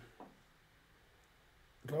 team.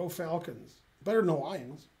 Go Falcons. Better than the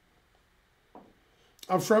Lions.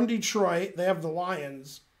 I'm from Detroit. They have the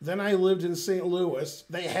Lions. Then I lived in St. Louis.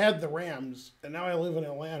 They had the Rams. And now I live in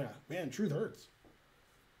Atlanta. Man, truth hurts.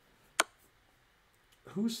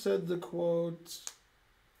 Who said the quote?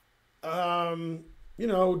 You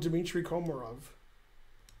know, Dmitry Komarov.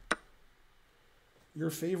 Your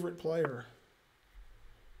favorite player.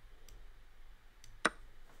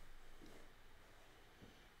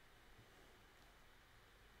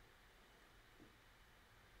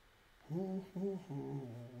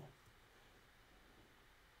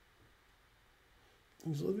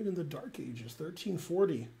 He's living in the Dark Ages,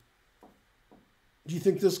 1340. Do you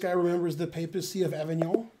think this guy remembers the papacy of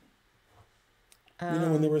Avignon? You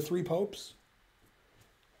know, when there were 3 popes?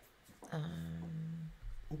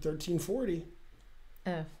 1340.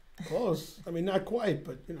 Oh. Close. I mean, not quite,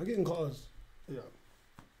 but, you know, getting close. Yeah.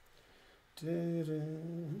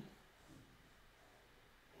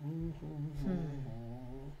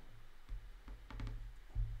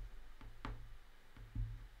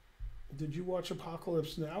 Did you watch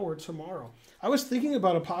Apocalypse Now or tomorrow? I was thinking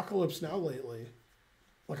about Apocalypse Now lately.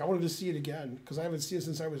 Like, I wanted to see it again because I haven't seen it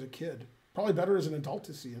since I was a kid. Probably better as an adult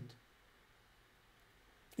to see it.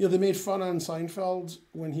 You know, they made fun on Seinfeld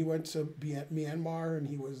when he went to Myanmar and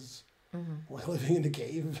he was living in a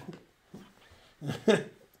cave.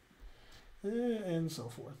 And so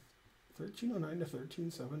forth. 1309 to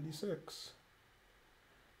 1376.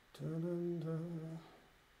 Dun-dun-dun.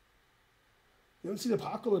 You haven't seen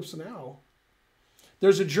Apocalypse Now.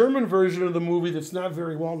 There's a German version of the movie that's not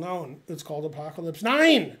very well known. It's called Apocalypse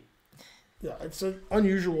 9. Yeah, it's an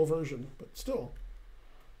unusual version, but still.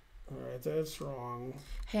 All right, that's wrong.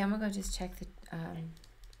 Hey, I'm gonna go just check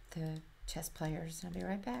the chess players, and I'll be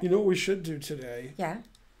right back. You know what we should do today? Yeah.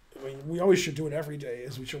 I mean, we always should do it every day,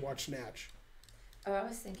 is we should watch Snatch. Oh, I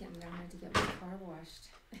was thinking that I had to get my car washed.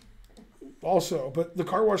 Also, but the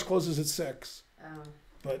car wash closes at 6. Oh.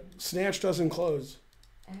 But Snatch doesn't close.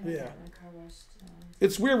 I haven't Yeah. got my car washed.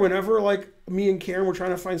 It's weird, whenever like me and Karen were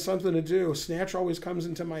trying to find something to do, Snatch always comes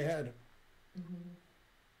into my head.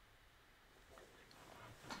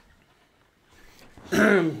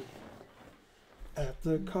 At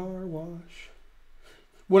the car wash.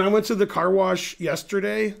 When I went to the car wash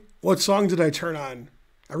yesterday, what song did I turn on?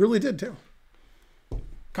 I really did too.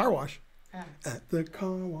 Car wash. Oh. At the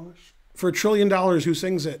car wash. For $1 trillion, who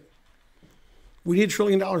sings it? We need $1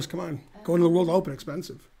 trillion. Come on. Going to the World Open,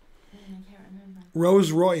 expensive. I can't remember.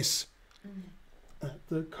 Rolls Royce. At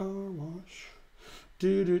the car wash.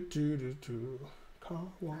 Do do do do do. Car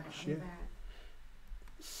wash, yeah.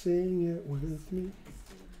 Sing it with me.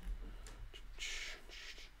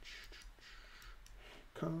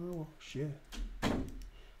 Car wash, yeah.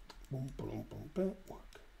 Boom, boom, boom, boom.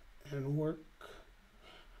 Work and work.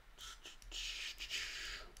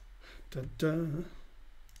 Da da.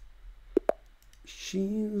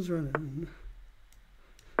 She's running.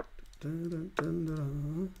 Da, da, da, da.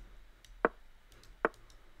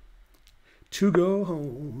 To go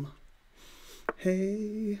home.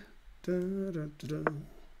 Hey, da, da, da, da.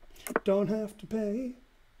 Don't have to pay.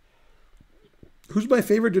 Who's my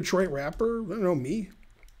favorite Detroit rapper? I don't know, me.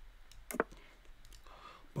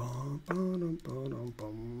 Bum, ba-dum, ba-dum,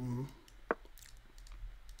 bum.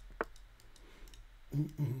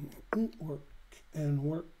 Work and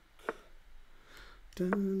work.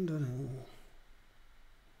 Dun, dun, dun.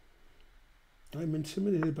 I'm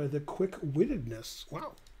intimidated by the quick-wittedness.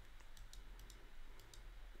 Wow.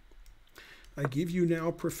 I give you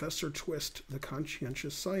now Professor Twist, the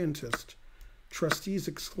conscientious scientist. Trustees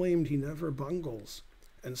exclaimed he never bungles,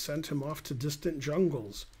 and sent him off to distant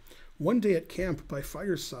jungles. One day at camp by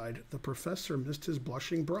fireside, the professor missed his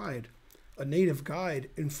blushing bride. A native guide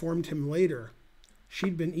informed him later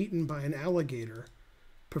she'd been eaten by an alligator.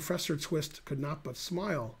 Professor Twist could not but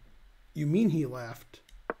smile. You mean, he laughed,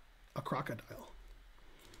 a crocodile.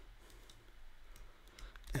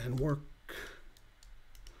 And work.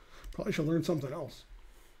 Probably should learn something else.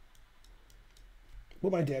 Well,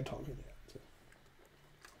 my dad taught me that. So.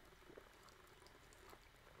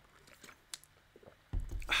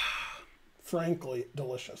 Frankly,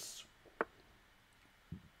 delicious.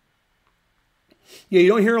 Yeah, you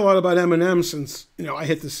don't hear a lot about M&M since, I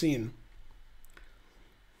hit the scene.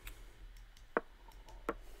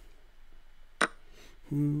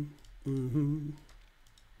 Mm-hmm.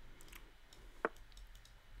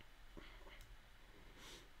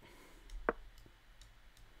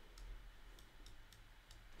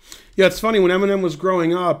 Yeah, it's funny, when Eminem was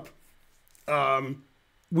growing up,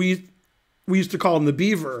 we used to call him the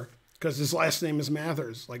Beaver because his last name is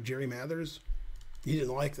Mathers, like Jerry Mathers. He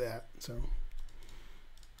didn't like that, so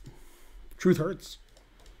truth hurts.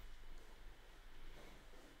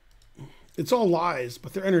 It's all lies,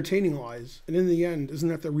 but they're entertaining lies. And in the end, isn't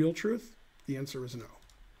that the real truth? The answer is no.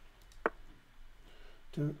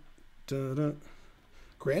 Da, da, da.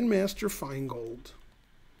 Grandmaster Feingold.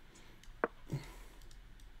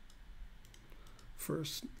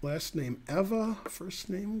 Last name Eva, first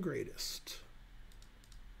name Greatest.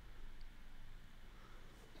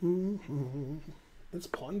 Mm-hmm. It's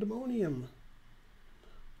Pandemonium.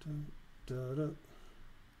 Da, da, da.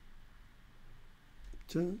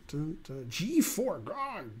 Dun, dun, dun. G4,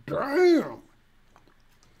 god damn.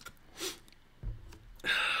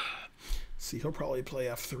 See, he'll probably play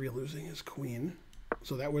F3 losing his queen.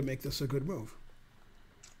 So that would make this a good move.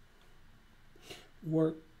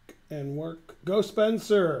 Work and work. Go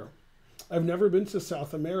Spencer. I've never been to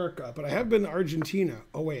South America, but I have been to Argentina.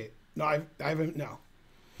 Oh, wait. No, I haven't. No.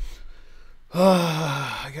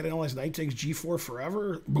 I got to analyze knight takes G4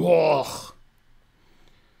 forever. Ugh.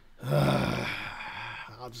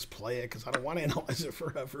 I'll just play it because I don't want to analyze it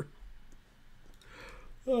forever.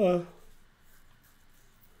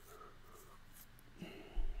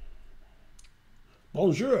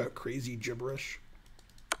 Bonjour, crazy gibberish.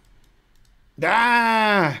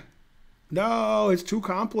 Ah! No, it's too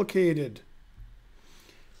complicated.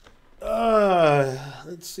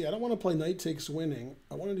 Let's see. I don't want to play knight takes winning.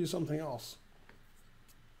 I want to do something else.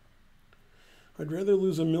 I'd rather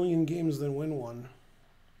lose 1,000,000 games than win one.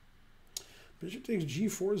 Bishop takes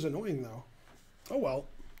g4 is annoying, though. Oh, well.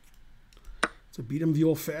 To beat him the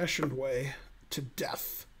old-fashioned way. To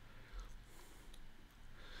death.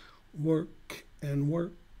 Work and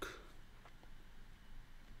work.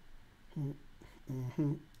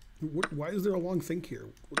 Mm-hmm. Why is there a long think here?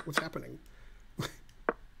 What's happening?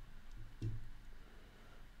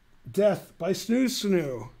 Death by snoo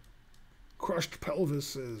snoo. Crushed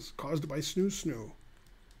pelvises caused by snoo snoo.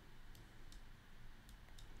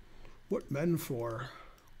 What men for?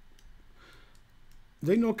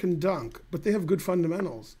 They no can dunk, but they have good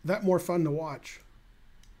fundamentals. That more fun to watch.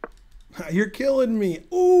 You're killing me.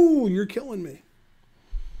 Ooh, you're killing me.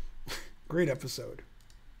 Great episode.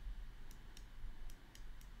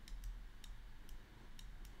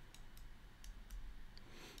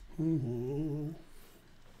 Mm-hmm.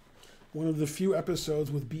 One of the few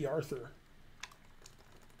episodes with B. Arthur.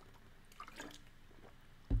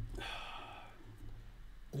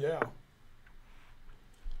 Yeah.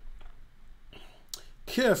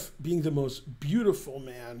 Kif, being the most beautiful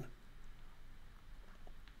man,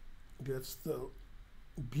 gets the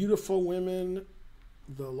beautiful women,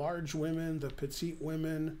 the large women, the petite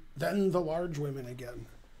women, then the large women again.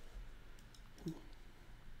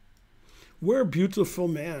 We're beautiful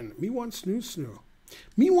man. Me want snoo snoo.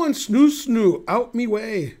 Me want snoo snoo. Out me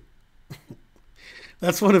way.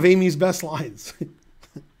 That's one of Amy's best lines.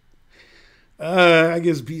 I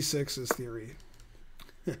guess B6 is theory.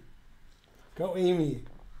 Go Amy.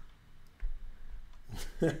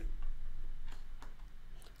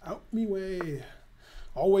 Out me way.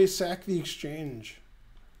 Always sack the exchange.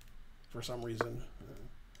 For some reason.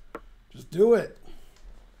 Just do it.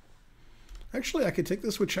 Actually, I could take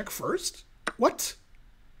this with check first. What?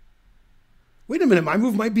 Wait a minute, my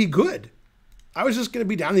move might be good. I was just going to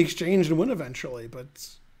be down the exchange and win eventually, but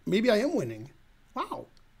maybe I am winning. Wow.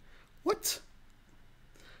 What?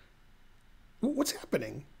 What's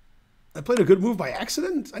happening? I played a good move by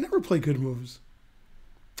accident? I never play good moves.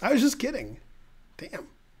 I was just kidding. Damn.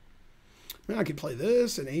 Man, I could play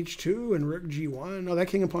this and H2 and Rook G1. Oh, that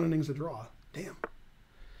king opponent is a draw. Damn.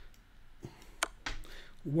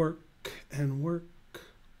 Work and work.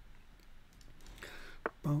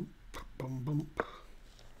 Bump, bump, bump.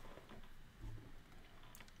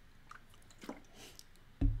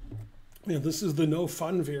 Yeah, this is the no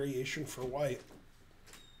fun variation for white.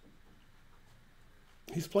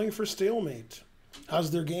 He's playing for stalemate.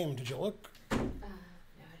 How's their game? Did you look? No, I didn't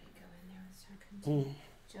go in there. I couldn't.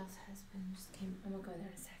 Jill's husband just came. I'm gonna go there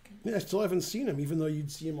in a second. Yeah, I still haven't seen him, even though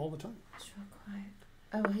you'd see him all the time. It's real quiet.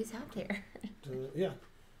 Oh, well, he's out there. Yeah.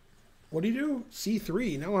 What do you do?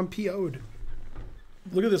 C3. Now I'm PO'd.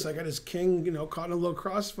 Look at this. I got his king, caught in a little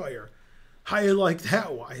crossfire. How you like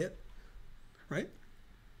that, Wyatt? Right?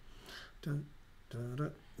 Dun, dun,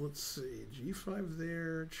 dun. Let's see. G5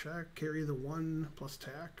 there. Check. Carry the 1 plus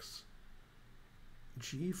tax.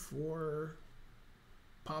 G4.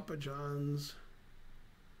 Papa John's.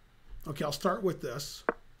 Okay, I'll start with this,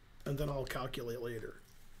 and then I'll calculate later.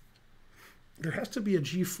 There has to be a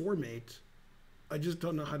G4 mate. I just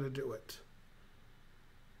don't know how to do it.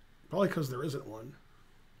 Probably because there isn't one.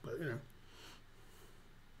 But,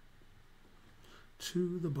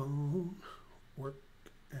 To the bone. Work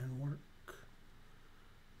and work.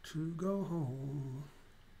 To go home.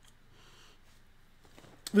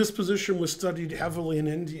 This position was studied heavily in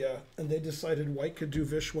India, and they decided white could do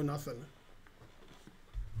Vishwa nothing.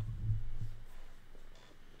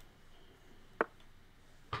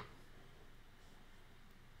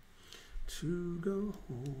 To go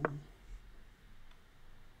home.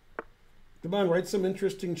 Come on, write some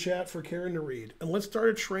interesting chat for Karen to read. And let's start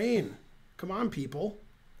a train. Come on, people.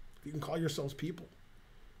 You can call yourselves people.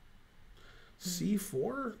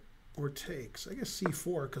 C4 or takes? I guess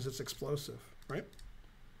C4 because it's explosive, right?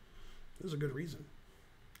 There's a good reason.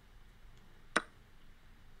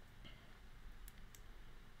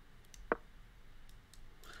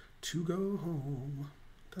 To go home.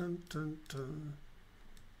 Dun, dun, dun.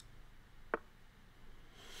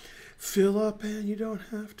 Fill up and you don't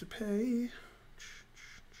have to pay.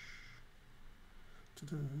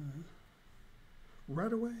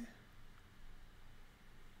 Right away.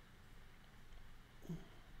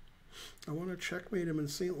 I want to checkmate him in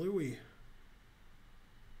St. Louis.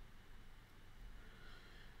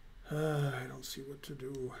 I don't see what to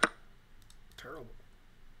do. Terrible.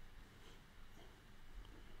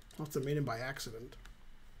 Must have made him by accident.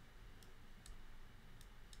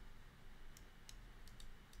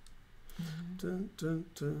 Dun, dun,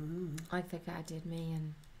 dun. Like the guy did me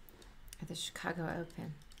at the Chicago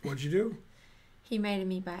Open. What'd you do? He made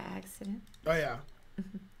me by accident. Oh, yeah.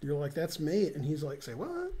 You're like, that's mate. And he's like, say,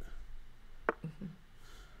 what?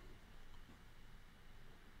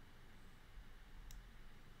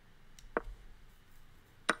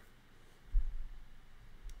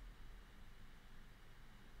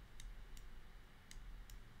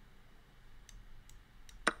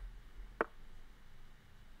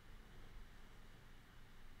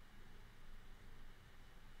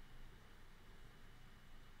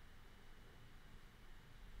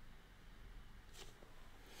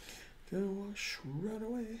 Gonna wash right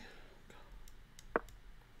away.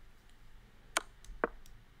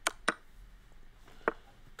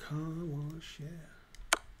 Car wash, yeah.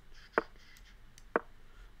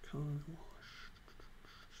 Car wash.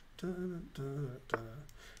 Da, da, da, da.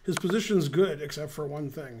 His position's good, except for one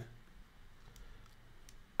thing.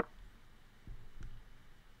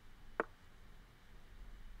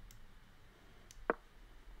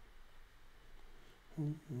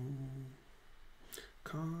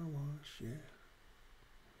 Car wash, yeah.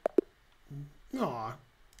 Aw,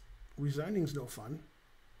 resigning's no fun.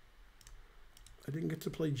 I didn't get to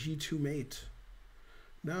play G2 mate.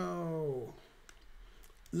 No.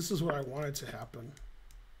 This is what I wanted to happen.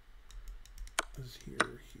 Is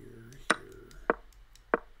here, here, here.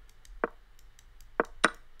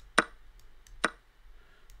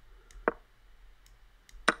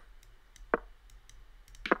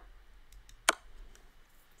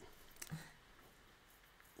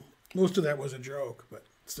 Most of that was a joke, but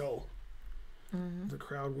still, the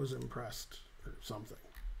crowd was impressed or something.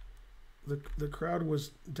 The crowd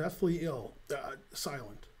was deathly ill,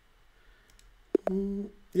 silent.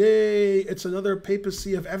 Yay! It's another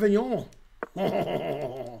papacy of Avignon.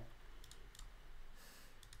 Were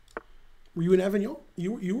you in Avignon?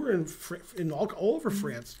 You were in all over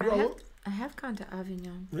France. You were I have gone to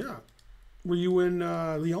Avignon. yeah. Were you in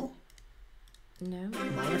Lyon? No.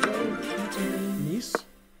 Monaco? Nice?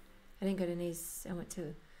 I didn't go to Nice. I went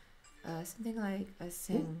to something like a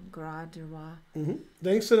Saint-Gras-du-Roi.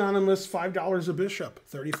 Thanks, Anonymous. $5 a bishop.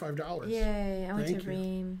 $35. Yay! I went Thank to you.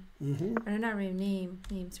 Rheims. Or not Rheims,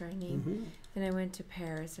 Nîmes. Sorry, Nîmes. Then I went to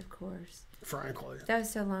Paris, of course. Frankly. That was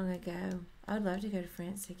so long ago. I would love to go to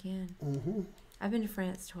France again. I've been to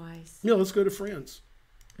France twice. Yeah, let's go to France.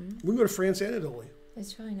 We can go to France and Italy.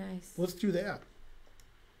 It's really nice. Let's do that.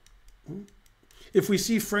 If we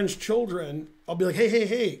see French children, I'll be like,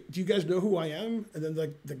 hey, do you guys know who I am? And then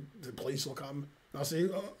the police will come. And I'll say,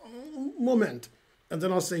 moment. And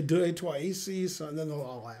then I'll say, deux et trois ici. So, and then they'll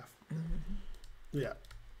all laugh. Yeah.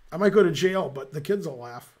 I might go to jail, but the kids will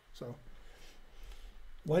laugh. So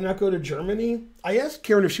why not go to Germany? I asked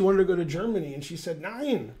Karen if she wanted to go to Germany, and she said,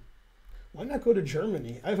 9. Why not go to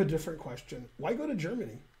Germany? I have a different question. Why go to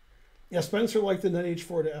Germany? Yeah, Spencer liked the Net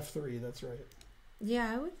H4 to F3. That's right.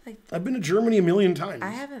 Yeah, I would like. I've been to Germany a million times.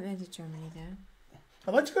 I haven't been to Germany though.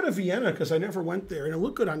 I'd like to go to Vienna because I never went there, and it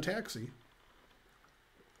looked good on Taxi.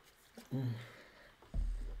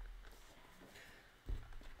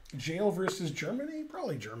 Jail versus Germany?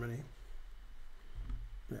 Probably Germany.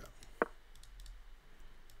 Yeah.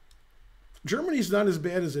 Germany's not as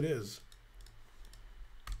bad as it is.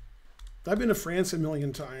 I've been to France a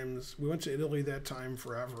million times. We went to Italy that time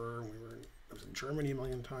forever. I was in Germany a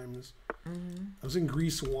million times. I was in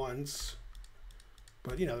Greece once.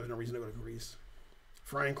 But, there's no reason to go to Greece.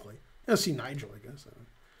 Frankly. Yeah, see Nigel, I guess.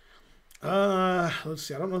 Let's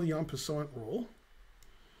see. I don't know the en passant rule.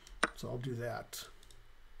 So I'll do that.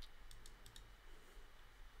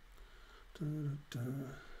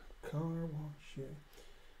 Car wash, yeah.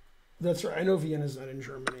 That's right. I know Vienna's not in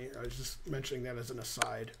Germany. I was just mentioning that as an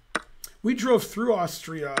aside. We drove through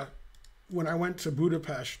Austria when I went to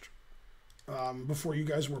Budapest before you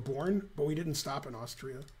guys were born, but we didn't stop in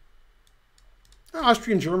Austria.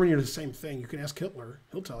 Austria and Germany are the same thing. You can ask Hitler.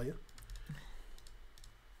 He'll tell you.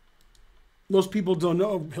 Most people don't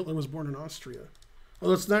know Hitler was born in Austria.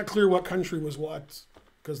 Although it's not clear what country was what,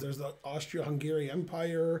 because there's the Austro-Hungary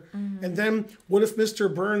Empire. And then what if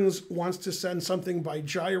Mr. Burns wants to send something by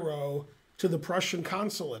gyro to the Prussian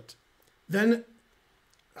consulate? Then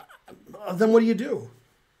what do you do?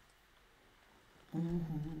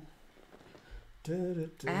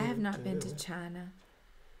 I have not been to China.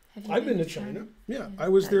 Have you I've been to China. Yeah, I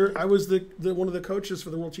was there. I was the one of the coaches for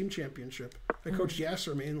the World Team Championship. I coached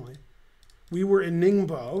Yasser mainly. We were in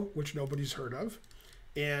Ningbo, which nobody's heard of,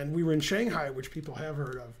 and we were in Shanghai, which people have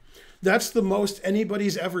heard of. That's the most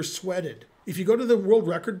anybody's ever sweated. If you go to the world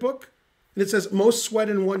record book, And it says most sweat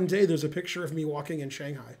in one day. There's a picture of me walking in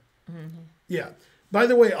Shanghai. Yeah. By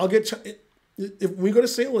the way, if we go to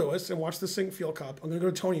St. Louis and watch the Sinkfield Cup, I'm going to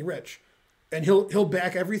go to Tony Rich, and he'll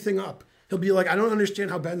back everything up. He'll be like, I don't understand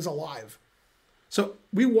how Ben's alive. So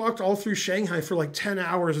we walked all through Shanghai for like 10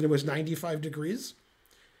 hours, and it was 95 degrees.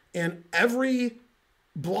 And every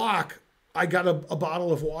block, I got a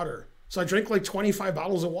bottle of water. So I drank like 25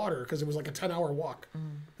 bottles of water because it was like a 10-hour walk.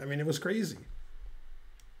 I mean, it was crazy.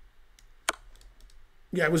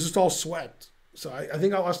 Yeah, it was just all sweat. So I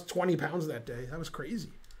think I lost 20 pounds that day. That was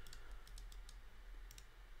crazy.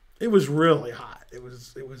 It was really hot. It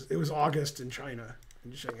was August in China.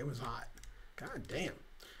 It was hot. God damn.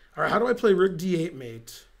 All right, how do I play Rook D8,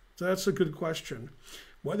 mate? So that's a good question.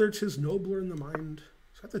 Whether 'tis nobler in the mind.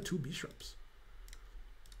 It's got the two bishops.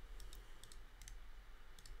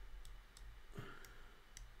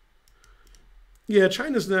 Yeah,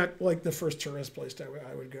 China's not like the first tourist place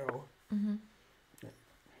I would go. Mm-hmm.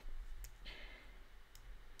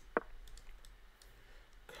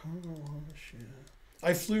 Gosh, yeah.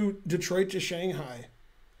 I flew Detroit to Shanghai.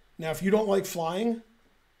 Now, if you don't like flying,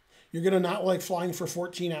 you're gonna not like flying for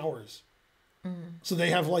 14 hours. So they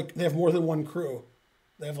have more than one crew.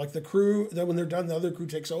 They have like the crew. Then when they're done, the other crew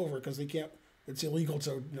takes over because they can't. It's illegal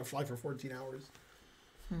to fly for 14 hours.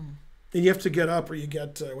 And you have to get up, or you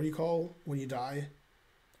get what do you call when you die?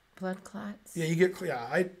 Blood clots. Yeah, you get.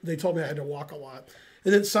 Yeah, they told me I had to walk a lot.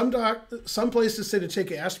 And then some places say to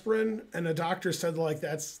take aspirin, and a doctor said like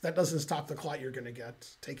that doesn't stop the clot you're gonna get.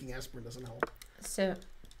 Taking aspirin doesn't help.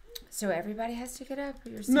 So everybody has to get up? Or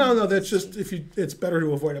you're No, that's just it's better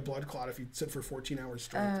to avoid a blood clot if you sit for 14 hours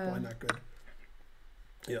straight. It's probably not good.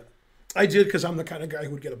 Yeah, I did because I'm the kind of guy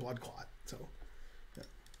who would get a blood clot. So, yeah.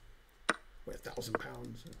 Weigh 1,000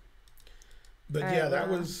 pounds. But All yeah, right, that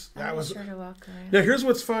well, was. I'll be sure to walk around. Now here's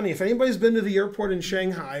what's funny: if anybody's been to the airport in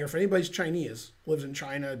Shanghai, or if anybody's Chinese, lives in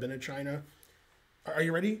China, been to China, are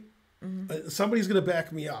you ready? Somebody's going to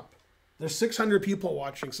back me up. There's 600 people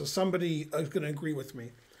watching, so somebody is going to agree with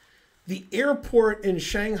me. The airport in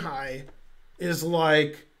Shanghai is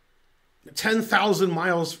like 10,000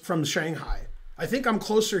 miles from Shanghai. I think I'm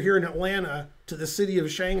closer here in Atlanta to the city of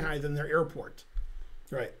Shanghai than their airport.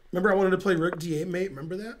 Right. Remember I wanted to play Rook D8, mate?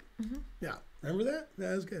 Remember that? Yeah. Remember that?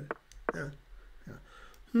 That was good. Yeah.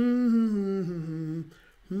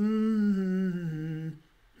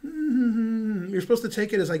 You're supposed to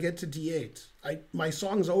take it as I get to D8. My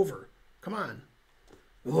song's over. Come on.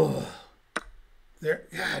 Ugh. There,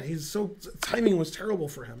 God, timing was terrible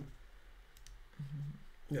for him.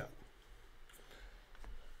 Yeah.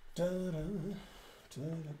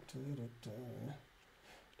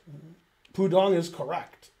 Pudong is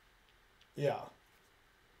correct. Yeah.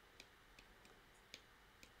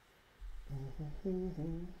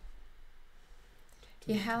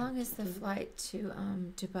 Yeah, how long is the flight to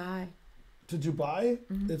Dubai? To Dubai,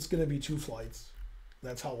 it's going to be 2 flights.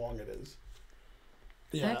 That's how long it is.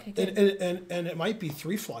 Yeah, Okay, and it might be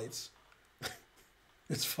 3 flights.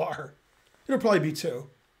 It's far. It'll probably be 2,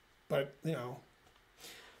 but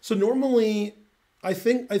So normally, I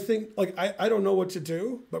think like I don't know what to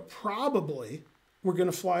do, but probably we're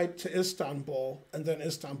gonna fly to Istanbul and then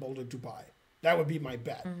Istanbul to Dubai. That would be my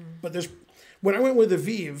bet. But when I went with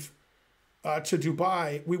Aviv to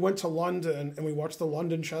Dubai, we went to London and we watched the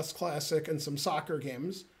London Chess Classic and some soccer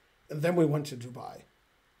games, and then we went to Dubai.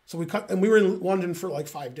 So we were in London for like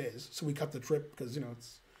 5 days. So we cut the trip because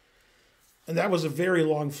and that was a very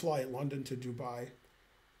long flight, London to Dubai.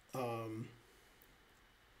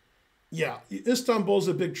 Yeah, Istanbul's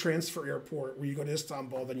a big transfer airport where you go to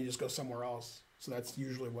Istanbul, then you just go somewhere else. So that's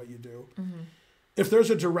usually what you do. If there's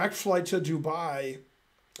a direct flight to Dubai,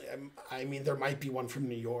 I mean, there might be one from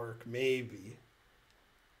New York, maybe.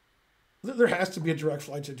 There has to be a direct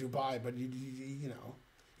flight to Dubai, but you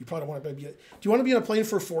probably don't want to be. Do you want to be on a plane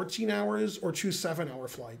for 14 hours or 2 7-hour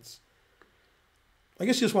flights? I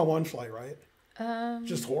guess you just want one flight, right?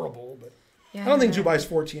 Just horrible, but yeah, I don't think Dubai's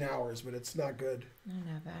 14 hours, but it's not good. I don't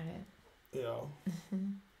know about it.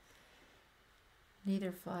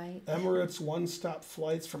 Neither flight. Emirates one-stop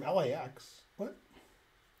flights from LAX. What?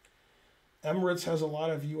 Emirates has a lot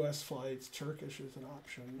of U.S. flights. Turkish is an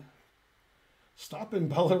option. Stop in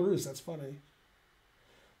Belarus. That's funny.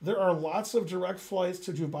 There are lots of direct flights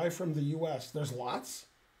to Dubai from the U.S. There's lots?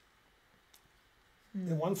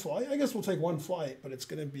 In one flight? I guess we'll take one flight, but it's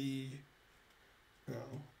going to be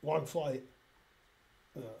long flight.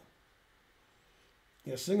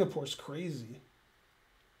 Yeah, Singapore's crazy.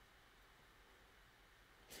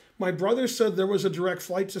 My brother said there was a direct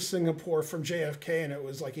flight to Singapore from JFK, and it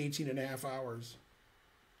was like 18 and a half hours.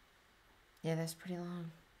 Yeah, that's pretty long.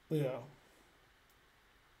 Yeah.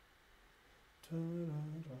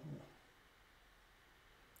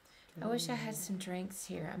 I wish I had some drinks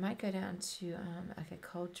here. I might go down to like a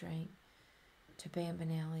cold drink to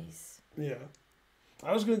Bambanelli's. Yeah.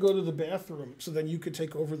 I was going to go to the bathroom so then you could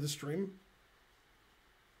take over the stream.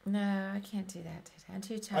 No, I can't do that today. I'm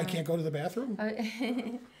too tired. I can't go to the bathroom? Oh,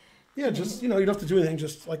 Yeah, just, you don't have to do anything.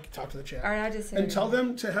 Just, like, talk to the chat. all right, I'll just And tell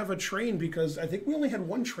them to have a train because I think we only had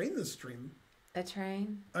one train this stream. a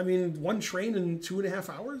train. I mean, one train in 2.5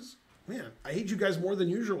 hours? Man, I hate you guys more than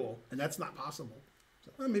usual, and that's not possible.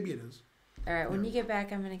 So, well, maybe it is. All right, when you get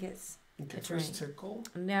back, I'm gonna get Okay, a first drink. tickle.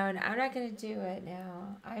 No, I'm not gonna do it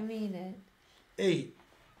now. I mean it. 8.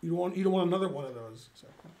 You don't want another one of those. So.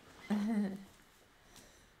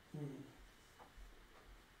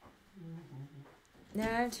 No,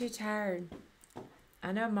 I'm too tired.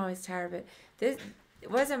 I know I'm always tired, but this it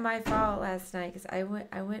wasn't my fault last night because I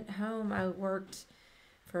went home. I worked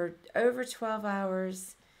for over 12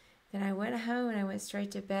 hours. Then I went home and I went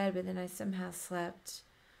straight to bed, but then I somehow slept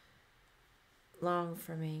long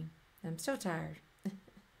for me. I'm still tired.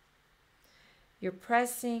 You're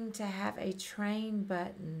pressing to have a train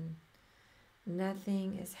button.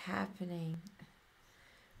 Nothing is happening.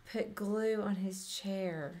 Put glue on his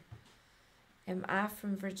chair. Am I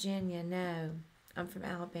from Virginia? No, I'm from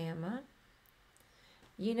Alabama.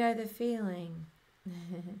 You know the feeling.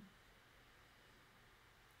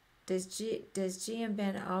 Does G and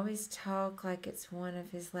Ben always talk like it's one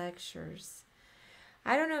of his lectures?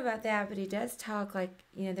 I don't know about that, but he does talk like,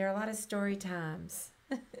 there are a lot of story times.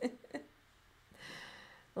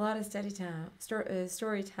 A lot of study time,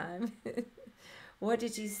 story time. What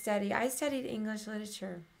did you study? I studied English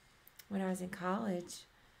literature when I was in college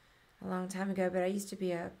a long time ago, but I used to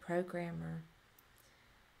be a programmer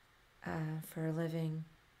for a living.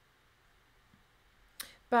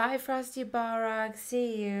 Bye, Frosty Balrog.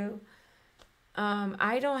 See you.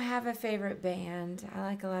 I don't have a favorite band. I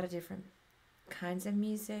like a lot of different kinds of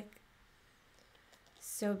music.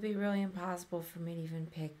 So it'd be really impossible for me to even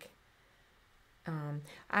pick.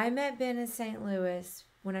 I met Ben in St. Louis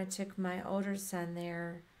when I took my older son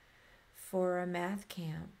there for a math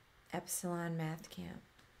camp, Epsilon math camp.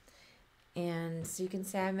 And so you can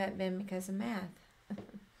say I met Ben because of math.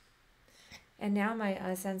 And now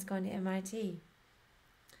my son's going to MIT.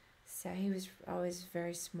 So he was always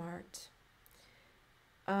very smart.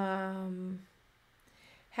 I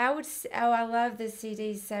love the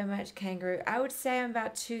CD so much, Kangaroo. I would say I'm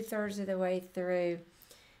about 2/3 of the way through.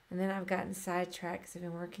 And then I've gotten sidetracked because I've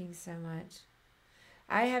been working so much.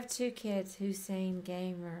 I have 2 kids, Hussein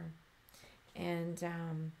Gamer and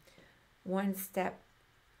one-step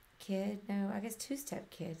kid. No, I guess 2-step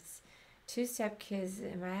kids. 2-step kids.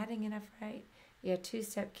 Am I adding enough right? Yeah,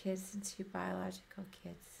 2-step kids and 2 biological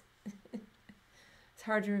kids. It's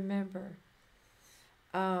hard to remember.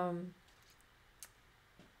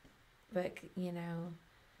 But,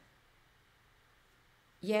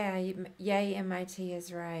 yeah, yay, MIT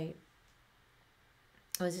is right.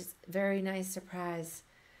 It was just a very nice surprise.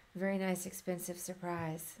 Very nice, expensive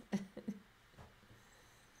surprise.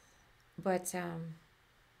 But,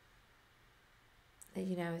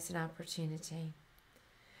 it's an opportunity.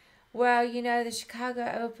 Well, the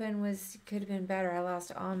Chicago Open could have been better. I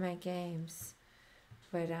lost all my games.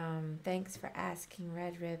 But, thanks for asking,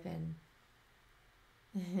 Red Ribbon.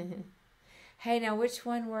 Hey, now which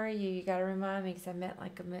one were you? You got to remind me because I met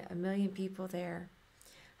like a million people there.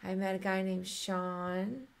 I met a guy named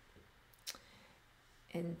Sean.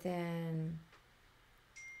 And then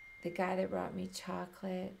the guy that brought me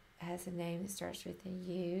chocolate has a name that starts with a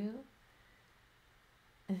U.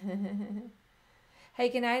 Hey,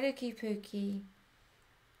 good night, Ookie Pookie.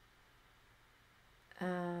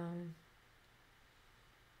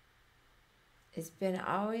 It's been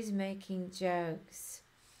always making jokes.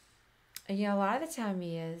 And, a lot of the time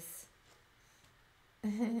he is.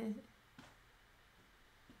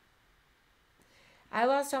 I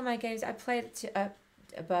lost all my games. I played up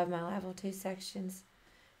above my level 2 sections.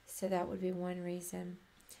 So that would be one reason.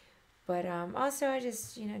 But also I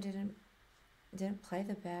just, didn't play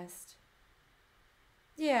the best.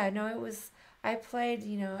 Yeah, no, I played,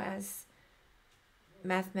 as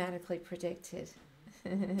mathematically predicted.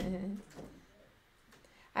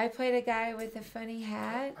 I played a guy with a funny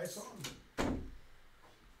hat. I saw him.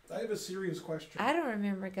 I have a serious question. I don't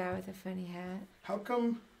remember a guy with a funny hat. How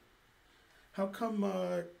come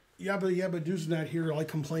Yabba Yabba Doo's not here, like,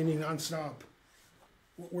 complaining nonstop?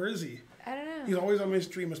 Where is he? I don't know. He's always on my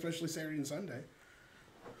stream, especially Saturday and Sunday.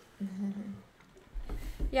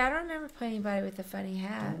 Yeah, I don't remember playing anybody with a funny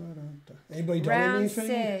hat. Anybody done Round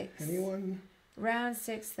anything? 6. Anyone? Round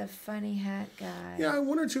 6, the funny hat guy. Yeah,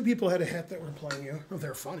 1 or 2 people had a hat that were playing you. Oh,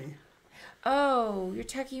 they're funny. Oh, you're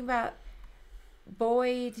talking about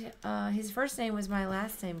Boyd. His first name was my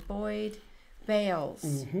last name, Boyd Bales.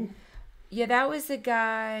 Mm-hmm. Yeah, that was the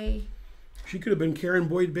guy She could have been Karen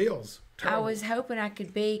Boyd Bales. I Terrible. was hoping I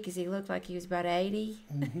could be because he looked like he was about 80.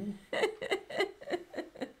 Mm-hmm.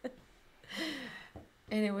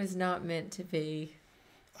 And it was not meant to be.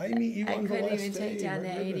 I meet you I on the couldn't last even day. take down the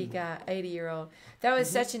Red 80 ribbon. guy, 80-year-old. That was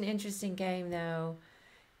such an interesting game, though.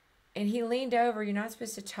 And he leaned over. You're not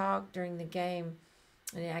supposed to talk during the game.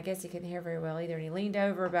 And I guess he couldn't hear very well either. And he leaned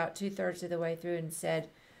over about 2/3 of the way through and said,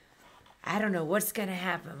 I don't know what's going to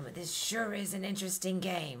happen, but this sure is an interesting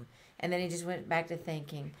game. And then he just went back to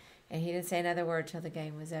thinking. And he didn't say another word till the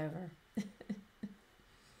game was over.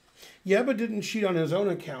 Yeah, but didn't cheat on his own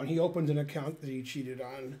account. He opened an account that he cheated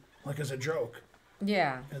on, like as a joke.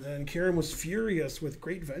 Yeah. And then Karen was furious with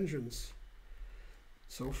great vengeance.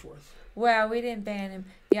 So forth. Well, we didn't ban him.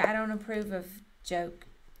 Yeah, I don't approve of joke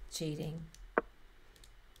cheating.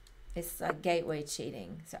 It's like gateway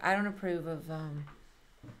cheating. So I don't approve of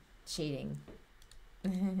cheating.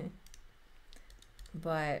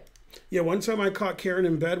 But Yeah, one time I caught Karen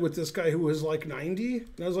in bed with this guy who was like 90. And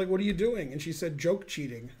I was like, what are you doing? And she said, joke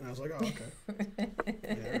cheating. And I was like, oh, okay.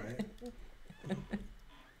 Yeah, right.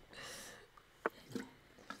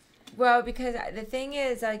 well, because the thing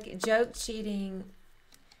is, like, joke cheating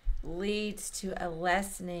leads to a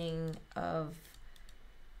lessening of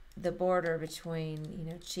the border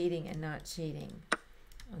between, cheating and not cheating.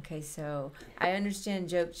 Okay, so I understand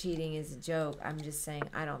joke cheating is a joke. I'm just saying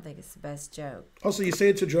I don't think it's the best joke. Also, you say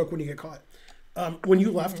it's a joke when you get caught. When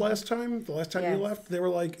you left last time, the last time Yes. you left, they were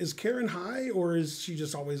like, is Karen high or is she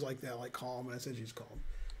just always like that, like calm? And I said she's calm.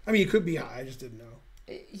 I mean, you could be high. I just didn't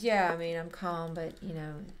know. Yeah, I mean, I'm calm, but,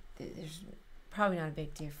 there's probably not a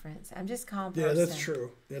big difference. I'm just calm person. Yeah, that's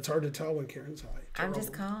true. It's hard to tell when Karen's high. I'm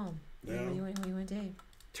just Terrible. calm. Yeah. What do you want to do?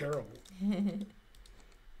 Terrible.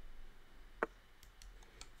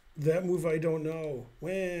 That move I don't know.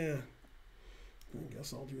 Well, I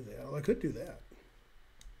guess I'll do that. Well, I could do that.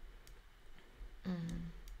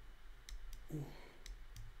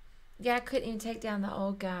 Yeah, I couldn't even take down the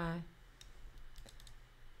old guy.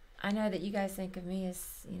 I know that you guys think of me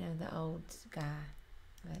as, the old guy.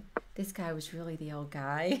 But this guy was really the old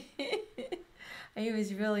guy. He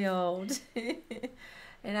was really old.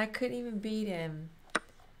 And I couldn't even beat him.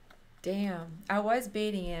 Damn. I was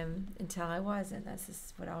beating him until I wasn't. That's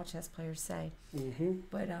just what all chess players say. Mm-hmm.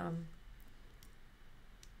 But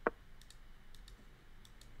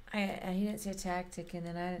he didn't see a tactic, and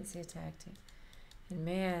then I didn't see a tactic. And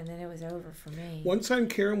man, then it was over for me. One time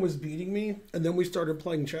Karen was beating me, and then we started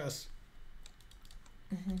playing chess.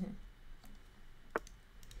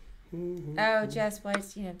 Mm-hmm. Oh, Jess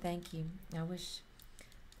Blades, thank you. I wish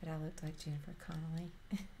that I looked like Jennifer Connelly.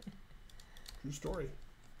 True story.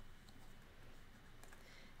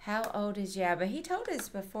 How old is Yabba? He told us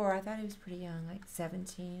before. I thought he was pretty young, like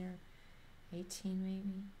 17 or 18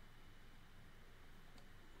 maybe.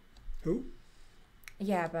 Who?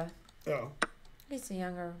 Yabba. Oh. He's a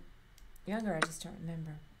younger, I just don't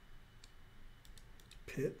remember.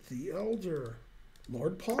 Pitt the Elder.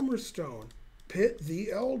 Lord Palmerston. Pitt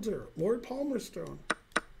the Elder. Lord Palmerston.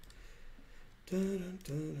 Dun,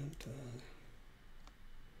 dun, dun, dun.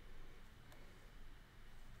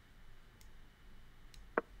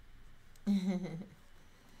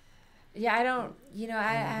 Yeah, I don't,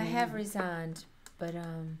 I have resigned, but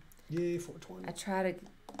Yay, 420. I try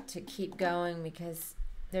to keep going because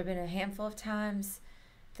there have been a handful of times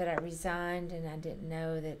that I resigned and I didn't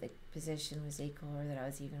know that the position was equal or that I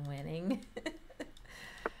was even winning.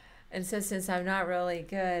 And so since I'm not really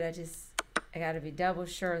good, I got to be double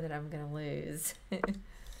sure that I'm going to lose.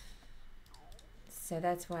 So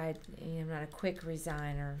that's why I'm not a quick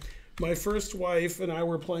resigner. My first wife and I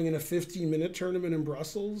were playing in a 15-minute tournament in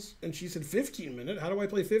Brussels, and she said, 15-minute? How do I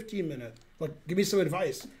play 15-minute? Like, give me some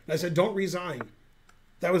advice. And I said, don't resign.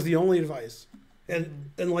 That was the only advice. And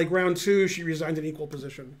in like round 2, she resigned in equal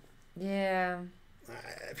position. Yeah.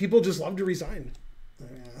 People just love to resign.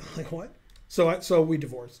 Like, what? So we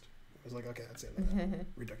divorced. I was like, okay, that's it.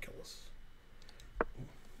 Ridiculous.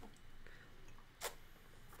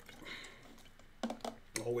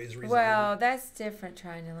 Always resign. Well, that's different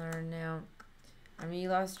trying to learn now. I mean, you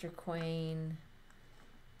lost your queen.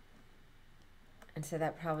 And so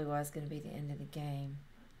that probably was going to be the end of the game.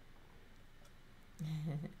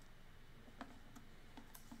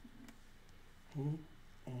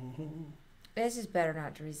 It's just better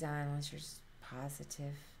not to resign unless you're just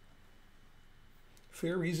positive.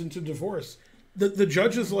 Fair reason to divorce. The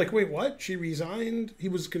judge is like, wait, what? She resigned? He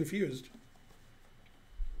was confused.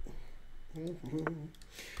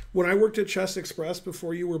 When I worked at Chess Express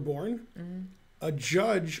before you were born, a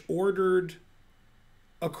judge ordered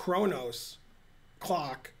a Chronos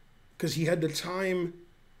clock because he had the time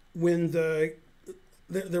when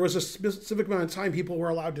there was a specific amount of time people were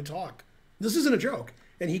allowed to talk. This isn't a joke.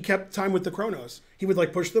 And he kept time with the Chronos. He would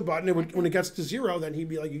like push the button. When it gets to 0, then he'd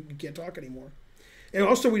be like, you can't talk anymore. And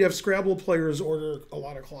also we'd have Scrabble players order a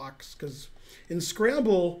lot of clocks because in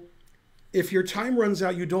Scrabble, if your time runs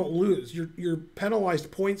out, you don't lose. You're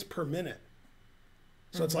penalized points per minute.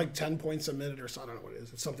 So it's like 10 points a minute or something. I don't know what it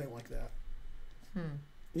is. It's something like that.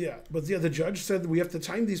 Yeah, but the judge said we have to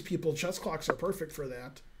time these people. Chess clocks are perfect for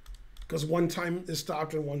that because one time is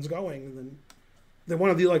stopped and one's going. And then they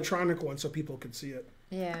wanted the electronic one so people could see it.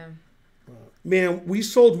 Yeah. Man, we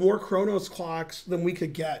sold more Chronos clocks than we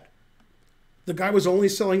could get. The guy was only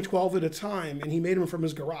selling 12 at a time, and he made them from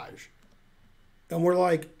his garage. And we're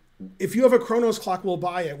like, if you have a Chronos clock, we'll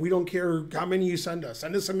buy it. We don't care how many you send us.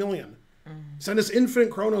 Send us 1 million. Send us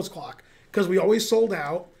infinite Chronos clock. Because we always sold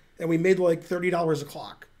out, and we made like $30 a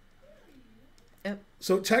clock. Yep.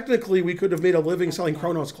 So technically, we could have made a living selling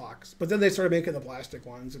Chronos clocks. But then they started making the plastic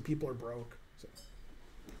ones, and people are broke. So.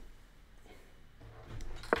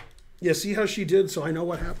 Yeah, see how she did, so I know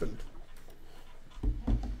what happened.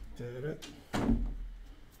 Did it?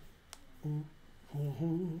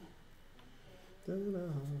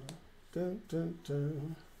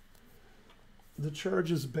 The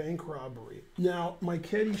charge is bank robbery. Now, my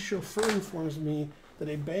caddy chauffeur informs me that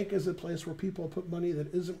a bank is a place where people put money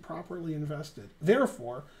that isn't properly invested.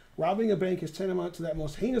 Therefore, robbing a bank is tantamount to that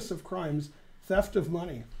most heinous of crimes, theft of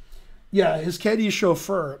money. Yeah, his caddy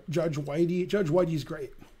chauffeur, Judge Whitey. Judge Whitey's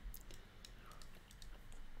great.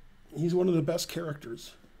 He's one of the best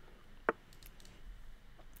characters.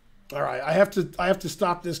 All right, I have to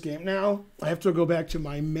stop this game now. I have to go back to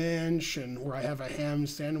my mansion where I have a ham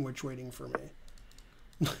sandwich waiting for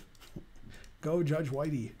me. Go, Judge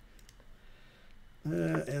Whitey.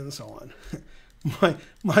 And so on.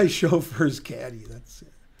 My chauffeur's caddy. That's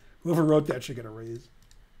it. Whoever wrote that should get a raise.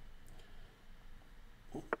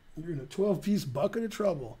 You're in a 12-piece bucket of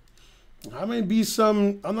trouble. I'm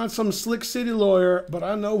not some slick city lawyer, but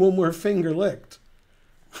I know when we're finger licked.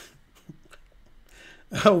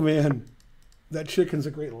 Oh man, that chicken's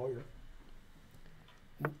a great lawyer.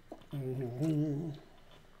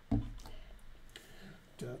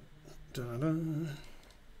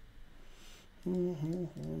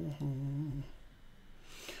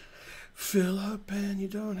 Fill up and you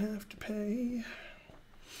don't have to pay.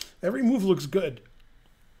 Every move looks good.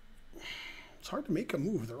 It's hard to make a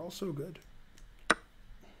move. They're all so good.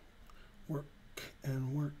 Work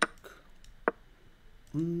and work.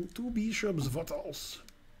 2 bishops, what else?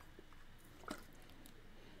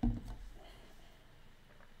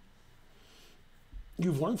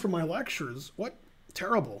 You've learned from my lectures. What?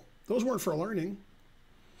 Terrible. Those weren't for learning.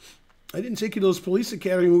 I didn't take you to those Police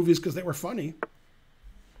Academy movies because they were funny.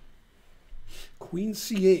 Queen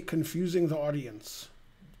C8, confusing the audience.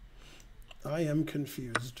 I am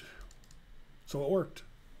confused. So it worked.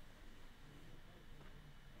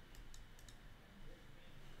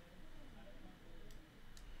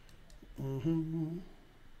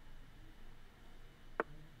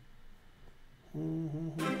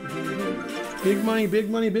 Big money, big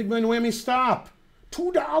money, big money, whammy, stop.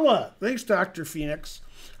 $2. Thanks, Dr. Phoenix.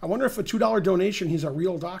 I wonder if a $2 donation, he's a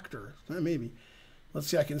real doctor. Maybe. Let's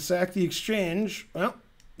see, I can sack the exchange. Well,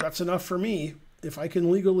 that's enough for me. If I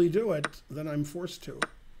can legally do it, then I'm forced to.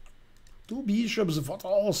 2 bishops, what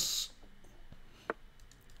else?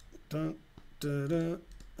 Dun, dun, dun.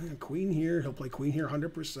 Queen here, he'll play queen here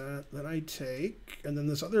 100%. Then I take, and then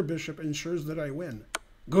this other bishop ensures that I win.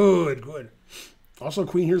 Good, good. Also,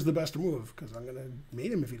 queen here's the best move, because I'm going to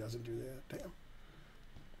mate him if he doesn't do that. Damn.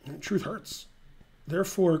 And truth hurts.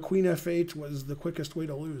 Therefore, queen f8 was the quickest way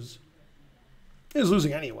to lose. He was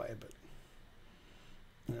losing anyway, but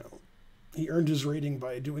you know, he earned his rating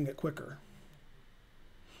by doing it quicker.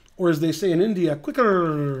 Or as they say in India,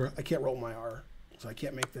 quicker. I can't roll my R, so I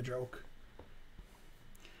can't make the joke.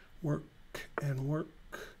 Work and work.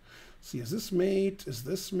 See, is this mate? Is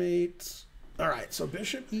this mate? All right, so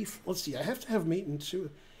bishop e. Let's see, I have to have mate in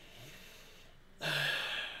 2.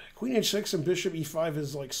 Queen h6 and bishop e5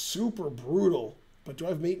 is like super brutal. But do I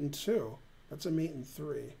have mate in 2? That's a mate in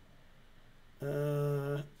 3.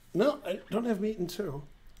 No, I don't have mate in 2.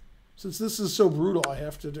 Since this is so brutal, I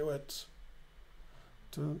have to do it.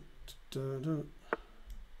 Dun, dun, dun.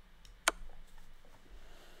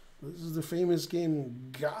 This is the famous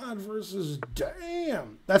game, God versus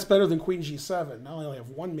Damn. That's better than queen g7. Now I only have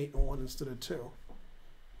 1 mate in 1 instead of 2.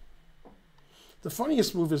 The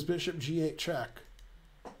funniest move is bishop g8 check.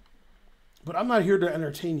 But I'm not here to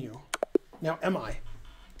entertain you. Now, am I?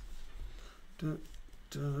 Dun,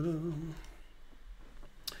 dun, dun.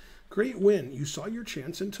 Great win. You saw your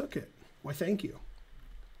chance and took it. Why, thank you.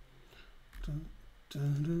 Dun,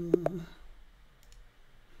 dun, dun.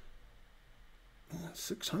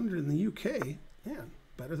 600 in the UK. Man,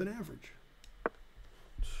 better than average.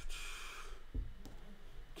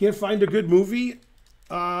 Can't find a good movie?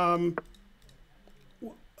 The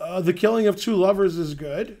Killing of Two Lovers is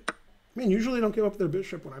good. Man, usually don't give up their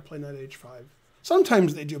bishop when I play knight h5.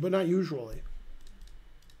 Sometimes they do, but not usually.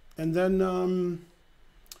 And then,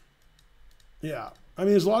 yeah. I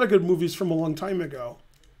mean, there's a lot of good movies from a long time ago,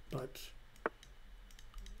 but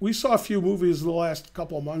we saw a few movies the last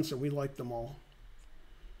couple of months and we liked them all.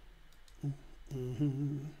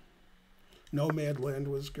 Mm-hmm. Nomadland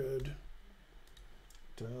was good.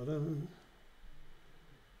 Da-da.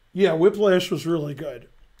 Yeah, Whiplash was really good.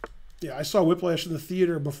 Yeah, I saw Whiplash in the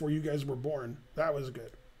theater before you guys were born. That was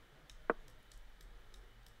good.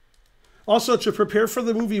 Also, to prepare for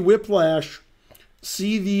the movie Whiplash,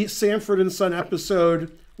 see the Sanford and Son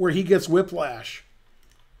episode where he gets whiplash.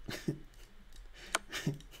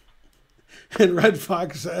 And Red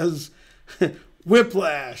Fox says,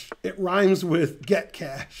 whiplash. It rhymes with get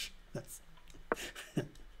cash.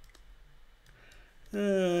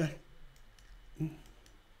 A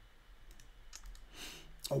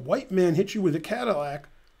white man hit you with a Cadillac.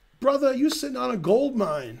 Brother, you sitting on a gold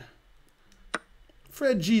mine.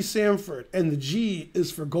 Fred G. Sanford. And the G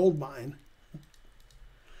is for gold mine.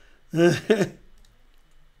 Mm-hmm.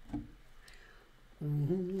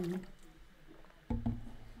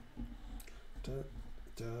 Da,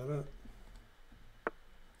 da, da.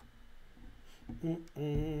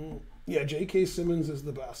 Yeah, J.K. Simmons is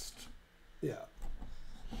the best. Yeah.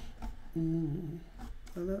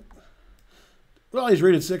 Well, he's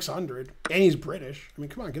rated 600, and he's British. I mean,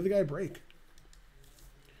 come on, give the guy a break.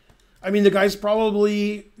 I mean, the guy's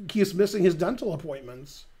probably keeps missing his dental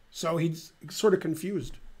appointments, so he's sort of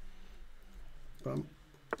confused. Bum,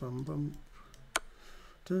 bum, bum.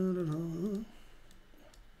 Da, da, da.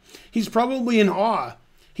 He's probably in awe.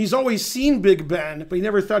 He's always seen Big Ben, but he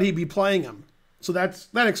never thought he'd be playing him. So that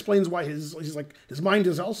explains why his mind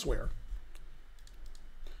is elsewhere.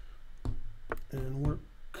 And work.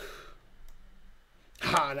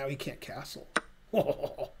 Ha! Now he can't castle.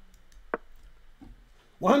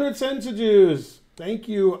 100 centages. Thank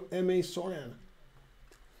you, M.A. Soran.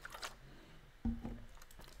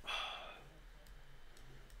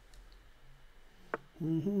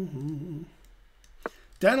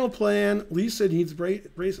 Dental plan. Lisa needs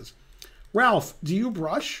braces. Ralph, do you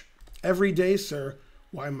brush? Every day, sir.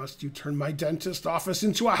 Why must you turn my dentist office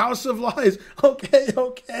into a house of lies? Okay,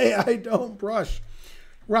 I don't brush.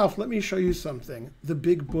 Ralph, let me show you something. The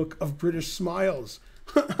big book of British smiles.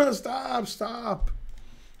 Stop.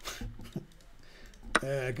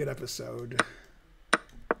 Good episode.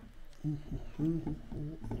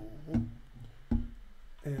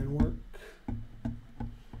 And work.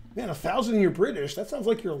 Man, 1,000 and you're British. That sounds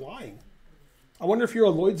like you're lying. I wonder if you're a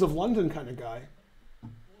Lloyd's of London kind of guy.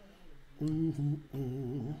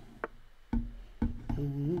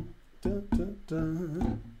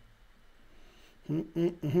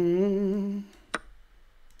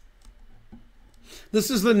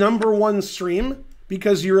 This is the #1 stream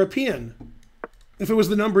because European. If it was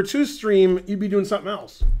the #2 stream, you'd be doing something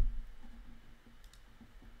else.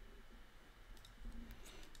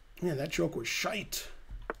 Yeah, that joke was shite.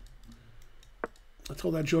 I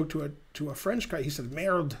told that joke to a French guy. He said,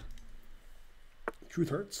 merde. Truth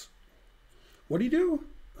hurts. What do you do?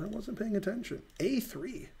 I wasn't paying attention.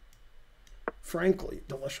 A3. Frankly,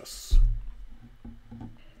 delicious.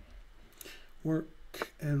 Work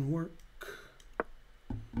and work.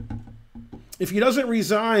 If he doesn't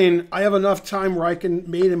resign, I have enough time where I can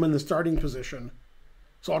mate him in the starting position.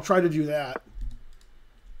 So I'll try to do that.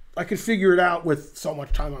 I could figure it out with so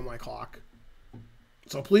much time on my clock.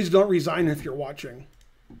 So please don't resign if you're watching.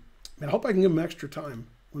 Man, I hope I can give him extra time.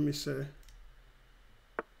 Let me see.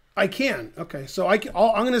 I can. Okay, so I'm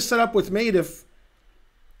going to set up with mate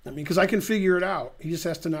because I can figure it out. He just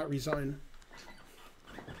has to not resign.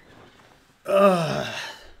 Because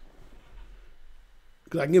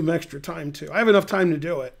I can give him extra time too. I have enough time to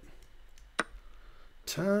do it.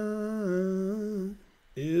 Time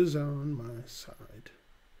is on my side.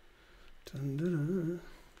 Dun, dun, dun.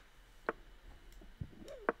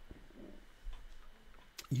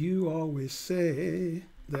 You always say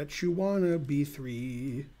that you want to be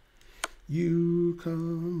 3. You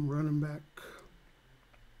come running back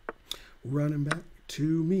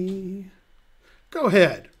to me. Go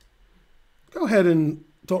ahead and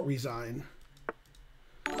don't resign.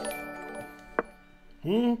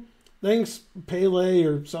 Thanks, Pele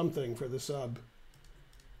or something, for the sub.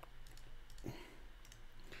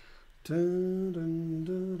 Dun, dun,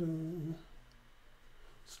 dun, dun.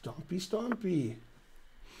 Stompy, stompy.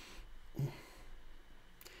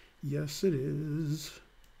 Yes, it is.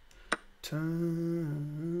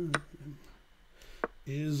 Time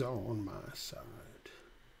is on my side.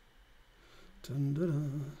 Dun, dun,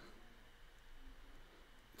 dun.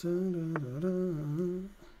 Dun, dun, dun, dun.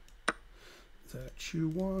 That you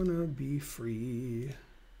wanna be free.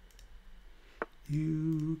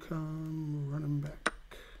 You come running back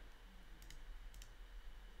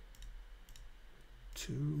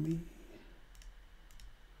to me.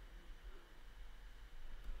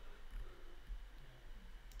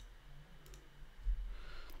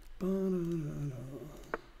 Ba-da-da-da.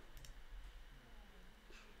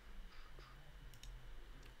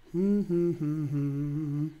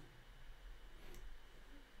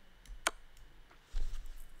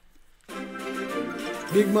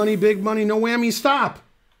 Big money, no whammy, stop.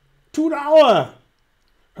 $2.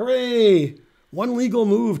 Hooray. One legal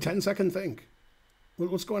move, 10-second think.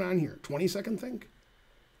 What's going on here? 20-second think?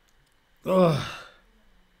 Ugh.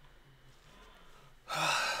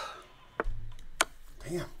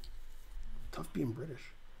 Damn. Tough being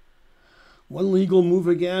British. One legal move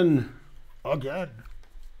again. Again.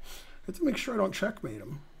 I have to make sure I don't checkmate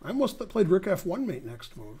him. I almost played Rook F1 mate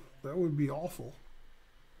next move. That would be awful.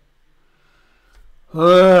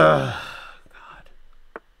 God.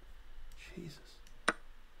 Jesus.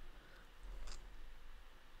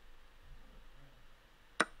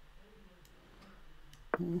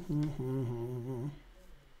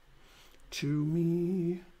 To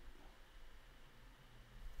me.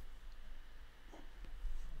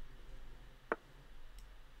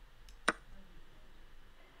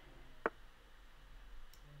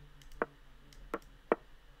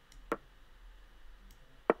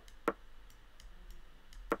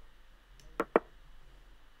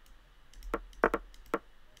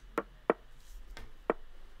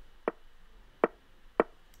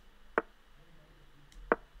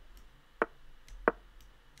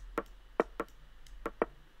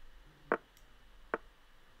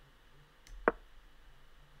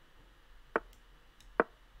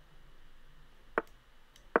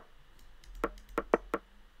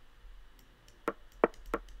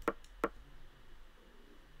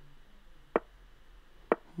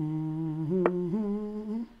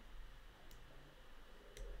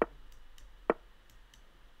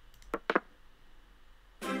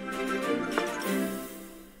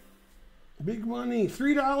 Big money,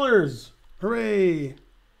 $3. Hooray.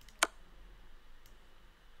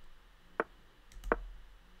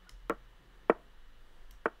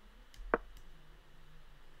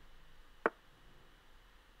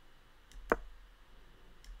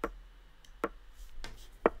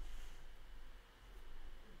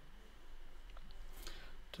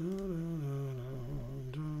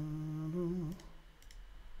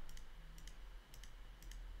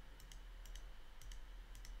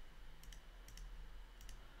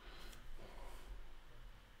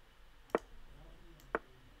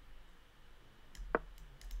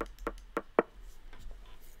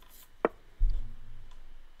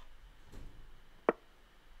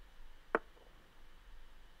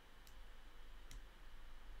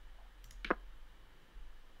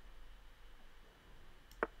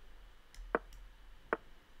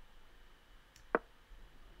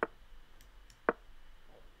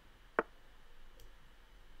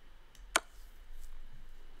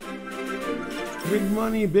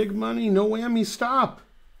 Big money, no whammy, stop.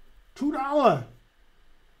 $2.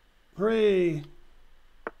 Hooray.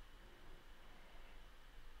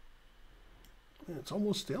 Man, it's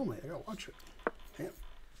almost stalemate. I gotta watch it.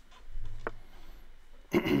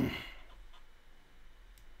 Damn.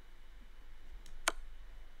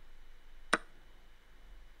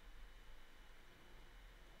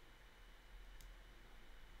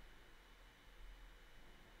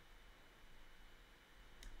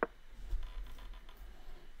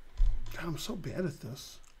 God, I'm so bad at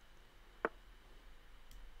this.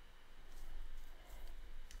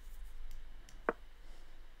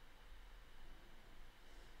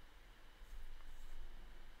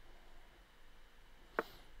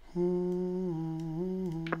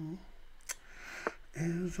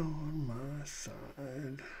 Is on my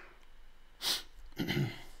side.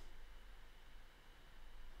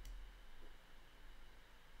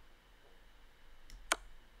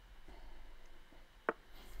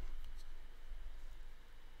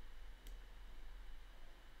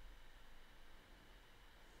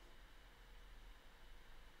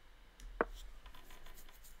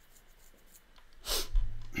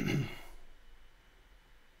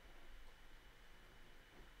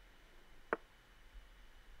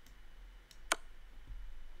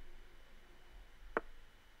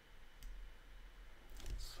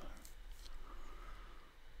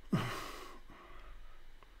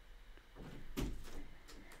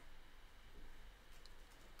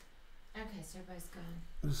 Yes, everybody's gone.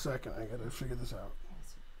 Just a second, I gotta figure this out.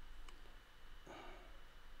 Yes.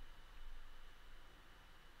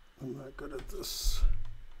 I'm not good at this.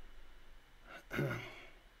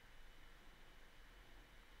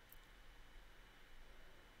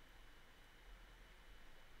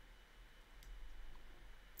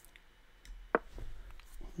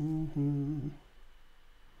 Mm-hmm.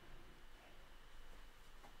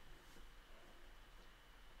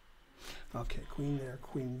 Okay, queen there,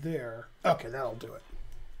 queen there. Okay, that'll do it.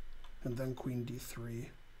 And then queen d3.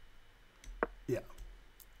 Yeah.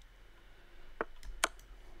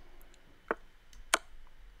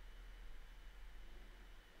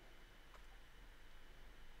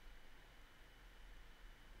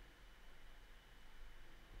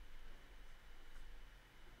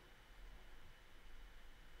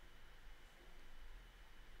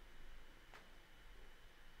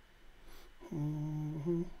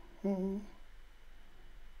 Mm-hmm. Mm-hmm.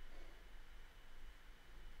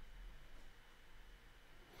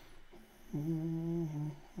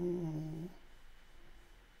 Mm-hmm.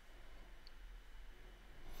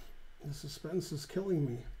 The suspense is killing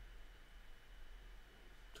me.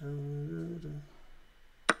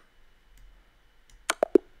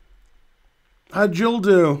 How'd Jill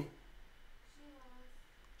do?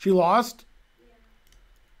 She lost? Yeah.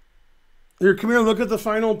 Here, come here, look at the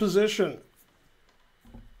final position.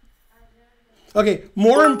 Okay,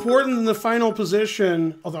 more important than the final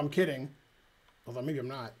position, although I'm kidding, although maybe I'm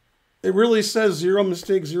not, it really says 0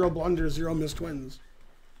 mistakes, 0 blunders, 0 missed wins.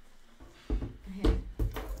 Okay.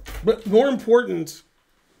 But more important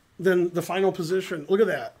than the final position, look at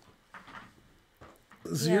that.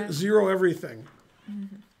 Zero everything.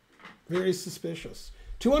 Mm-hmm. Very suspicious.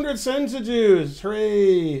 200 centidues,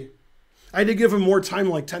 hooray. I had to give him more time,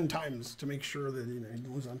 like 10 times, to make sure that he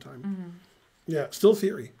was on time. Mm-hmm. Yeah, still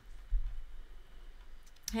theory.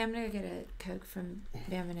 Hey, I'm going to get a Coke from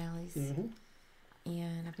Bam and Alley's. Mm-hmm.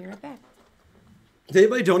 And I'll be right back. Did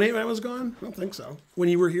anybody donate when I was gone? I don't think so. When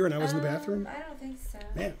you were here and I was in the bathroom? I don't think so.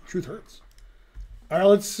 Man, truth hurts. All right,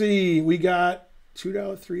 let's see. We got $2,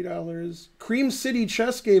 $3. Cream City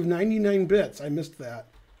Chess gave 99 bits. I missed that.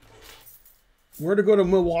 Where to go to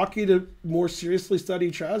Milwaukee to more seriously study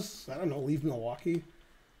chess? I don't know. Leave Milwaukee,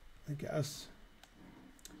 I guess.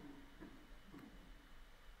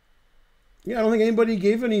 Yeah, I don't think anybody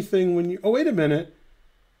gave anything when you... Oh, wait a minute.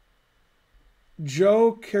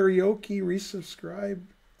 Joe Karaoke resubscribed.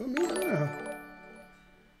 Oh, yeah.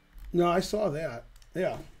 No, I saw that.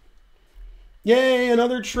 Yeah. Yay,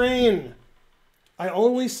 another train. I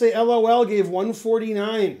only say LOL gave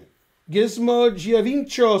 149. Gizmo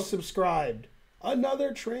Giovinco subscribed.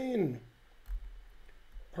 Another train.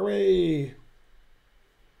 Hooray.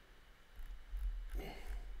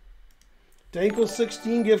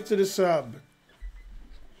 Danko16 gifted a sub.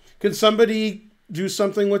 Can somebody do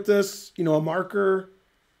something with this? You know, a marker?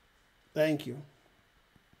 Thank you.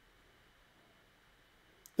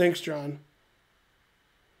 Thanks, John.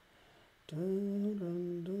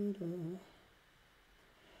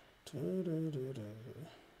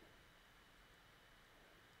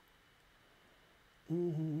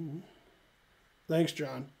 Mm-hmm. Thanks,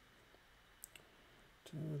 John.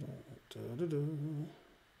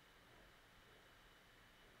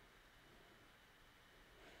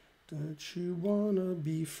 That you wanna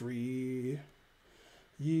be free,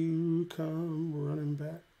 you come running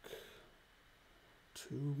back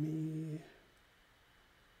to me.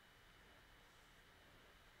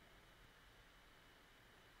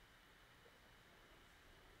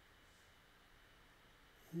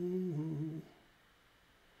 Mm-hmm.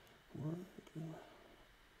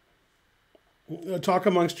 Talk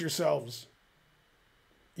amongst yourselves.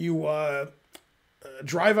 You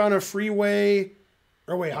drive on a freeway,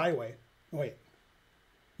 or wait, highway. Wait.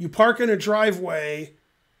 You park in a driveway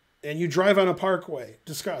and you drive on a parkway.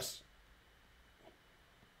 Discuss.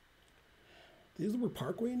 Do they use the word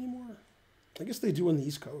parkway anymore? I guess they do on the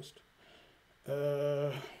East Coast.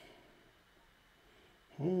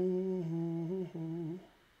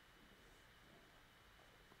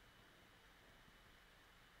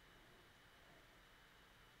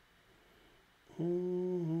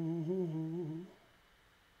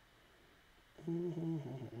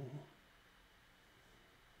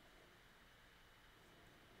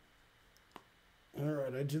 All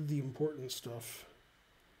right, I did the important stuff.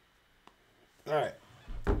 All right.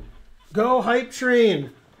 Go Hype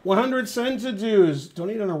Train. 100 centidues.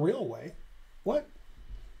 Donate on a railway. What?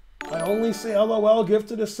 I only say LOL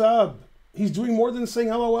gifted a sub. He's doing more than saying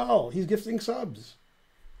LOL. He's gifting subs.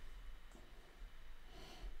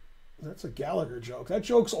 That's a Gallagher joke. That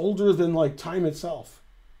joke's older than like time itself.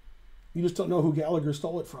 You just don't know who Gallagher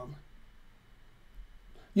stole it from.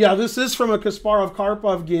 Yeah, this is from a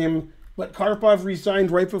Kasparov-Karpov game, but Karpov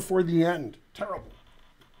resigned right before the end. Terrible.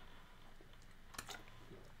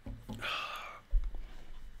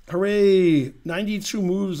 Hooray! 92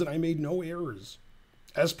 moves and I made no errors.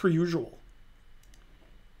 As per usual.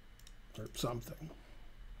 Or something.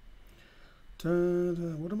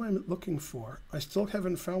 What am I looking for? I still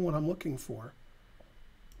haven't found what I'm looking for.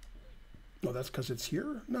 Oh, that's because it's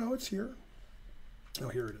here? No, it's here. Oh,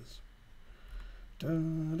 here it is.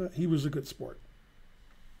 He was a good sport.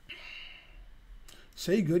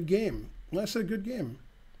 Say good game. Well, I said good game.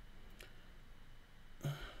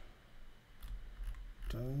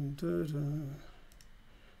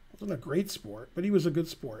 Wasn't a great sport, but he was a good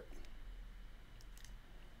sport.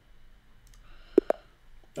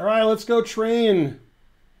 All right, let's go train.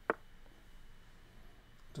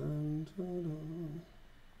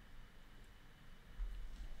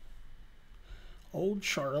 Old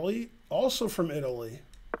Charlie, also from Italy.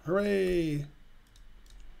 Hooray.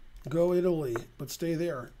 Go Italy, but stay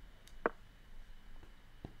there.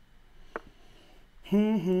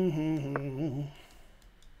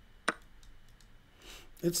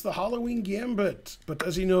 It's the Halloween Gambit. But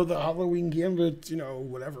does he know the Halloween Gambit, you know,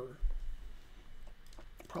 whatever?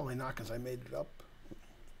 Probably not, because I made it up.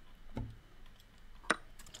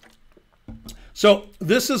 So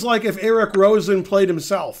this is like if Eric Rosen played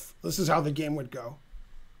himself. This is how the game would go.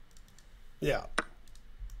 Yeah.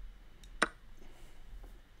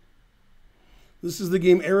 This is the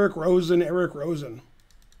game Eric Rosen, Eric Rosen.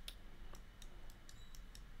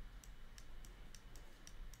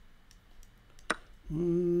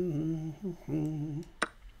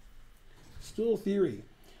 Still theory.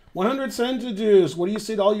 100 centidues. What do you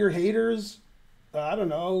say to all your haters? I don't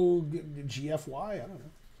know. GFY? I don't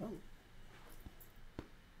know.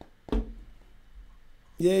 Something.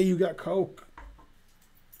 Yeah, you got Coke.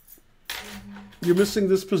 You're missing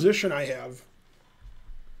this position I have.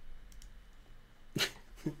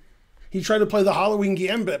 He tried to play the Halloween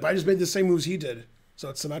Gambit, but I just made the same moves he did. So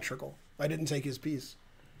it's symmetrical. I didn't take his piece.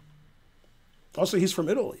 Also, he's from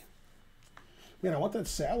Italy. Man, I want that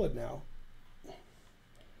salad now.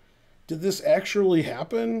 Did this actually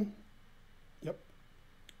happen? Yep.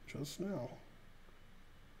 Just now.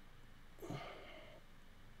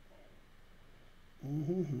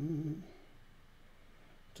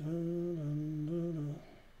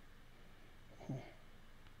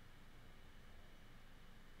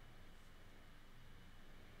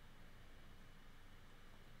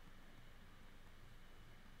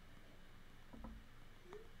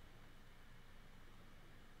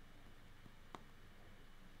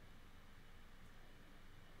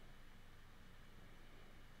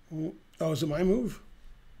 Oh, is it my move?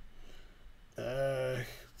 Let's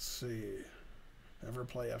see. Never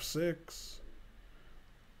play F6.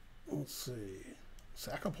 Let's see.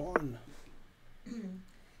 Sack a pawn.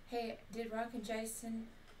 Hey, did Rock and Jason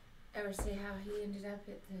ever say how he ended up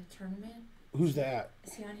at the tournament? Who's that?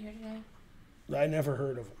 Is he on here today? I never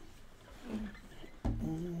heard of him.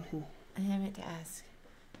 I meant to ask.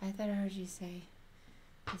 I thought I heard you say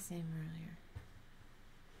his name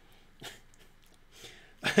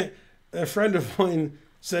earlier. A friend of mine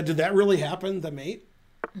said, "Did that really happen, the mate?"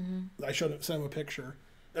 Mm-hmm. I sent him a picture.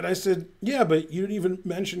 And I said, "Yeah, but you didn't even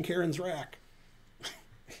mention Karen's rack."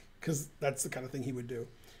 Because that's the kind of thing he would do.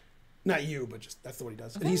 Not you, but just that's what he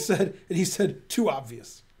does. And he said, "Too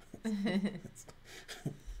obvious."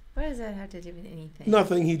 What does that have to do with anything?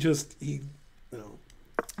 Nothing. He you know,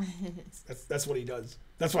 that's what he does.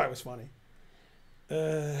 That's why it was funny. He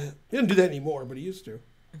doesn't do that anymore, but he used to.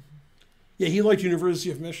 Yeah, he liked University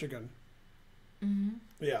of Michigan. Mm-hmm.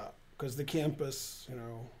 Yeah, because the campus, you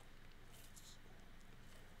know.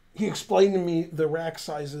 He explained to me the rack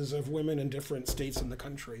sizes of women in different states in the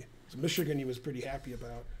country. So Michigan he was pretty happy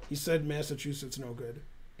about. He said Massachusetts no good.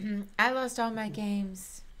 I lost all my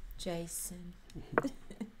games, Jason.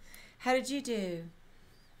 How did you do?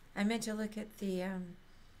 I meant to look at the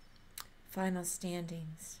final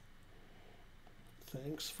standings.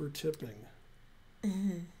 Thanks for tipping.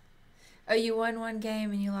 Oh, you won one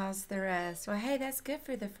game and you lost the rest. Well, hey, that's good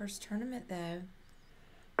for the first tournament, though.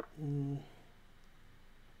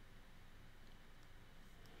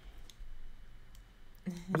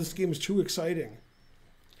 This game is too exciting.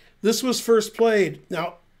 This was first played.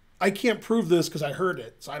 Now, I can't prove this because I heard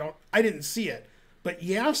it, so I didn't see it. But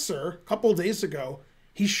Yasser, a couple of days ago,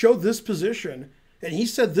 he showed this position, and he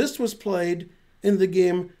said this was played in the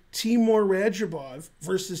game Timur Radjabov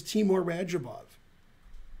versus Timur Radjabov.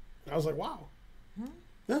 I was like, wow.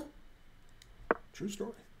 Yeah. True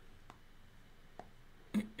story.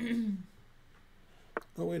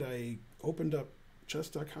 Oh, wait, I opened up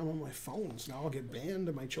chess.com on my phones. Now I'll get banned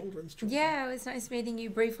in my children's children. Yeah, it was nice meeting you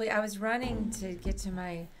briefly. I was running to get to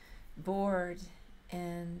my board,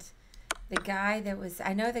 and the guy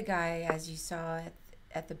I know the guy, as you saw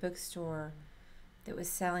at the bookstore, that was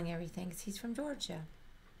selling everything, 'cause he's from Georgia.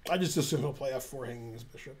 I just assume he'll play f4 hanging his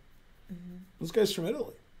bishop. Mm-hmm. This guy's from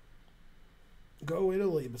Italy. Go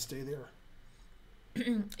Italy, but stay there.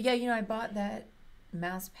 Yeah, I bought that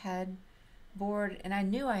mouse pad board, and I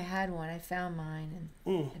knew I had one. I found mine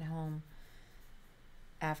at home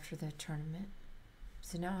after the tournament.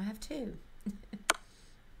 So now I have two.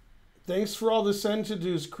 Thanks for all the send to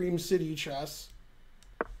do's, Cream City Chess.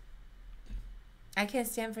 I can't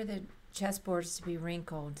stand for the chessboards to be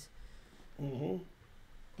wrinkled. Mm-hmm.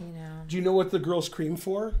 You know. Do you know what the girls cream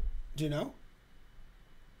for? Do you know?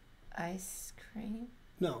 Ice cream?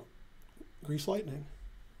 No. Grease lightning.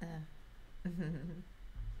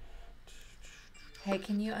 Hey,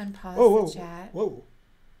 can you unpause Whoa. the chat? Whoa.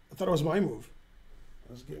 I thought it was my move.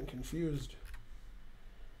 I was getting confused.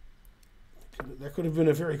 That could have been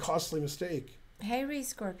a very costly mistake. Hey,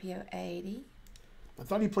 Scorpio 80. I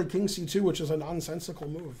thought he played King C2, which is a nonsensical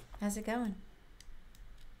move. How's it going?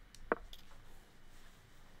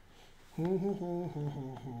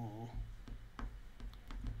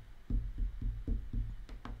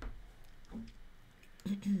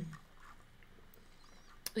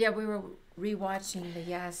 Yeah, we were rewatching the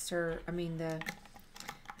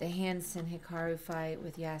Hansen Hikaru fight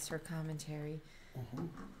with Yasser commentary.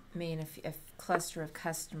 Me and a cluster of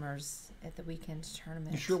customers at the weekend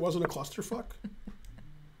tournament. You sure it wasn't a clusterfuck?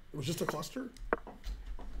 It was just a cluster?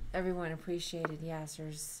 Everyone appreciated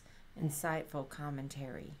Yasser's insightful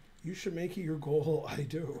commentary. You should make it your goal. I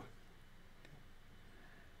do.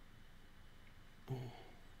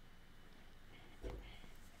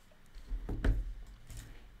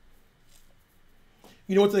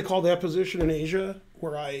 You know what they call that position in Asia,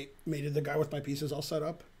 where I mated the guy with my pieces all set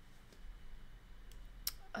up?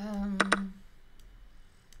 I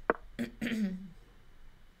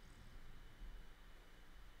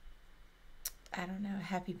don't know.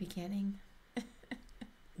 Happy beginning.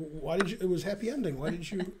 Why did you? It was happy ending. Why did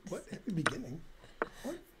you? What happy beginning?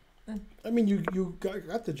 What? I mean, you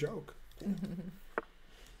got the joke.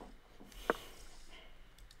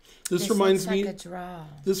 This reminds me. Like a draw.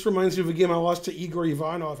 This reminds me of a game I lost to Igor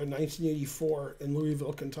Ivanov in 1984 in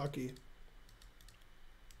Louisville, Kentucky.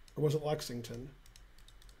 Or was it Lexington?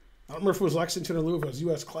 I don't remember if it was Lexington or Louisville. It was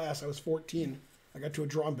U.S. class. I was 14. I got to a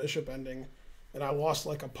drawn bishop ending, and I lost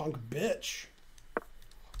like a punk bitch.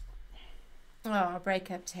 Oh, a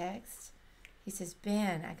breakup text. He says,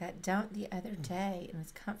 Ben, I got dumped the other day and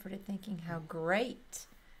was comforted thinking how great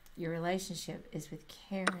your relationship is with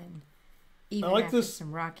Karen. Even I like after this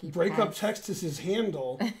some rocky breakup paths. text is his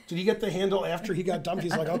handle. Did he get the handle after he got dumped?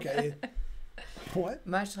 He's like, okay. What?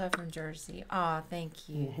 Much love from Jersey. Aw, thank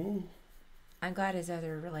you. Mm-hmm. I'm glad his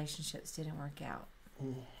other relationships didn't work out.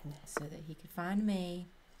 So that he could find me.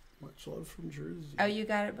 Much love from Jersey. Oh, you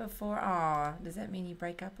got it before? Aw, does that mean you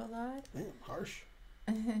break up a lot? Man, harsh.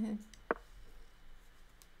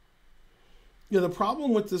 Yeah, the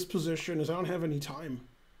problem with this position is I don't have any time.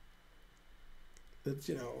 It's,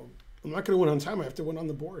 I'm not going to win on time. I have to win on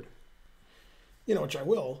the board. Which I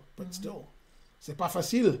will, but still. C'est pas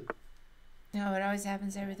facile. No, it always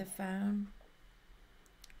happens over the phone.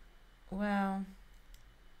 Well.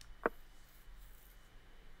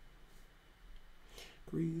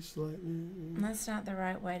 Grease lightning. That's not the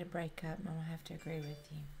right way to break up. I'll have to agree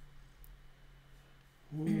with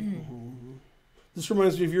you. This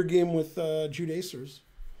reminds me of your game with Jude Acers.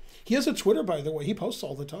 He has a Twitter, by the way. He posts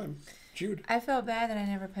all the time. Jude. I felt bad that I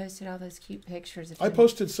never posted all those cute pictures of I him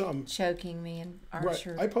posted some. choking me and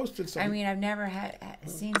Archer. Right. I posted some. I mean, I've never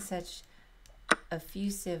seen such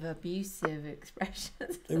effusive, abusive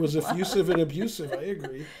expressions. It was effusive and abusive. I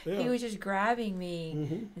agree. Yeah. He was just grabbing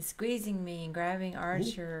me and squeezing me and grabbing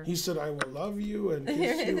Archer. He said, I will love you and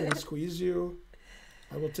kiss you and squeeze you.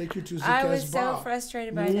 I will take you to the I was so Casbah.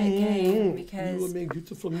 frustrated by that game because you will make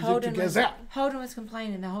beautiful music Holden together. was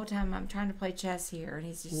complaining the whole time. I'm trying to play chess here, and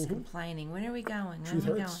he's just complaining. When are we going? When Truth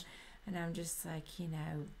are we hurts. going? And I'm just like,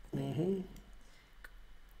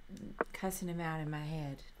 cussing him out in my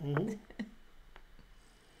head.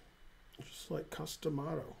 Just like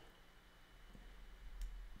Customato.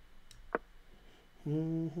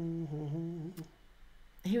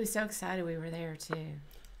 He was so excited we were there too.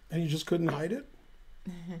 And you just couldn't hide it?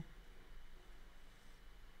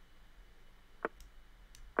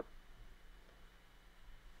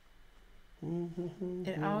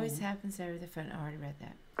 It always happens over the phone. I already read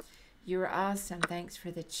that. You were awesome. Thanks for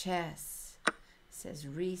the chess. Says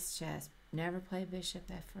Reese Chess. Never play bishop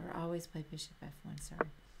f4. Always play bishop f1. Sorry.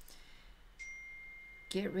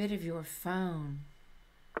 Get rid of your phone.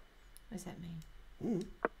 What does that mean?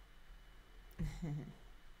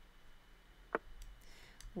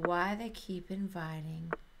 Why they keep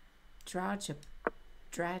inviting Drajabov.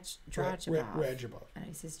 Rajabov. Oh,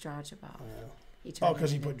 he says Drajabov. Oh,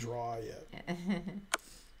 because he put draw, yeah.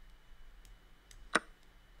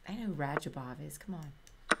 I know who Rajabov is. Come on.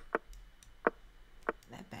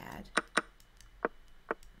 That bad.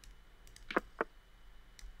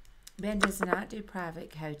 Ben does not do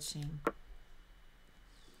private coaching.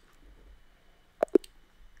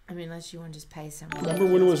 I mean, unless you want to just pay someone. Remember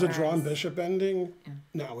when it was a drawn bishop ending? Yeah.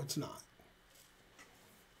 No, it's not.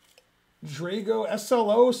 Drago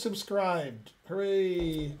SLO subscribed.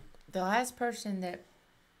 Hooray. The last person that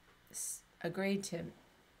agreed to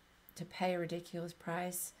pay a ridiculous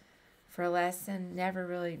price for a lesson never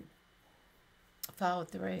really followed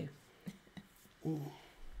through.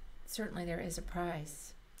 Certainly there is a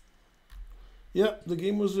price. Yep, the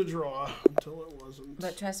game was a draw until it wasn't.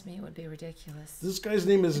 But trust me, it would be ridiculous. This guy's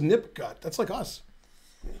name is Nipgut. That's like us.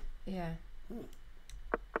 Yeah.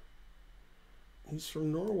 He's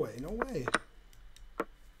from Norway. No way.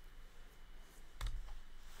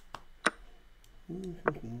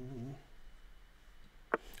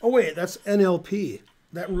 Oh, wait, that's NLP.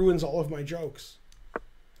 That ruins all of my jokes.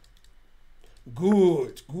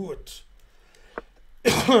 Good, good.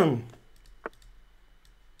 I'll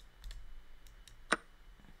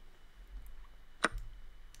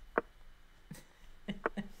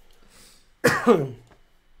tell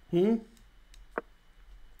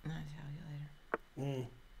you later.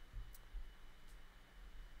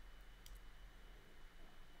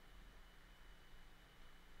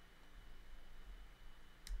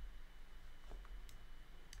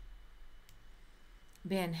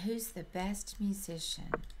 Ben, who's the best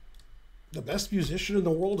musician? The best musician in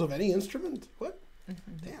the world of any instrument? What?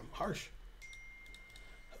 Damn, harsh.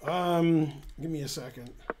 Give me a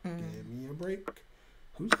second. Give me a break.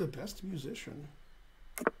 Who's the best musician?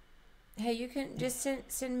 Hey, you can just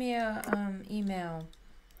send me a email,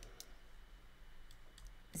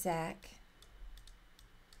 Zach.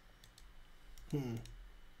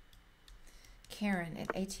 Karen at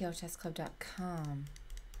atlchessclub.com.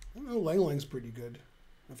 I don't know, Lang Lang's pretty good,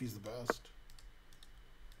 if he's the best.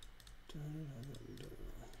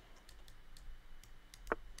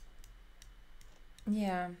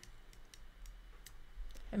 Yeah.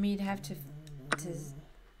 I mean, you'd have to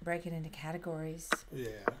break it into categories.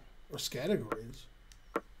 Yeah, or categories.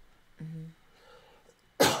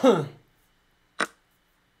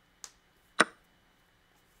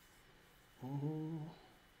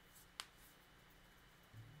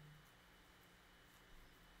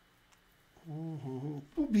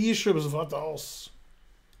 Bishops, what else?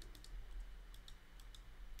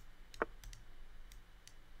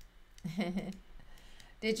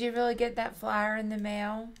 Did you really get that flyer in the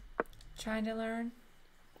mail? Trying to learn?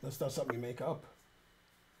 That's not something you make up.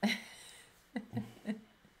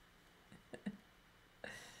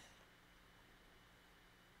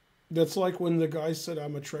 That's like when the guy said,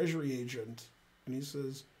 I'm a treasury agent. And he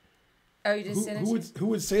says, Oh, you just sent it? who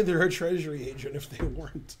would say they're a treasury agent if they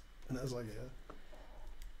weren't? And I was like,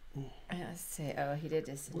 yeah. Let's see. Oh, he did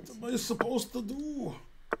just send What it. am I supposed to do?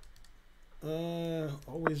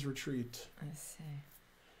 Always retreat. Let's see.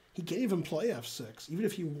 He can't even play F6, even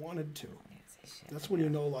if he wanted to. That's when you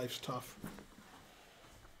know life's tough.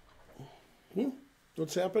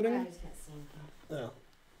 What's happening? Yeah.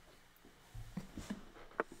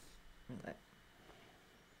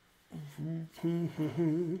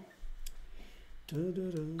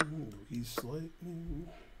 Grease lightning.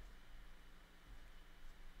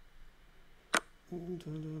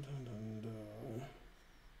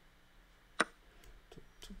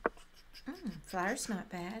 Flyer's not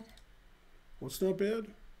bad. What's not bad?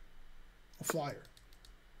 A flyer.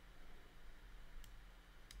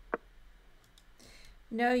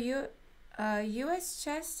 No, U.S.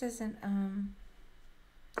 Chess doesn't.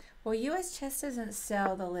 Well, U.S. Chess doesn't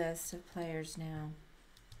sell the list of players now,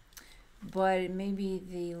 but maybe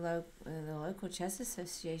the local chess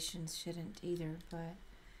associations shouldn't either. But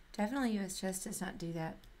definitely, U.S. Chess does not do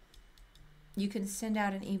that. You can send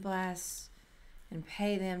out an e-blast and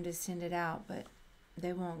pay them to send it out, but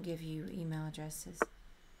they won't give you email addresses.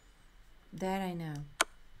 That I know.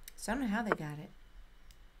 So I don't know how they got it.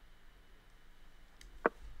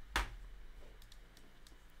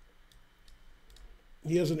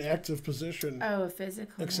 He has an active position. Oh, a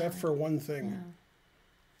physical. Except for one thing.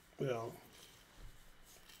 No.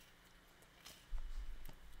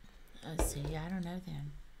 Yeah. Let's see. I don't know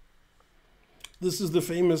then. This is the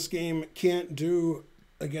famous game, can't do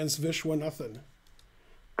against Vishwa nothing.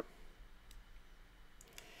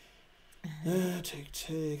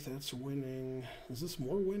 Take, that's winning. Is this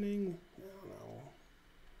more winning? I don't know.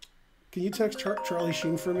 Can you text Charlie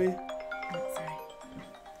Sheen for me? Oh, sorry.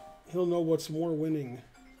 He'll know what's more winning.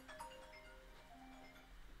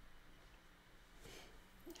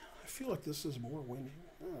 I feel like this is more winning.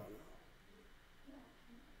 I don't know.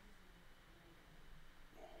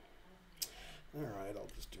 Alright, I'll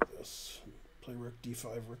just do this. Play Rook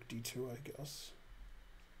D5, Rook D2, I guess.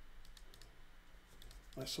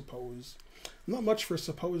 I suppose. Not much for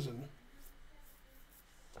supposing.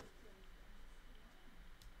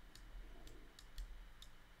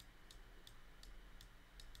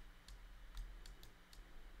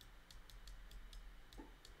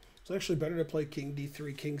 It's actually better to play King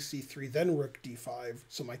D3, King C3, then Rook D5,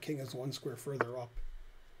 so my king is one square further up.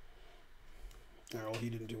 No, he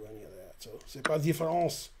didn't do any of that, so c'est pas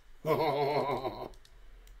différence.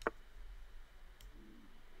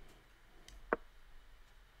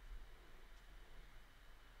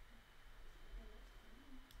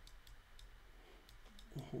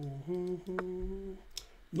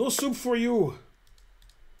 No soup for you.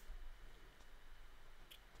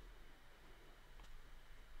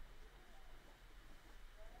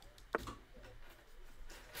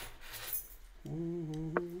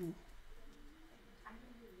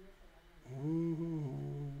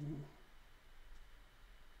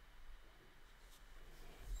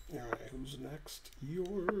 Alright, who's next?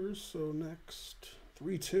 Yours, so next.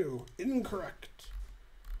 3-2. Incorrect.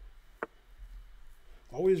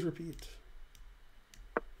 Always repeat.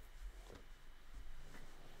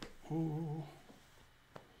 Oh.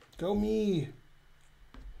 Go me.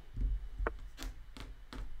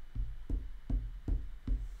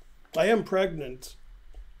 I am pregnant.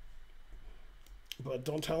 But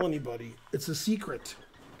don't tell anybody. It's a secret.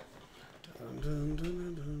 Dun, dun,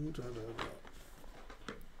 dun, dun, dun, dun, dun.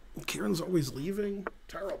 Karen's always leaving.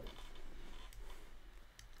 Terrible.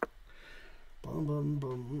 Bum, bum,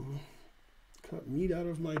 bum. Cut meat out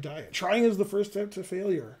of my diet. Trying is the first step to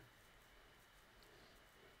failure.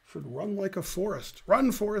 Should run like a forest.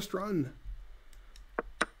 Run, forest, run.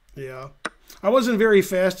 Yeah. I wasn't very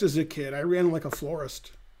fast as a kid. I ran like a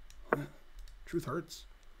florist. Truth hurts.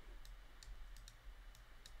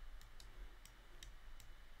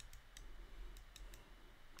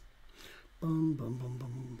 Bum, bum, bum,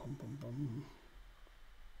 bum, bum, bum, bum.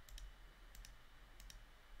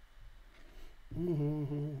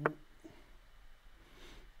 Mm-hmm.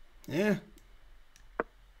 Yeah.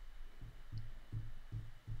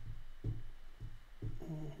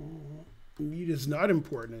 Meat is not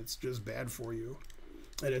important. It's just bad for you.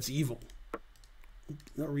 And it's evil.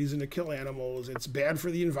 No reason to kill animals. It's bad for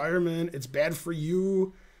the environment. It's bad for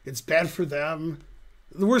you. It's bad for them.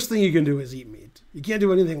 The worst thing you can do is eat meat. You can't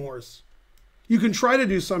do anything worse. You can try to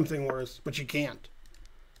do something worse, but you can't.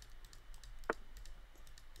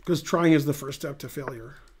 Because trying is the first step to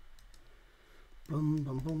failure. Bum,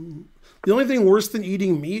 bum, bum. The only thing worse than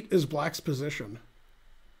eating meat is black's position.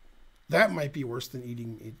 That might be worse than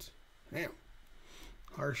eating meat. Damn.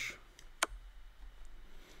 Harsh.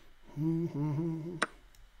 Mm-hmm.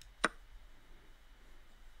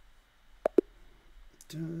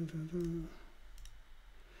 Da, da, da.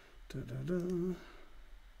 Da, da, da.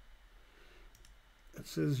 It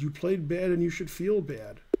says, you played bad and you should feel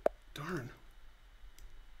bad. Darn.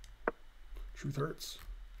 Truth hurts.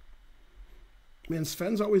 Man,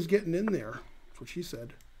 Sven's always getting in there. That's what she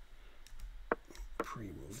said.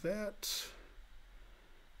 Pre-move that.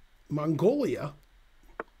 Mongolia.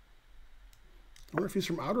 I wonder if he's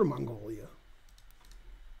from Outer Mongolia.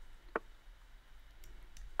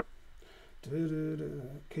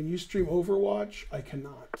 Can you stream Overwatch? I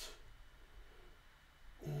cannot.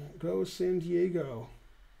 Go San Diego.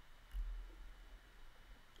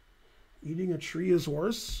 Eating a tree is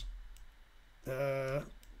worse?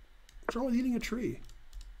 What's wrong with eating a tree?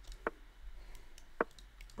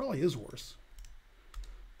 Probably is worse.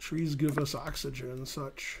 Trees give us oxygen and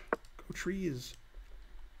such. Go trees.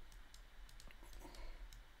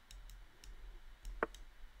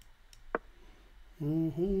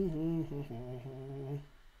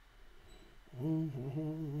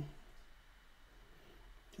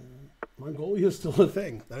 Mongolia is still a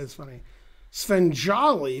thing. That is funny.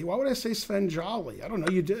 Svengali? Why would I say Svengali? I don't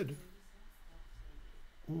know. You did.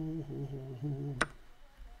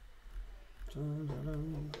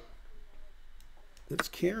 It's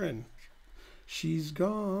Karen. She's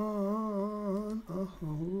gone.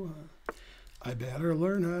 Oh, I better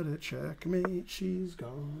learn how to checkmate. She's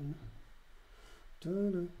gone.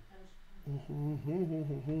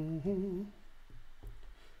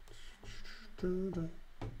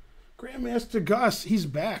 Grandmaster Gus, he's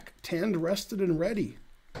back. Tanned, rested, and ready.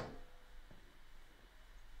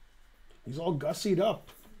 He's all gussied up.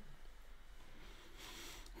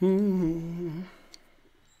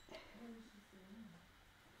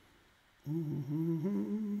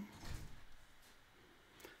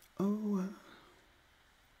 Oh,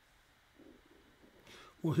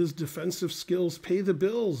 will his defensive skills pay the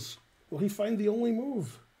bills? Will he find the only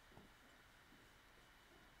move?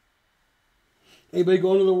 Anybody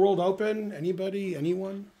going to the World Open? Anybody?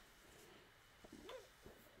 Anyone?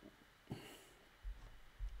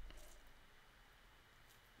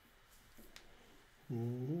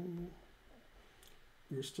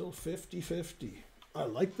 You're still 50-50. I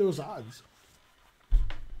like those odds.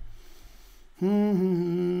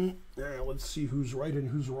 Yeah, let's see who's right and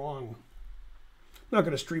who's wrong. I'm not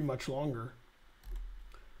going to stream much longer.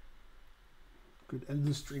 Could end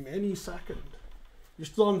the stream any second. You're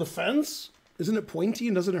still on the fence? Isn't it pointy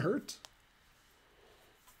and doesn't it hurt?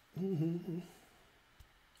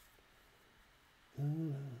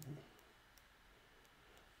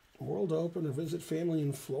 World Open to visit family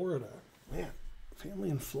in Florida. Man, family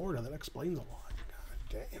in Florida, that explains a lot.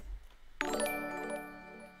 God damn.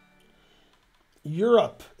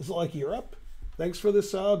 Europe. Is it like Europe? Thanks for the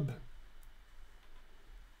sub.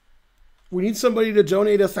 We need somebody to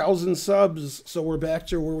donate 1,000 subs so we're back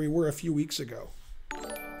to where we were a few weeks ago.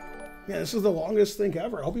 Man, this is the longest thing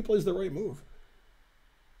ever. I hope he plays the right move.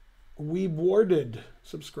 We boarded.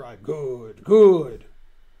 Subscribe. Good. Good.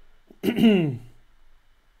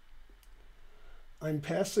 I'm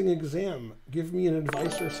passing exam. Give me an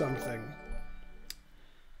advice or something.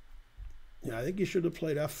 Yeah, I think you should have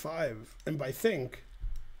played F5. And by think,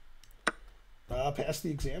 pass the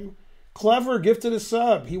exam. Clever gifted a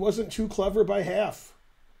sub. He wasn't too clever by half.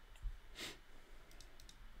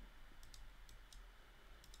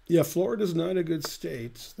 Yeah, Florida's not a good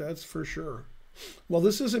state. That's for sure. Well,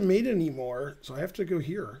 this isn't made anymore, so I have to go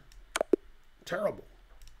here. Terrible.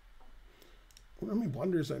 How many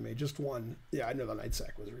blunders I made? Just one. Yeah, I know the night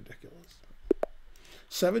sack was ridiculous.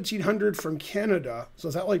 1,700 from Canada. So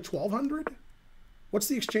is that like 1,200? What's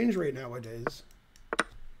the exchange rate nowadays?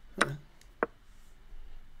 Huh.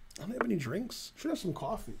 I don't have any drinks. Should have some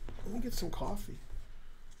coffee. Let me get some coffee.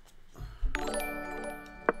 In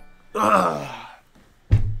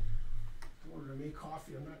order to make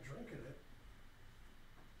coffee, I'm not drinking it.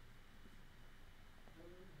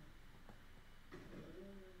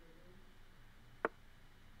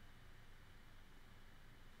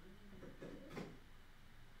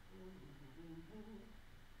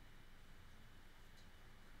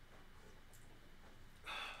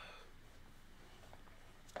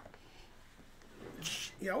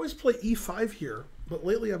 Yeah, I always play E5 here, but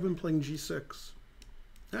lately I've been playing G6.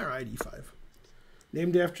 All right, E5.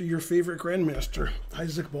 Named after your favorite grandmaster,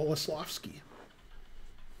 Isaac Boleslavsky.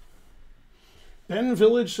 Ben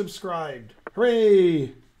Village subscribed.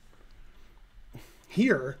 Hooray!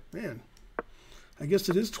 Here, man, I guess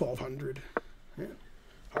it is 1,200. Yeah,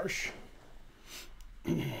 harsh.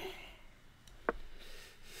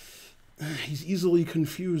 He's easily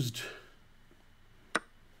confused.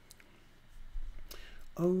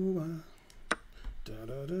 Oh, da, da,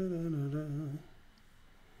 da, da, da, da.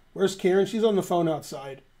 Where's Karen? She's on the phone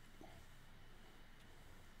outside.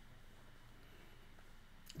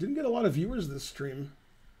 Didn't get a lot of viewers this stream.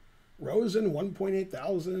 Rosen, 1.8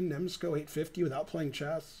 thousand. Nemsko, 850 without playing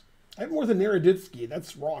chess. I have more than Naroditsky.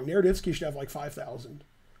 That's wrong. Naroditsky should have like 5,000.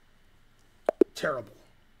 Terrible.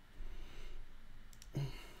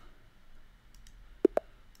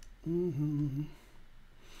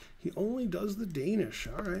 He only does the Danish.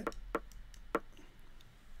 All right.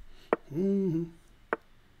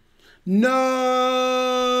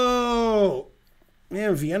 No!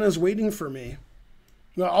 Man, Vienna's waiting for me.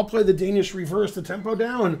 No, I'll play the Danish reverse, the tempo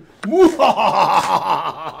down.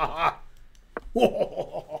 Why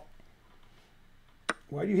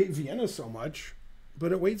do you hate Vienna so much?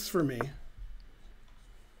 But it waits for me.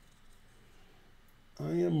 I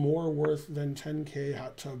am more worth than 10K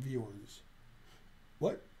hot tub viewers.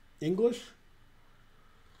 What? English?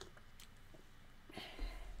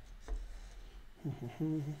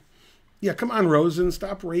 Yeah, come on, Rosen.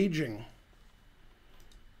 Stop raging.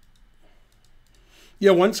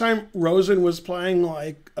 Yeah, one time Rosen was playing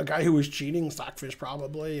like a guy who was cheating, Stockfish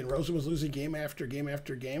probably, and Rosen was losing game after game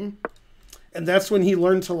after game. And that's when he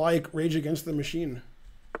learned to like Rage Against the Machine.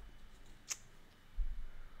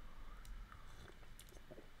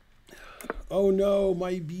 Oh no,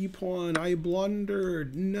 my B pawn, I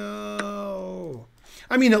blundered. No.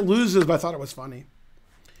 I mean, it loses, but I thought it was funny.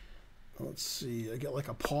 Let's see, I get like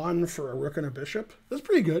a pawn for a rook and a bishop. That's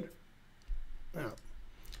pretty good. Yeah.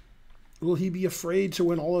 Will he be afraid to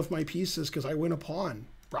win all of my pieces because I win a pawn?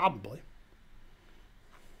 Probably.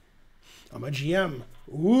 I'm a GM.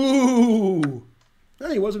 Ooh. No,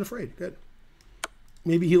 he wasn't afraid. Good.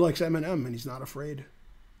 Maybe he likes Eminem and he's not afraid.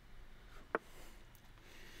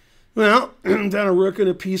 Well, then a rook and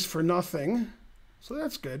a piece for nothing. So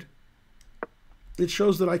that's good. It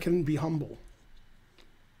shows that I can be humble.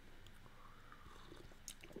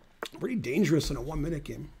 Pretty dangerous in a 1-minute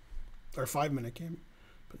game. Or 5-minute game.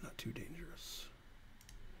 But not too dangerous.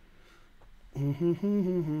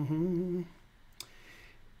 Gone.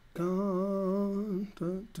 Dun,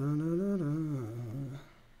 dun, dun,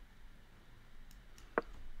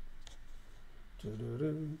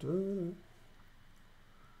 dun, dun.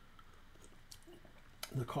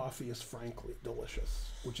 The coffee is frankly delicious,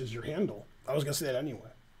 which is your handle. I was going to say that anyway.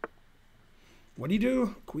 What do you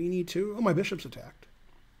do? Queen e2. Oh, my bishop's attacked.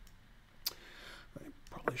 I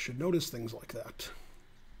probably should notice things like that.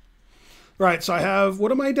 Right, so I have,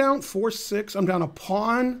 what am I down? 4-6. I'm down a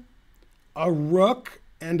pawn, a rook,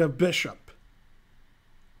 and a bishop.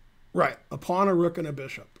 Right, a pawn, a rook, and a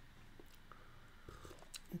bishop.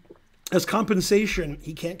 As compensation,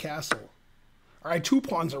 he can't castle. All right, 2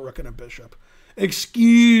 pawns, a rook, and a bishop.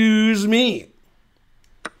 Excuse me.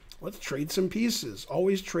 Let's trade some pieces.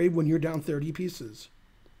 Always trade when you're down 30 pieces.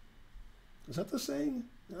 Is that the saying?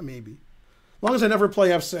 Maybe. As long as I never play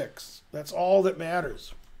f6. That's all that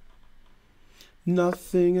matters.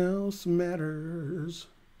 Nothing else matters.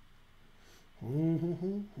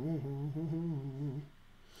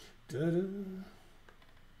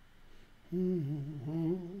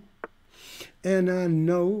 And I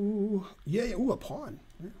know, yeah, ooh, a pawn.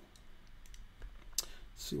 Yeah.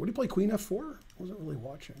 Let's see, what do you play? Queen f4? Wasn't really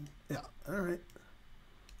watching. Yeah, all right.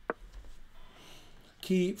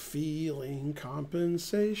 Keep feeling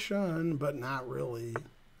compensation, but not really.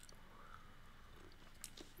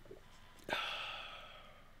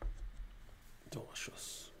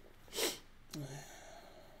 Delicious.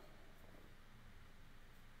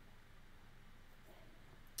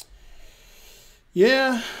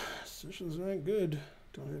 Yeah, position's not good.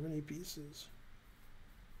 Don't have any pieces.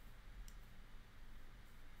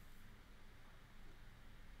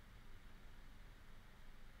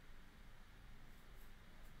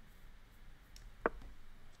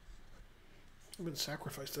 I haven't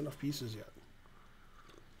sacrificed enough pieces yet.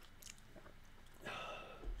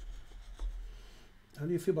 How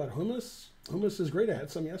do you feel about hummus? Hummus is great. I had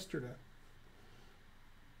some yesterday.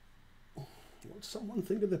 What someone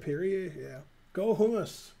think of the Perrier? Yeah. Go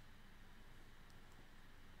hummus.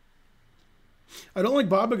 I don't like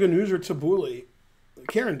Baba Ganoush or tabbouleh.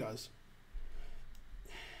 Karen does.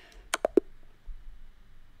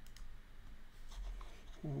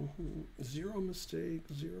 Zero mistake,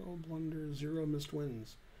 0 blunder, 0 missed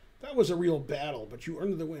wins. That was a real battle, but you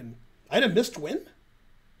earned the win. I had a missed win?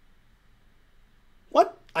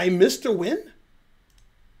 What? I missed a win?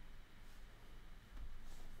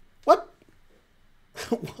 What?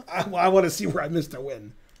 I want to see where I missed a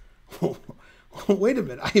win. Wait a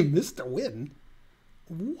minute. I missed a win?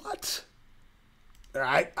 What?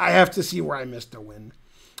 I have to see where I missed a win.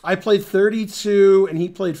 I played 32 and he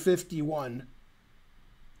played 51.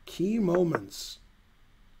 Key moments.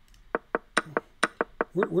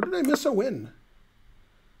 Where did I miss a win?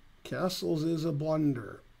 Castles is a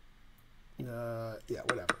blunder. Yeah,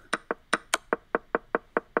 whatever.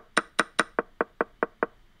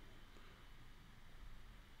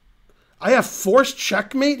 I have forced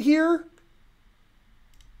checkmate here?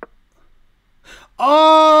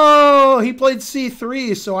 Oh, he played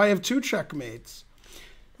c3, so I have 2 checkmates.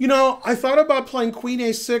 You know, I thought about playing queen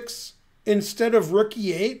a6 instead of rook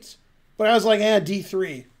e8, but I was like,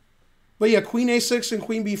 d3. But yeah, queen a6 and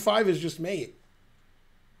queen b5 is just mate.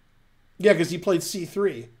 Yeah, because he played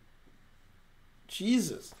c3.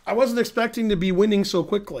 Jesus. I wasn't expecting to be winning so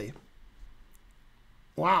quickly.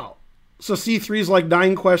 Wow. So c3 is like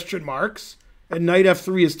 9 question marks, and knight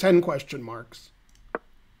f3 is 10 question marks.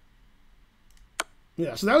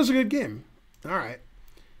 Yeah, so that was a good game. All right.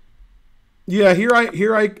 Yeah, here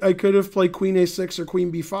I could have played queen a6 or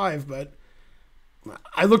queen b5, but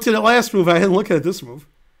I looked at it last move. I didn't look at this move.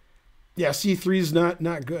 Yeah, c3 is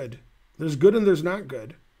not good. There's good and there's not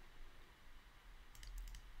good.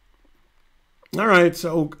 All right,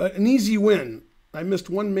 so an easy win. I missed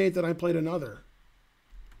one mate, then I played another.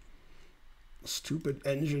 Stupid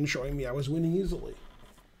engine showing me I was winning easily.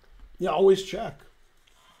 Yeah, always check.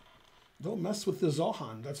 Don't mess with the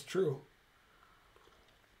Zohan. That's true.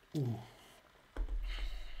 Ooh.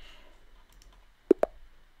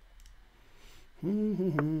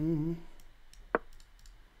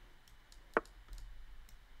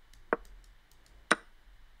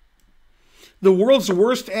 The world's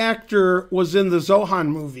worst actor was in the Zohan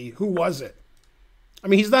movie. Who was it? I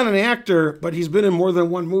mean, he's not an actor, but he's been in more than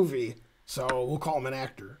one movie, so we'll call him an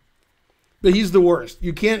actor. But he's the worst.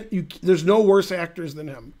 There's no worse actors than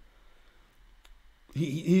him.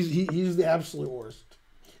 He's the absolute worst.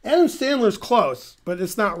 Adam Sandler's close, but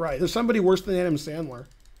it's not right. There's somebody worse than Adam Sandler.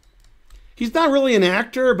 He's not really an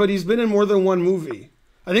actor, but he's been in more than one movie.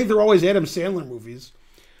 I think they're always Adam Sandler movies.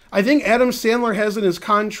 I think Adam Sandler has in his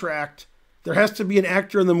contract, there has to be an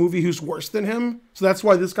actor in the movie who's worse than him. So that's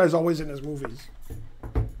why this guy's always in his movies.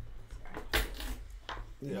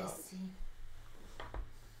 Yeah.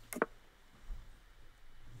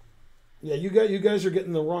 Yeah, you guys are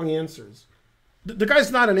getting the wrong answers. The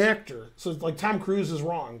guy's not an actor. So like Tom Cruise is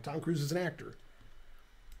wrong. Tom Cruise is an actor.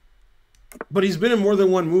 But he's been in more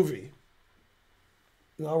than one movie.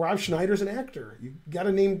 You know, Rob Schneider's an actor. You got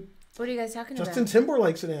to name... What are you guys talking Justin about?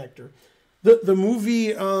 Timberlake's an actor. The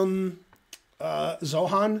movie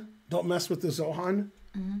Zohan, Don't Mess with the Zohan.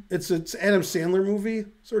 Mm-hmm. It's an Adam Sandler movie.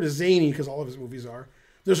 Sort of zany because all of his movies are.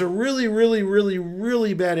 There's a really, really, really,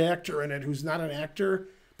 really bad actor in it who's not an actor.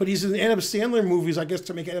 But he's in Adam Sandler movies, I guess,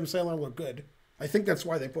 to make Adam Sandler look good. I think that's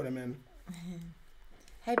why they put him in.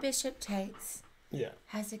 Hey, Bishop Takes. Yeah.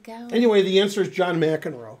 How's it going? Anyway, the answer is John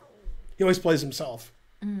McEnroe. He always plays himself.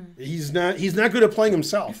 He's not good at playing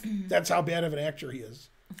himself. That's how bad of an actor he is.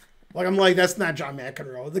 I'm like, that's not John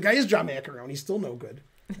McEnroe. The guy is John McEnroe, and he's still no good.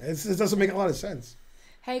 It doesn't make a lot of sense.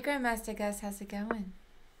 Hey, Grandmaster Gus, how's it going?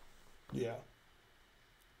 Yeah.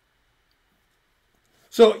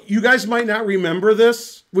 So you guys might not remember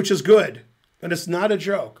this, which is good, and it's not a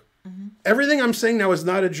joke. Mm-hmm. Everything I'm saying now is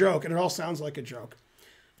not a joke, and it all sounds like a joke.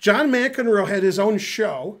 John McEnroe had his own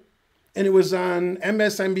show, and it was on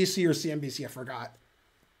MSNBC or CNBC, I forgot.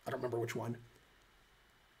 I don't remember which one.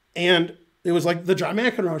 And it was like the John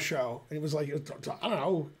McEnroe show, and it was like, I don't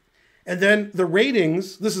know. And then the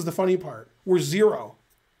ratings, this is the funny part, were 0.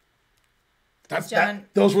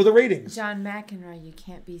 Those were the ratings. John McEnroe, you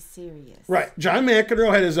can't be serious. Right. John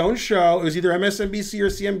McEnroe had his own show. It was either MSNBC or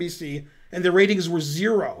CNBC, and the ratings were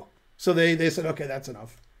 0. So they said, okay, that's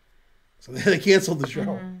enough. So they canceled the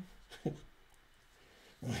show.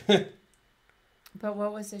 Mm-hmm. But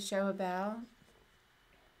what was the show about?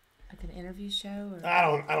 Like an interview show? Or? I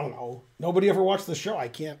don't know. Nobody ever watched the show. I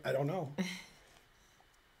don't know.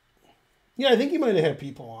 Yeah, I think he might have had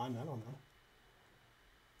people on. I don't know.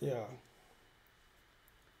 Yeah.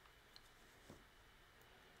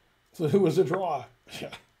 So who was a draw?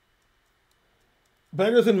 Yeah.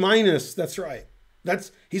 Better than minus. That's right.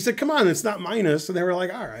 He said, come on, it's not minus. And they were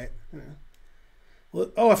like, all right. Yeah.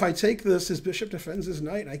 Well, if I take this, his bishop defends his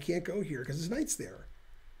knight, and I can't go here because his knight's there.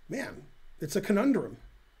 Man, it's a conundrum.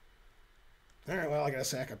 All right, well, I got to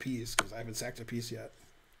sack a piece because I haven't sacked a piece yet.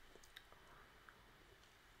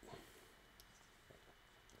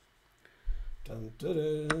 Dun,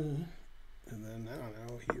 dun, dun. And then, I don't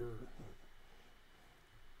know, here.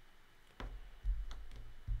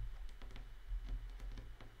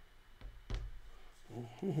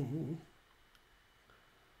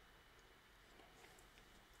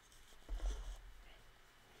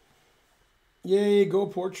 Yay, go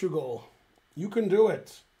Portugal. You can do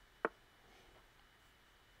it.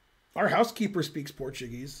 Our housekeeper speaks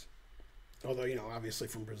Portuguese, although, obviously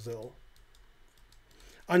from Brazil.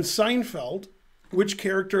 On Seinfeld, which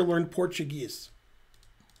character learned Portuguese?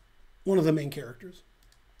 One of the main characters.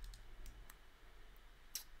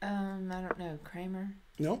 I don't know. Kramer?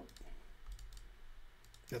 No.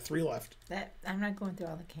 Got 3 left. I'm not going through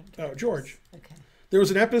all the characters. Oh, George. Okay. There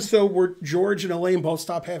was an episode where George and Elaine both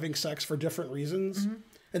stopped having sex for different reasons. Mm-hmm.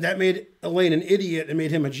 And that made Elaine an idiot and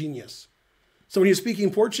made him a genius. So when he was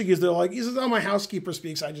speaking Portuguese, they're like, he says, oh, my housekeeper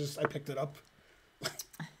speaks. I picked it up.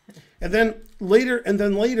 And then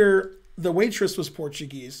later, the waitress was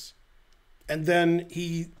Portuguese. And then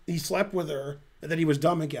he slept with her, and then he was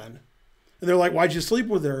dumb again. And they're like, why'd you sleep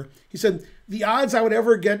with her? He said, the odds I would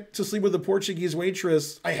ever get to sleep with a Portuguese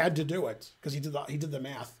waitress, I had to do it because he did the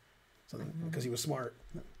math. So because he was smart.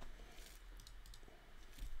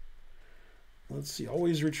 Let's see.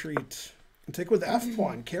 Always retreat. And take with F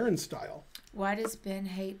pawn, Karen style. Why does Ben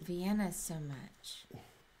hate Vienna so much?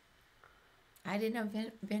 I didn't know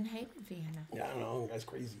Ben hated Vienna. Yeah, I don't know. The guy's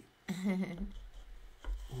crazy.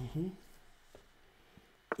 Mm-hmm.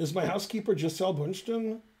 Is my housekeeper Giselle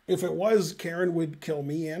Bundchen? If it was, Karen would kill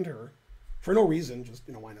me and her. For no reason. Just,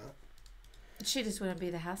 why not? She just wouldn't be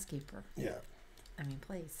the housekeeper. Yeah. I mean,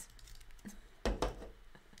 please.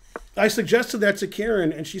 I suggested that to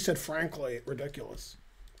Karen, and she said, frankly, ridiculous.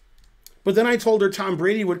 But then I told her Tom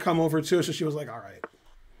Brady would come over too, so she was like, all right.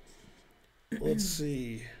 Let's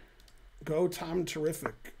see. Go Tom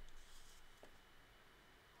Terrific.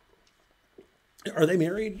 Are they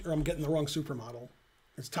married, or I'm getting the wrong supermodel?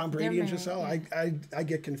 It's Tom Brady They're and Giselle. married, I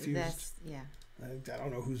get confused. That's yeah. I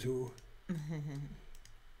don't know who's who.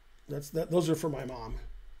 Those are for my mom.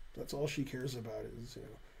 That's all she cares about is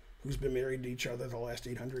who's been married to each other the last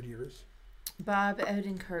 800 years. Bob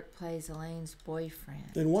Odenkirk plays Elaine's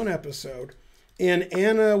boyfriend. In one episode, and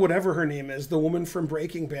Anna, whatever her name is, the woman from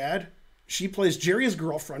Breaking Bad, she plays Jerry's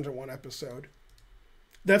girlfriend in one episode.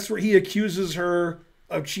 That's where he accuses her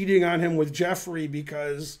of cheating on him with Jeffrey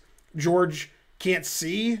because George can't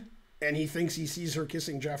see and he thinks he sees her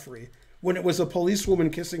kissing Jeffrey when it was a policewoman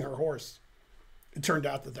kissing her horse. It turned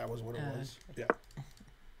out that was what it was. Yeah.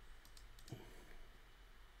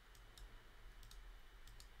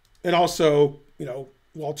 And also,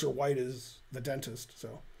 Walter White is the dentist.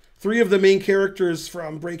 So 3 of the main characters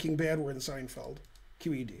from Breaking Bad were in Seinfeld.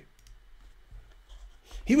 QED.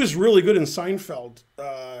 He was really good in Seinfeld.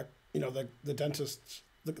 The dentist,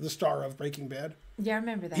 the star of Breaking Bad. Yeah, I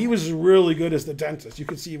remember that. He was really good as the dentist. You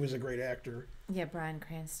could see he was a great actor. Yeah, Bryan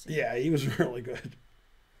Cranston. Yeah, he was really good.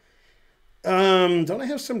 Don't I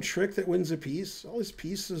have some trick that wins a piece? All his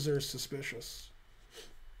pieces are suspicious.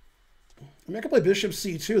 I can play Bishop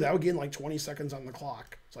C2. That would gain like 20 seconds on the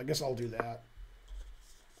clock. So I guess I'll do that.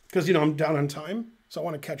 Because, I'm down on time. So I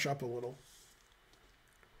want to catch up a little.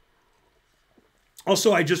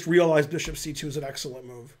 Also, I just realized Bishop C2 is an excellent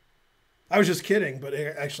move. I was just kidding, but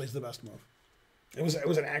it actually is the best move. It was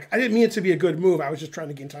an act. I didn't mean it to be a good move. I was just trying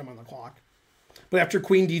to gain time on the clock. But after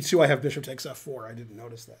Queen D2, I have Bishop takes F4. I didn't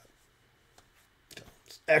notice that.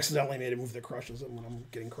 Accidentally made a move that crushes him when I'm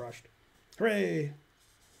getting crushed. Hooray!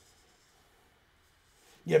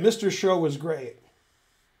 Yeah, Mr. Show was great.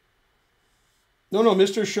 No,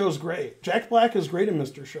 Mr. Show's great. Jack Black is great in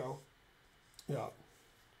Mr. Show. Yeah.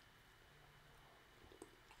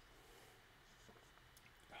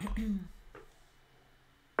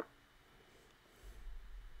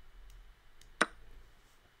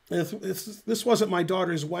 If this wasn't my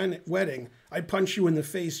daughter's wedding, I'd punch you in the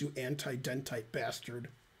face, you anti-dentite bastard.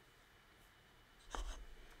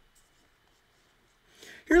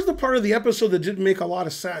 Here's the part of the episode that didn't make a lot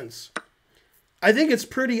of sense. I think it's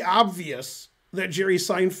pretty obvious that Jerry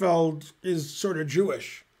Seinfeld is sort of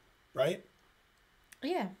Jewish, right?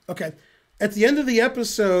 Yeah. Okay. At the end of the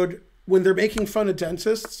episode, when they're making fun of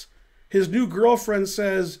dentists, his new girlfriend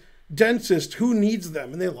says, "Dentist, who needs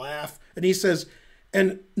them?" And they laugh. And he says,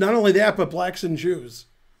 and not only that, but blacks and Jews.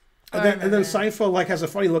 And then Seinfeld has a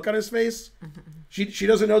funny look on his face. She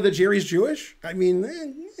doesn't know that Jerry's Jewish. I mean,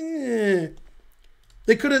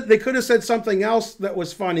 they could have said something else that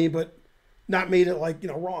was funny, but not made it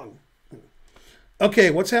wrong. Okay,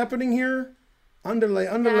 what's happening here? Underlay,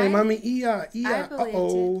 mommy, iya.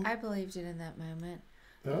 I believed it in that moment.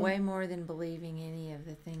 Huh? Way more than believing any of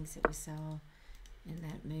the things that we saw in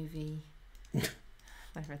that movie. Whatever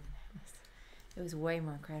the name was. It was way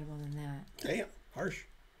more credible than that. Damn, harsh.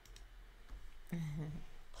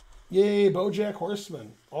 Yay, BoJack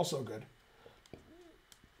Horseman, also good.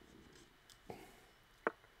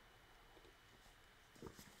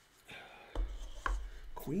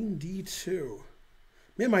 Queen D2.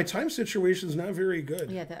 Man, my time situation's not very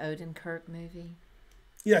good. Yeah, the Odenkirk movie.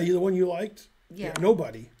 Yeah, you the one you liked? Yeah.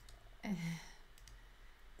 Nobody.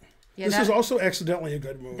 Yeah, this is also accidentally a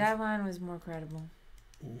good move. That line was more credible.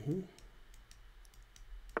 Mm-hmm.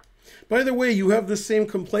 By the way, you have the same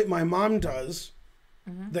complaint my mom does.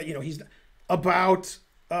 Mm-hmm. That he's about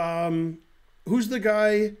who's the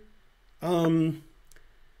guy?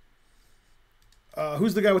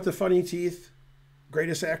 Who's the guy with the funny teeth?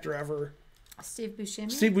 Greatest actor ever. Steve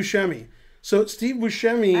Buscemi. Steve Buscemi. So Steve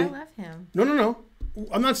Buscemi. I love him. No.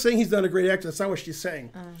 I'm not saying he's not a great actor. That's not what she's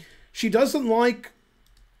saying. She doesn't like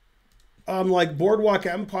Boardwalk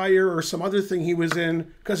Empire or some other thing he was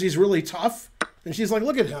in because he's really tough. And she's like,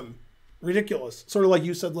 look at him. Ridiculous. Sort of like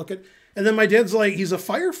you said, look at. And then my dad's like, he's a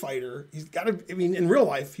firefighter. He's got to, in real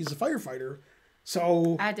life, he's a firefighter.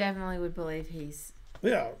 So. I definitely would believe he's.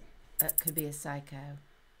 Yeah. Could be a psycho.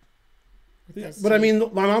 Yeah. But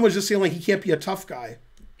my mom was just saying he can't be a tough guy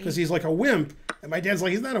because he's like a wimp. And my dad's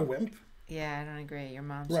like, he's not a wimp. Yeah, I don't agree. Your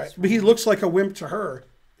mom's right. But he looks like a wimp to her.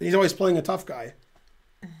 And he's always playing a tough guy.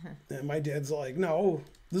 And my dad's like, no,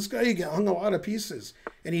 this guy hung a lot of pieces.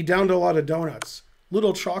 And he downed a lot of donuts.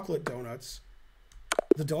 Little chocolate donuts.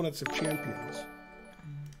 The donuts of champions.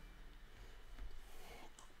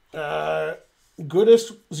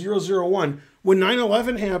 Goodest 001. When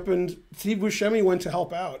 9/11 happened, Steve Buscemi went to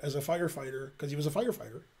help out as a firefighter because he was a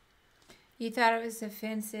firefighter. You thought it was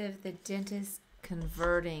offensive, the dentist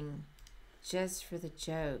converting just for the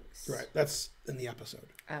jokes. Right. That's in the episode.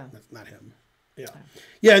 Oh. That's not him. Yeah. Oh.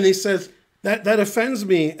 Yeah, and he says, that offends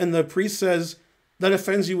me. And the priest says, That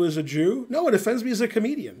offends you as a Jew? No, it offends me as a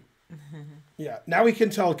comedian. Yeah. Now he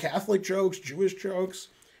can tell Catholic jokes, Jewish jokes.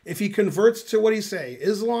 If he converts to what he say,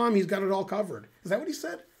 Islam, he's got it all covered. Is that what he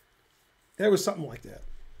said? There was something like that.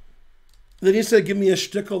 Then he said, give me a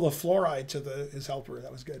shtickle of fluoride to his helper.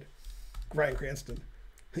 That was good. Bryan Cranston.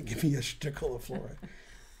 Give me a shtickle of fluoride.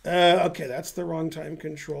 Okay, that's the wrong time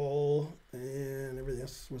control. And everything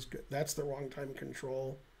else was good. That's the wrong time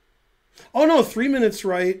control. Oh, no, 3 minutes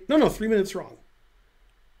right. No, 3 minutes wrong.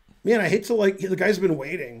 Man, I hate to the guy's been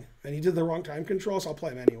waiting. And he did the wrong time control, so I'll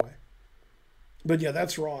play him anyway. But yeah,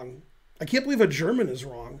 that's wrong. I can't believe a German is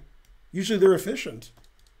wrong. Usually they're efficient.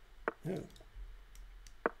 Yeah.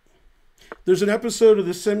 There's an episode of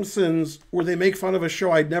The Simpsons where they make fun of a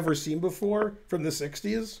show I'd never seen before from the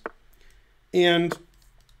 60s. And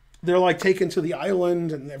they're like taken to the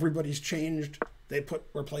island and everybody's changed. They put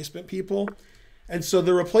replacement people. And so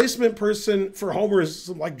the replacement person for Homer is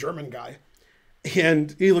some like German guy.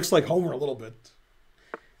 And he looks like Homer a little bit.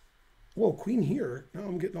 Whoa, Queen here. Now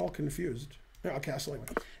I'm getting all confused. No, castle anyway.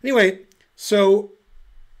 Anyway, so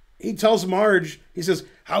he tells Marge, he says,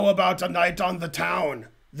 how about a night on the town?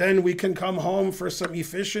 Then we can come home for some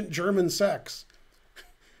efficient German sex.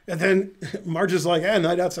 And then Marge is like,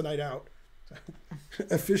 night out's a night out.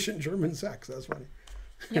 Efficient German sex. That's funny.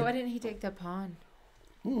 Yeah, why didn't he take the pawn?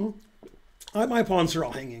 My pawns are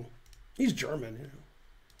all hanging. He's German, you know.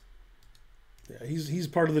 Yeah, he's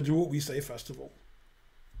part of the Do What We Say festival.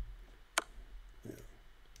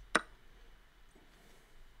 Yeah.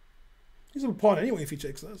 He's a pawn anyway if he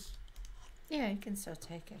takes this. Yeah, he can still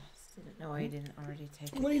take it. Just didn't know he didn't already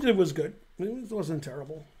take it. What he did was good. It wasn't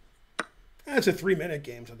terrible. It's a 3-minute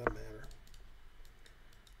game, so it doesn't matter.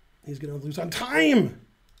 He's going to lose on time.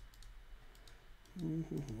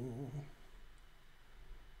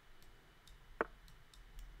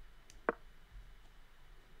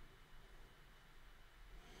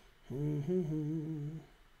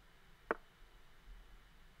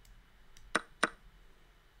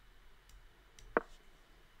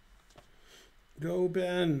 Go,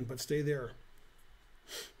 Ben, but stay there.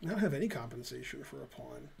 I don't have any compensation for a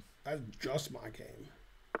pawn. That's just my game.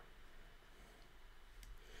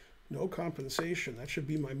 No compensation. That should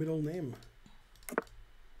be my middle name.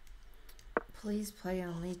 Please play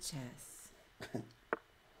on Lichess.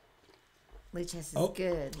 Lichess is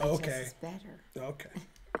good. Lichess okay. is better. Okay.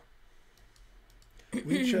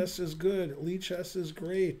 Lichess is good. Lichess is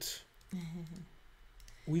great.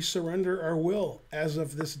 We surrender our will as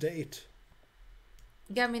of this date.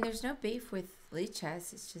 Yeah, I mean, there's no beef with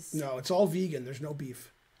Lichess. It's just... No, it's all vegan. There's no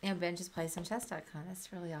beef. Yeah, Ben just plays some chess.com.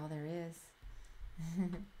 That's really all there is.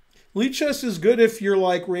 Lichess is good if you're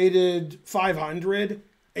like rated 500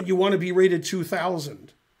 and you want to be rated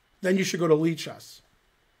 2000. Then you should go to Lichess.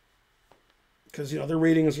 Because, you know, their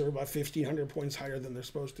ratings are about 1,500 points higher than they're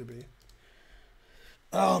supposed to be.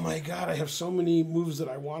 Oh my God, I have so many moves that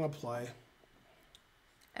I want to play.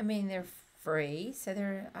 I mean, they're free, so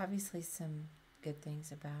there are obviously some good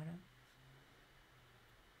things about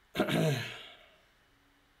them.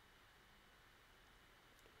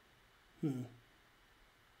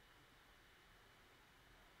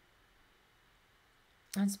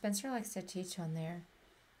 And Spencer likes to teach on there.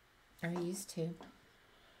 Or he used to. I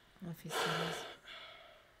don't know if he still is.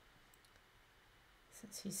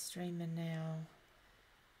 Since he's streaming now.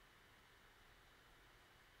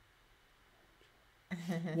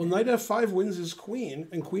 Well, knight f5 wins his queen,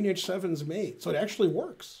 and queen h7's mate. So it actually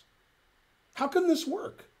works. How can this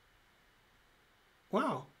work?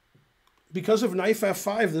 Wow. Because of knight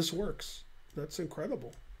f5, this works. That's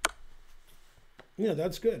incredible. Yeah,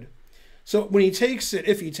 that's good. So when he takes it,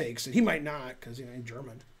 if he takes it, he might not because, you know, he's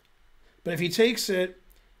German. But if he takes it,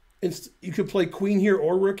 you could play queen here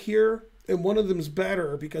or rook here, and one of them's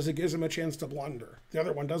better because it gives him a chance to blunder. The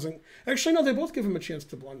other one doesn't. Actually, no, they both give him a chance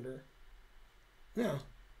to blunder. Yeah,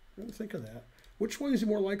 I didn't think of that. Which one is he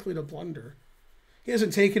more likely to blunder? He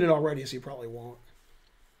hasn't taken it already, so he probably won't.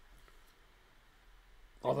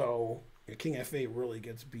 Although, king f8 really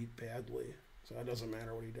gets beat badly, so that doesn't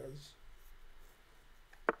matter what he does.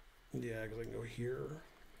 Yeah, because I can go here.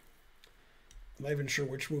 I'm not even sure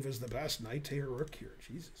which move is the best. Knight to rook here.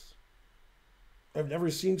 Jesus. I've never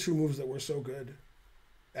seen two moves that were so good.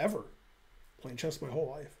 Ever. Playing chess my whole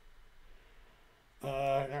life.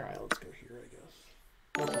 All right, let's go here, I guess.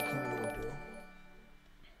 That's what Karen would do.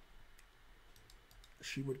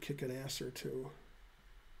 She would kick an ass or two.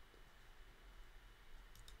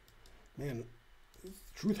 Man,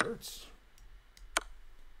 truth hurts.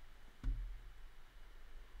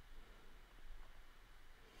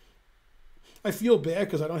 I feel bad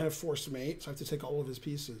because I don't have forced mate, so I have to take all of his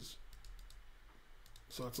pieces.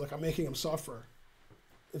 So it's like I'm making him suffer.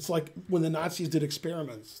 It's like when the Nazis did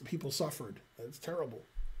experiments, people suffered. It's terrible.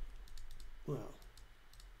 Wow.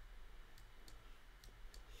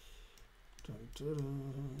 Dun, dun,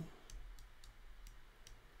 dun.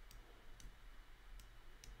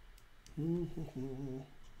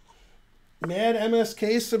 Mad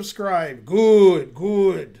MSK subscribe. Good,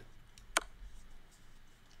 good.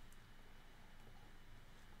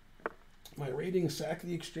 My rating sack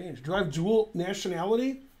the exchange. Do I have dual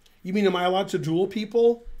nationality? You mean am I allowed to duel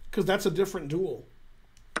people? Because that's a different duel.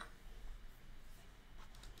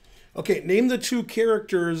 Okay, name the 2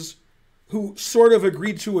 characters who sort of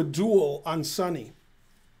agreed to a duel on Sunny.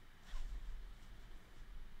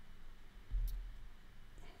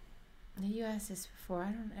 You asked this before.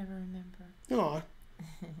 I don't ever remember. Aw.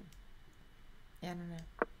 Yeah, I don't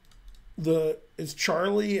know. It's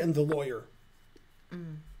Charlie and the lawyer.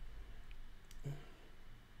 Man,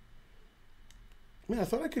 I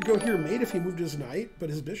thought I could go here mate if he moved his knight, but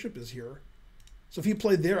his bishop is here. So if he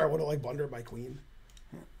played there, I would have like blundered my queen.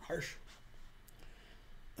 Harsh.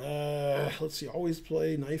 Let's see. Always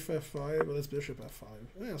play knife f5, but that's bishop f5.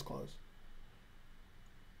 Yeah, that's close.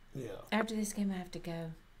 Yeah. After this game, I have to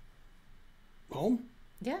go. Home?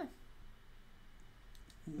 Yeah.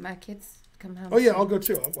 My kids come home. Oh yeah, soon. I'll go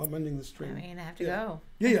too. I'm ending the I stream. mean, I have to Yeah. go.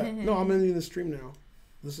 Yeah. No, I'm ending the stream now.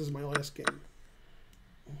 This is my last game.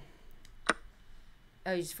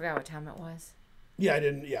 Oh, you just forgot what time it was? Yeah, I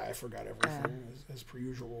didn't. Yeah, I forgot everything as per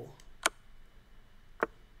usual.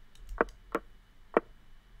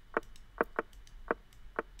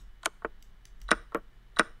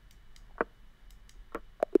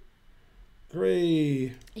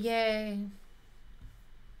 Great. Yay.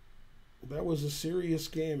 That was a serious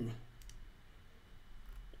game.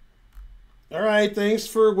 All right, thanks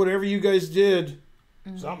for whatever you guys did.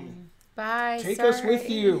 Something. Bye. Take us with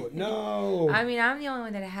sorry. you. No. I mean, I'm the only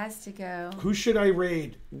one that has to go. Who should I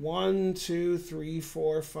raid? 1, 2, 3,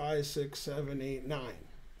 4, 5, 6, 7, 8, 9.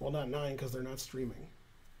 Well, not 9 because they're not streaming.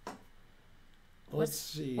 Let's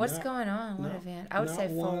see. What's going on? What event? I would say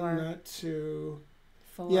 4. 1, not 2.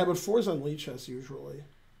 4. Yeah, but 4's on Lichess usually.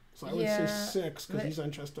 So I would say Yeah, 6 because but- he's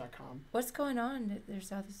on chess.com. What's going on?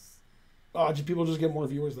 There's all this. Oh, do people just get more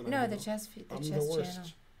viewers than I No, do? the chess I'm channel. the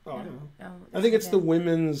worst. Oh, I don't know. No, I think it's the event.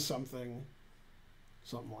 women's something.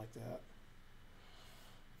 Something like that.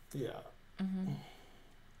 Yeah. Mhm.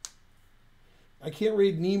 I can't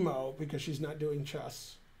raid Nemo because she's not doing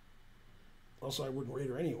chess. Also, I wouldn't raid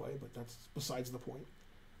her anyway, but that's besides the point.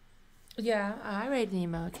 Yeah, I raid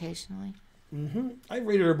Nemo occasionally. I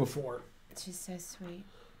raided her before. She's so sweet.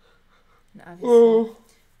 And obviously, Oh.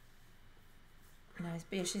 nice.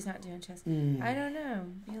 But yeah, she's not doing chess. I don't know.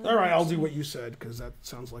 All right, I'll do what you said because that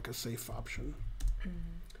sounds like a safe option.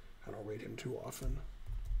 Mm-hmm. I don't raid him too often.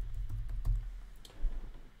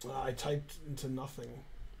 I typed into nothing.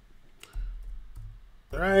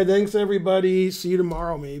 All right, thanks everybody. See you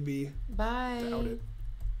tomorrow, maybe. Bye. Doubt it.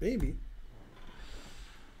 Maybe.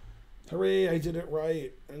 Hooray, I did it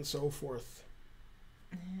right, and so forth.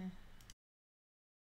 Yeah.